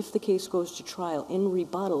might, if the case goes to trial, in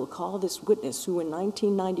rebuttal, call this witness who in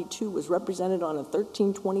 1992 was represented on a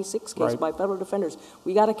 1326 case by federal defenders.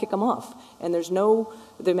 We got to kick them off. And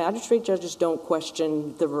the magistrate judges don't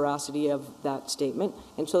question the veracity of that statement.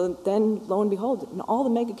 And so then, lo and behold, in all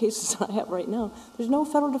the mega cases I have right now, there's no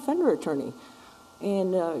federal defender attorney.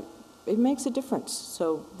 And it makes a difference.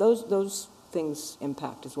 So those things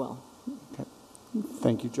impact as well. Okay.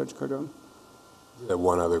 Thank you, Judge Cardone.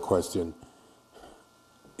 One other question.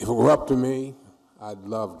 If it were up to me, I'd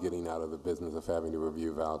love getting out of the business of having to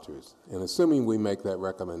review vouchers. And assuming we make that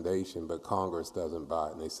recommendation, but Congress doesn't buy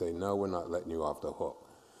it, and they say, no, we're not letting you off the hook.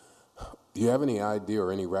 Do you have any idea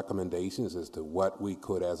or any recommendations as to what we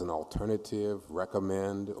could, as an alternative,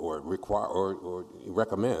 recommend or require or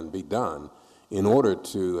recommend be done in order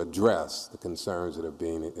to address the concerns that are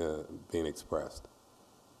being expressed?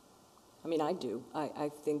 I mean, I do.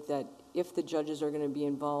 I think that if the judges are going to be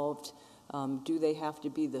involved, do they have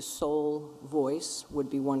to be the sole voice would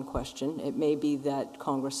be one question. It may be that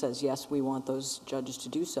Congress says, yes, we want those judges to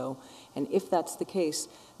do so. And if that's the case,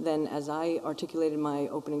 then as I articulated in my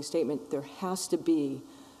opening statement, there has to be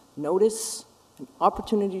notice, an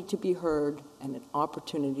opportunity to be heard, and an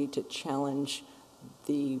opportunity to challenge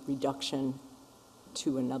the reduction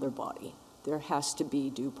to another body. There has to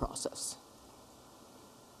be due process.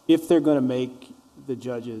 If they're going to make the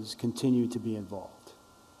judges continue to be involved.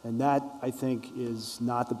 And that, I think, is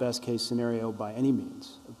not the best case scenario by any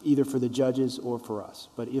means, either for the judges or for us.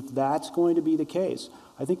 But if that's going to be the case,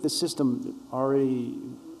 I think the system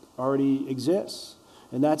already exists.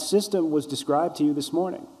 And that system was described to you this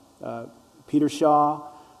morning. Peter Shaw,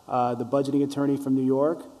 the budgeting attorney from New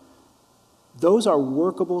York, those are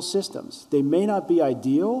workable systems. They may not be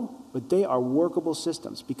ideal, but they are workable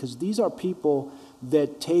systems because these are people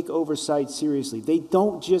that take oversight seriously. They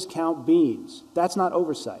don't just count beans. That's not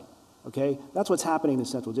oversight, okay? That's what's happening in the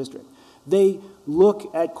Central District. They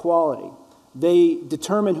look at quality. They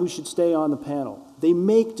determine who should stay on the panel. They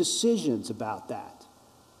make decisions about that.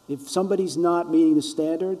 If somebody's not meeting the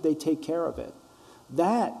standard, they take care of it.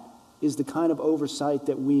 That is the kind of oversight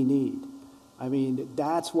that we need. I mean,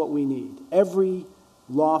 that's what we need. Every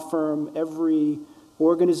law firm, every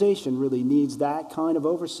organization really needs that kind of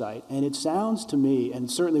oversight. And it sounds to me, and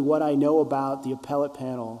certainly what I know about the appellate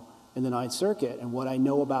panel in the Ninth Circuit and what I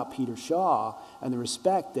know about Peter Shaw and the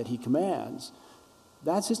respect that he commands,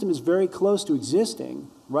 that system is very close to existing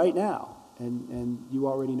right now, and you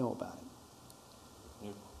already know about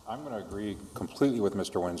it. I'm going to agree completely with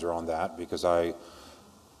Mr. Windsor on that because I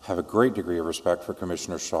have a great degree of respect for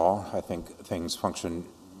Commissioner Shaw. I think things function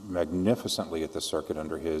magnificently at the circuit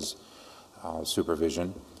under his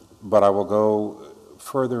supervision. But I will go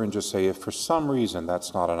further and just say if for some reason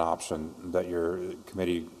that's not an option that your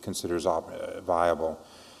committee considers viable,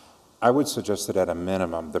 I would suggest that at a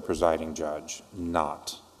minimum the presiding judge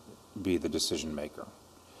not be the decision maker.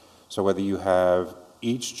 So whether you have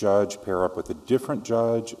each judge pair up with a different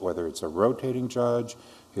judge, whether it's a rotating judge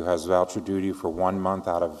who has voucher duty for 1 month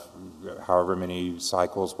out of however many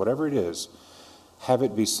cycles, whatever it is, have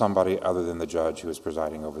it be somebody other than the judge who is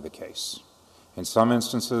presiding over the case. In some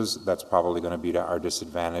instances, that's probably going to be to our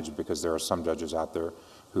disadvantage because there are some judges out there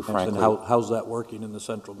who frankly... And how's that working in the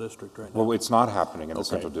Central District right now? Well, it's not happening in the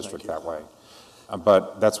Central District that way.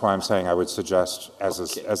 But that's why I'm saying I would suggest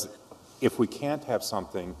as if we can't have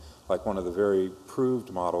something like one of the very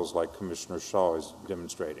proved models like Commissioner Shaw is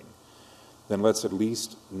demonstrating, then let's at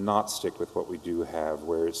least not stick with what we do have,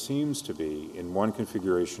 where it seems to be in one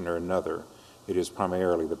configuration or another, it is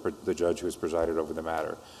primarily the judge who has presided over the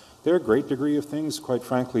matter. There are a great degree of things, quite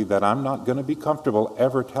frankly, that I'm not going to be comfortable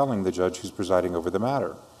ever telling the judge who's presiding over the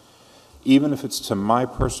matter, even if it's to my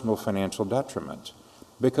personal financial detriment,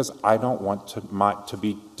 because I don't want to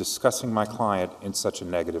be discussing my client in such a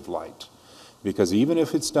negative light. Because even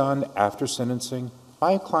if it's done after sentencing,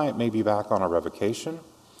 my client may be back on a revocation.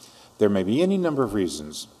 There may be any number of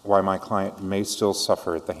reasons why my client may still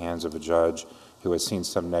suffer at the hands of a judge who has seen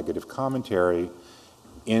some negative commentary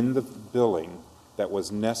in the billing that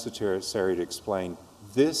was necessary to explain,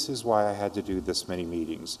 this is why I had to do this many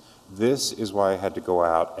meetings. This is why I had to go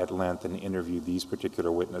out at length and interview these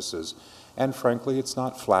particular witnesses. And frankly, it's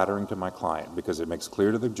not flattering to my client because it makes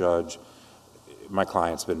clear to the judge, my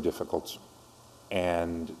client's been difficult.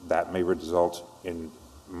 And that may result in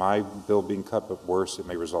my bill being cut, but worse, it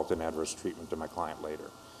may result in adverse treatment to my client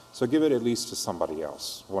later. So give it at least to somebody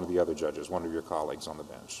else, one of the other judges, one of your colleagues on the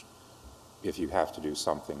bench. if you have to do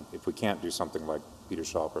something, if we can't do something like Peter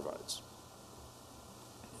Shaw provides.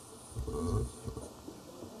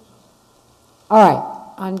 All right.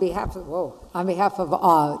 On behalf of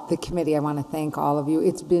the committee, I want to thank all of you.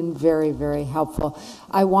 It's been very, very helpful.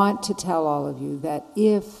 I want to tell all of you that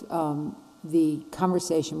if the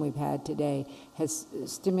conversation we've had today has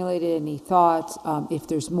stimulated any thoughts, if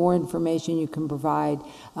there's more information you can provide,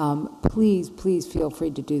 please feel free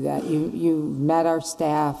to do that. You met our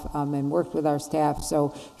staff and worked with our staff, so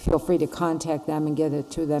feel free to contact them and get it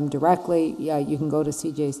to them directly. You can go to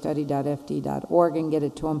cjstudy.fd.org and get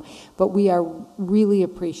it to them. But we are really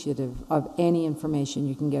appreciative of any information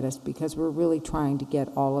you can get us, because we're really trying to get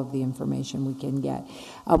all of the information we can get.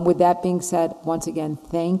 With that being said, once again,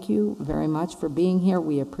 thank you very much for being here.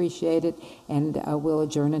 We appreciate it, and we'll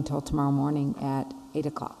adjourn until tomorrow morning at 8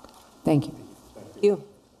 o'clock. Thank you. Thank you.